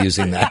we will be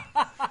using that.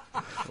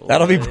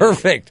 That'll be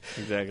perfect.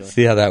 Exactly.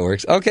 See how that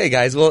works. Okay,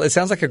 guys. Well, it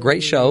sounds like a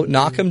great show.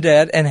 Knock 'em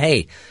dead. And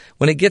hey,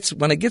 when it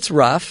gets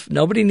rough,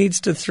 nobody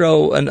needs to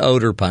throw an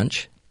odor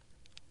punch.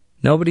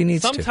 Nobody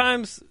needs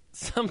to.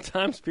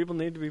 Sometimes people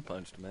need to be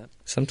punched, Matt.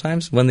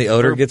 Sometimes when the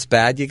odor gets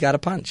bad, you got to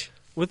punch.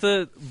 With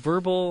a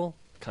verbal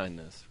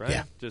kindness, right?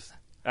 Yeah. Just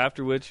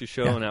after which you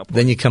show an outpouring.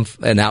 Then you come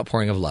an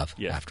outpouring of love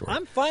afterward.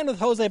 I'm fine with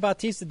Jose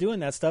Bautista doing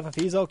that stuff if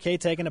he's okay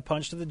taking a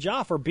punch to the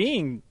jaw for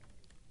being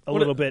a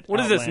little bit What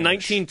is this,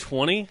 outlandish.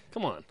 1920?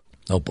 Come on.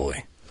 Oh,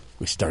 boy.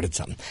 We started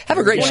something. Have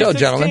a great show,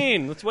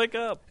 gentlemen. Let's wake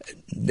up.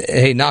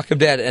 Hey, knock 'em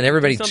dead. And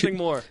everybody Something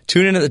more.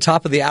 Tune in at the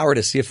top of the hour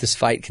to see if this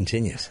fight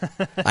continues.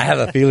 I have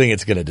a feeling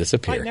it's going to The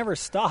disappear. fight never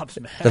stops,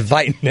 man. The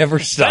fight never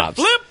stops.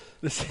 Flip!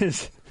 This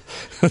is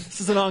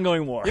an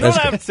ongoing war. You know what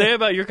I have to say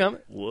about your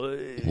comment?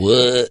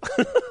 What?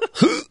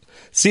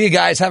 See you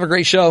guys. Have a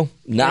great show.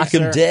 Knock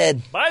 'em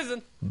dead.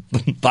 Bison.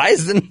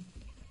 Bison.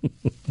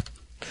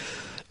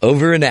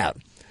 Over and out.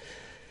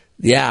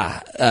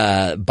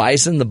 Yeah.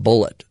 Bison the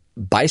Bullet.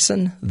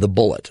 Bison the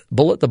Bullet.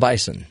 Bullet the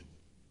Bison.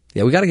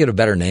 Yeah, we got to get a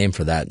better name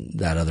for that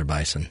other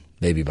bison.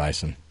 Baby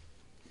bison.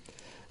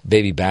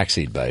 Baby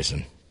backseat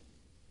bison.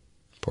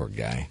 Poor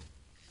guy.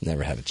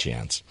 Never had a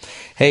chance.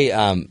 Hey,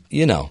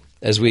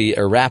 as we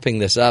are wrapping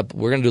this up,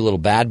 we're going to do a little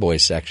bad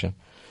boys section.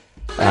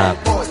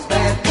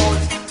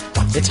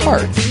 It's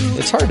hard.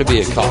 It's hard to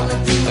be a cop.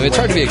 I mean, it's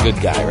hard to be a good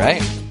guy,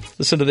 right?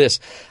 Listen to this.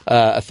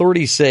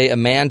 Authorities say a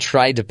man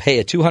tried to pay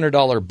a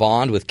 $200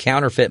 bond with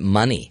counterfeit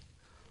money,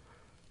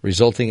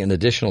 resulting in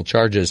additional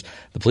charges.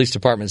 The police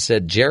department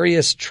said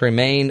Jarius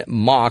Tremaine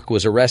Mock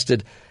was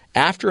arrested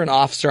after an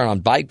officer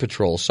on bike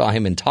patrol saw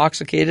him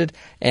intoxicated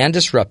and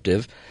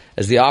disruptive.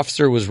 As the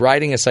officer was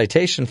writing a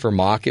citation for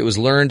Mock, it was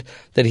learned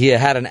that he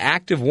had an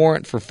active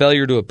warrant for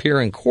failure to appear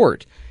in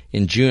court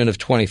in June of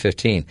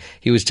 2015.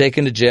 He was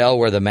taken to jail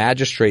where the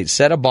magistrate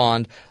set a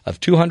bond of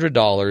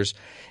 $200,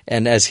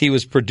 and as he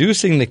was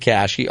producing the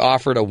cash, he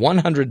offered a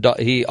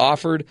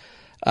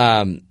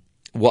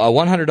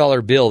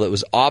 $100 bill that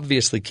was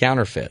obviously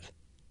counterfeit.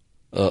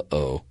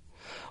 Uh-oh.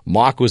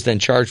 Mock was then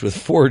charged with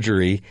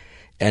forgery,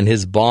 and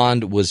his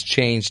bond was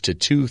changed to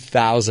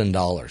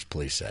 $2,000,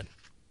 police said.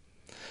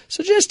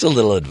 So just a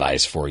little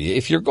advice for you.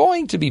 If you're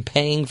going to be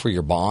paying for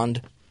your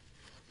bond,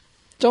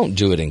 don't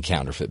do it in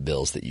counterfeit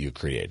bills that you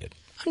created.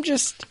 I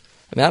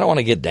don't want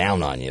to get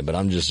down on you, but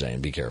I'm just saying,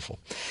 be careful.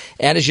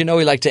 And as you know,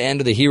 we like to end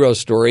with a hero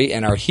story,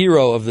 and our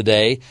hero of the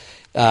day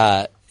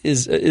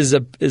is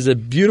a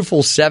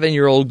beautiful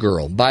 7-year-old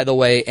girl, by the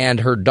way,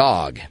 and her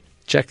dog.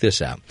 Check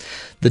this out.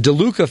 The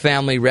DeLuca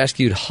family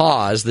rescued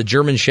Haas, the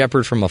German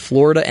Shepherd, from a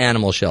Florida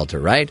animal shelter,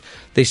 right?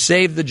 They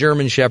saved the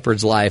German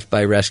Shepherd's life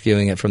by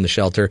rescuing it from the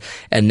shelter,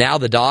 and now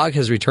the dog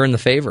has returned the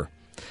favor.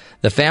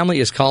 The family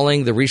is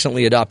calling the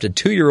recently adopted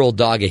 2-year-old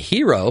dog a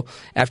hero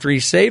after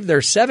he saved their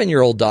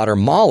 7-year-old daughter,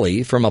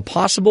 Molly, from a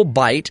possible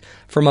bite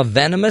from a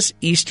venomous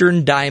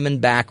eastern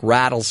diamondback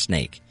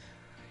rattlesnake.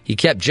 He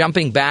kept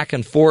jumping back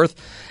and forth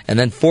and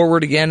then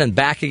forward again and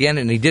back again,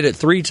 and he did it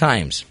 3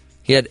 times.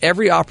 He had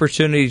every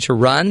opportunity to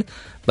run,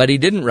 but he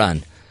didn't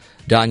run.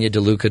 Danya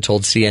DeLuca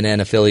told CNN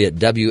affiliate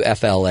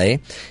WFLA.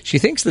 She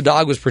thinks the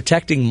dog was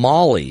protecting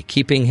Molly,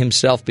 keeping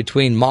himself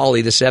between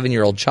Molly, the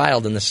 7-year-old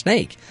child, and the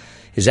snake.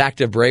 His act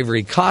of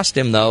bravery cost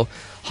him, though.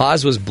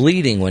 Haas was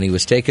bleeding when he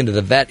was taken to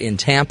the vet in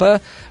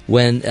Tampa.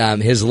 When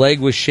his leg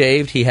was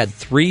shaved, he had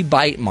 3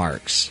 bite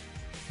marks.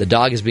 The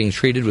dog is being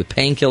treated with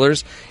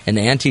painkillers and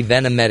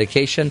anti-venom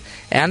medication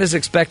and is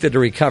expected to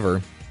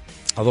recover,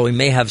 although he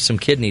may have some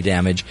kidney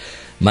damage.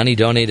 Money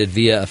donated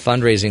via a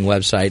fundraising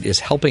website is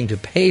helping to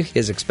pay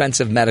his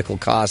expensive medical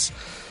costs.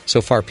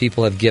 So far,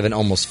 people have given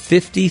almost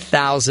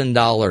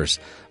 $50,000,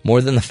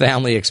 more than the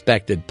family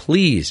expected.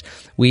 Please,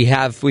 we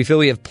feel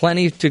we have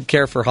plenty to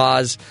care for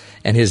Haas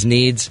and his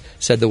needs,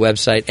 said the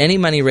website. Any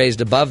money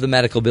raised above the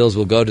medical bills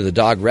will go to the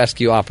dog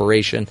rescue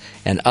operation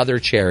and other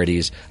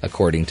charities,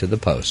 according to the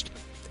Post.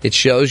 It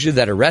shows you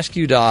that a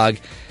rescue dog,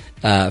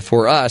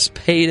 for us,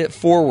 paid it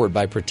forward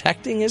by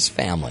protecting his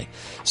family.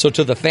 So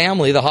to the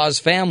family, the Haas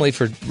family,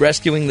 for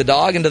rescuing the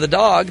dog, and to the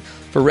dog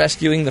for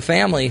rescuing the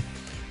family.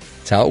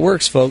 That's how it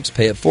works, folks.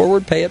 Pay it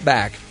forward, pay it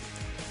back.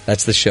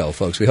 That's the show,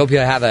 folks. We hope you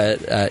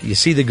have you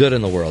see the good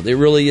in the world. It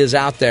really is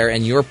out there,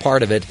 and you're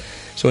part of it.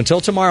 So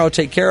until tomorrow,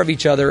 take care of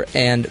each other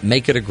and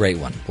make it a great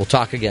one. We'll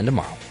talk again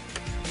tomorrow.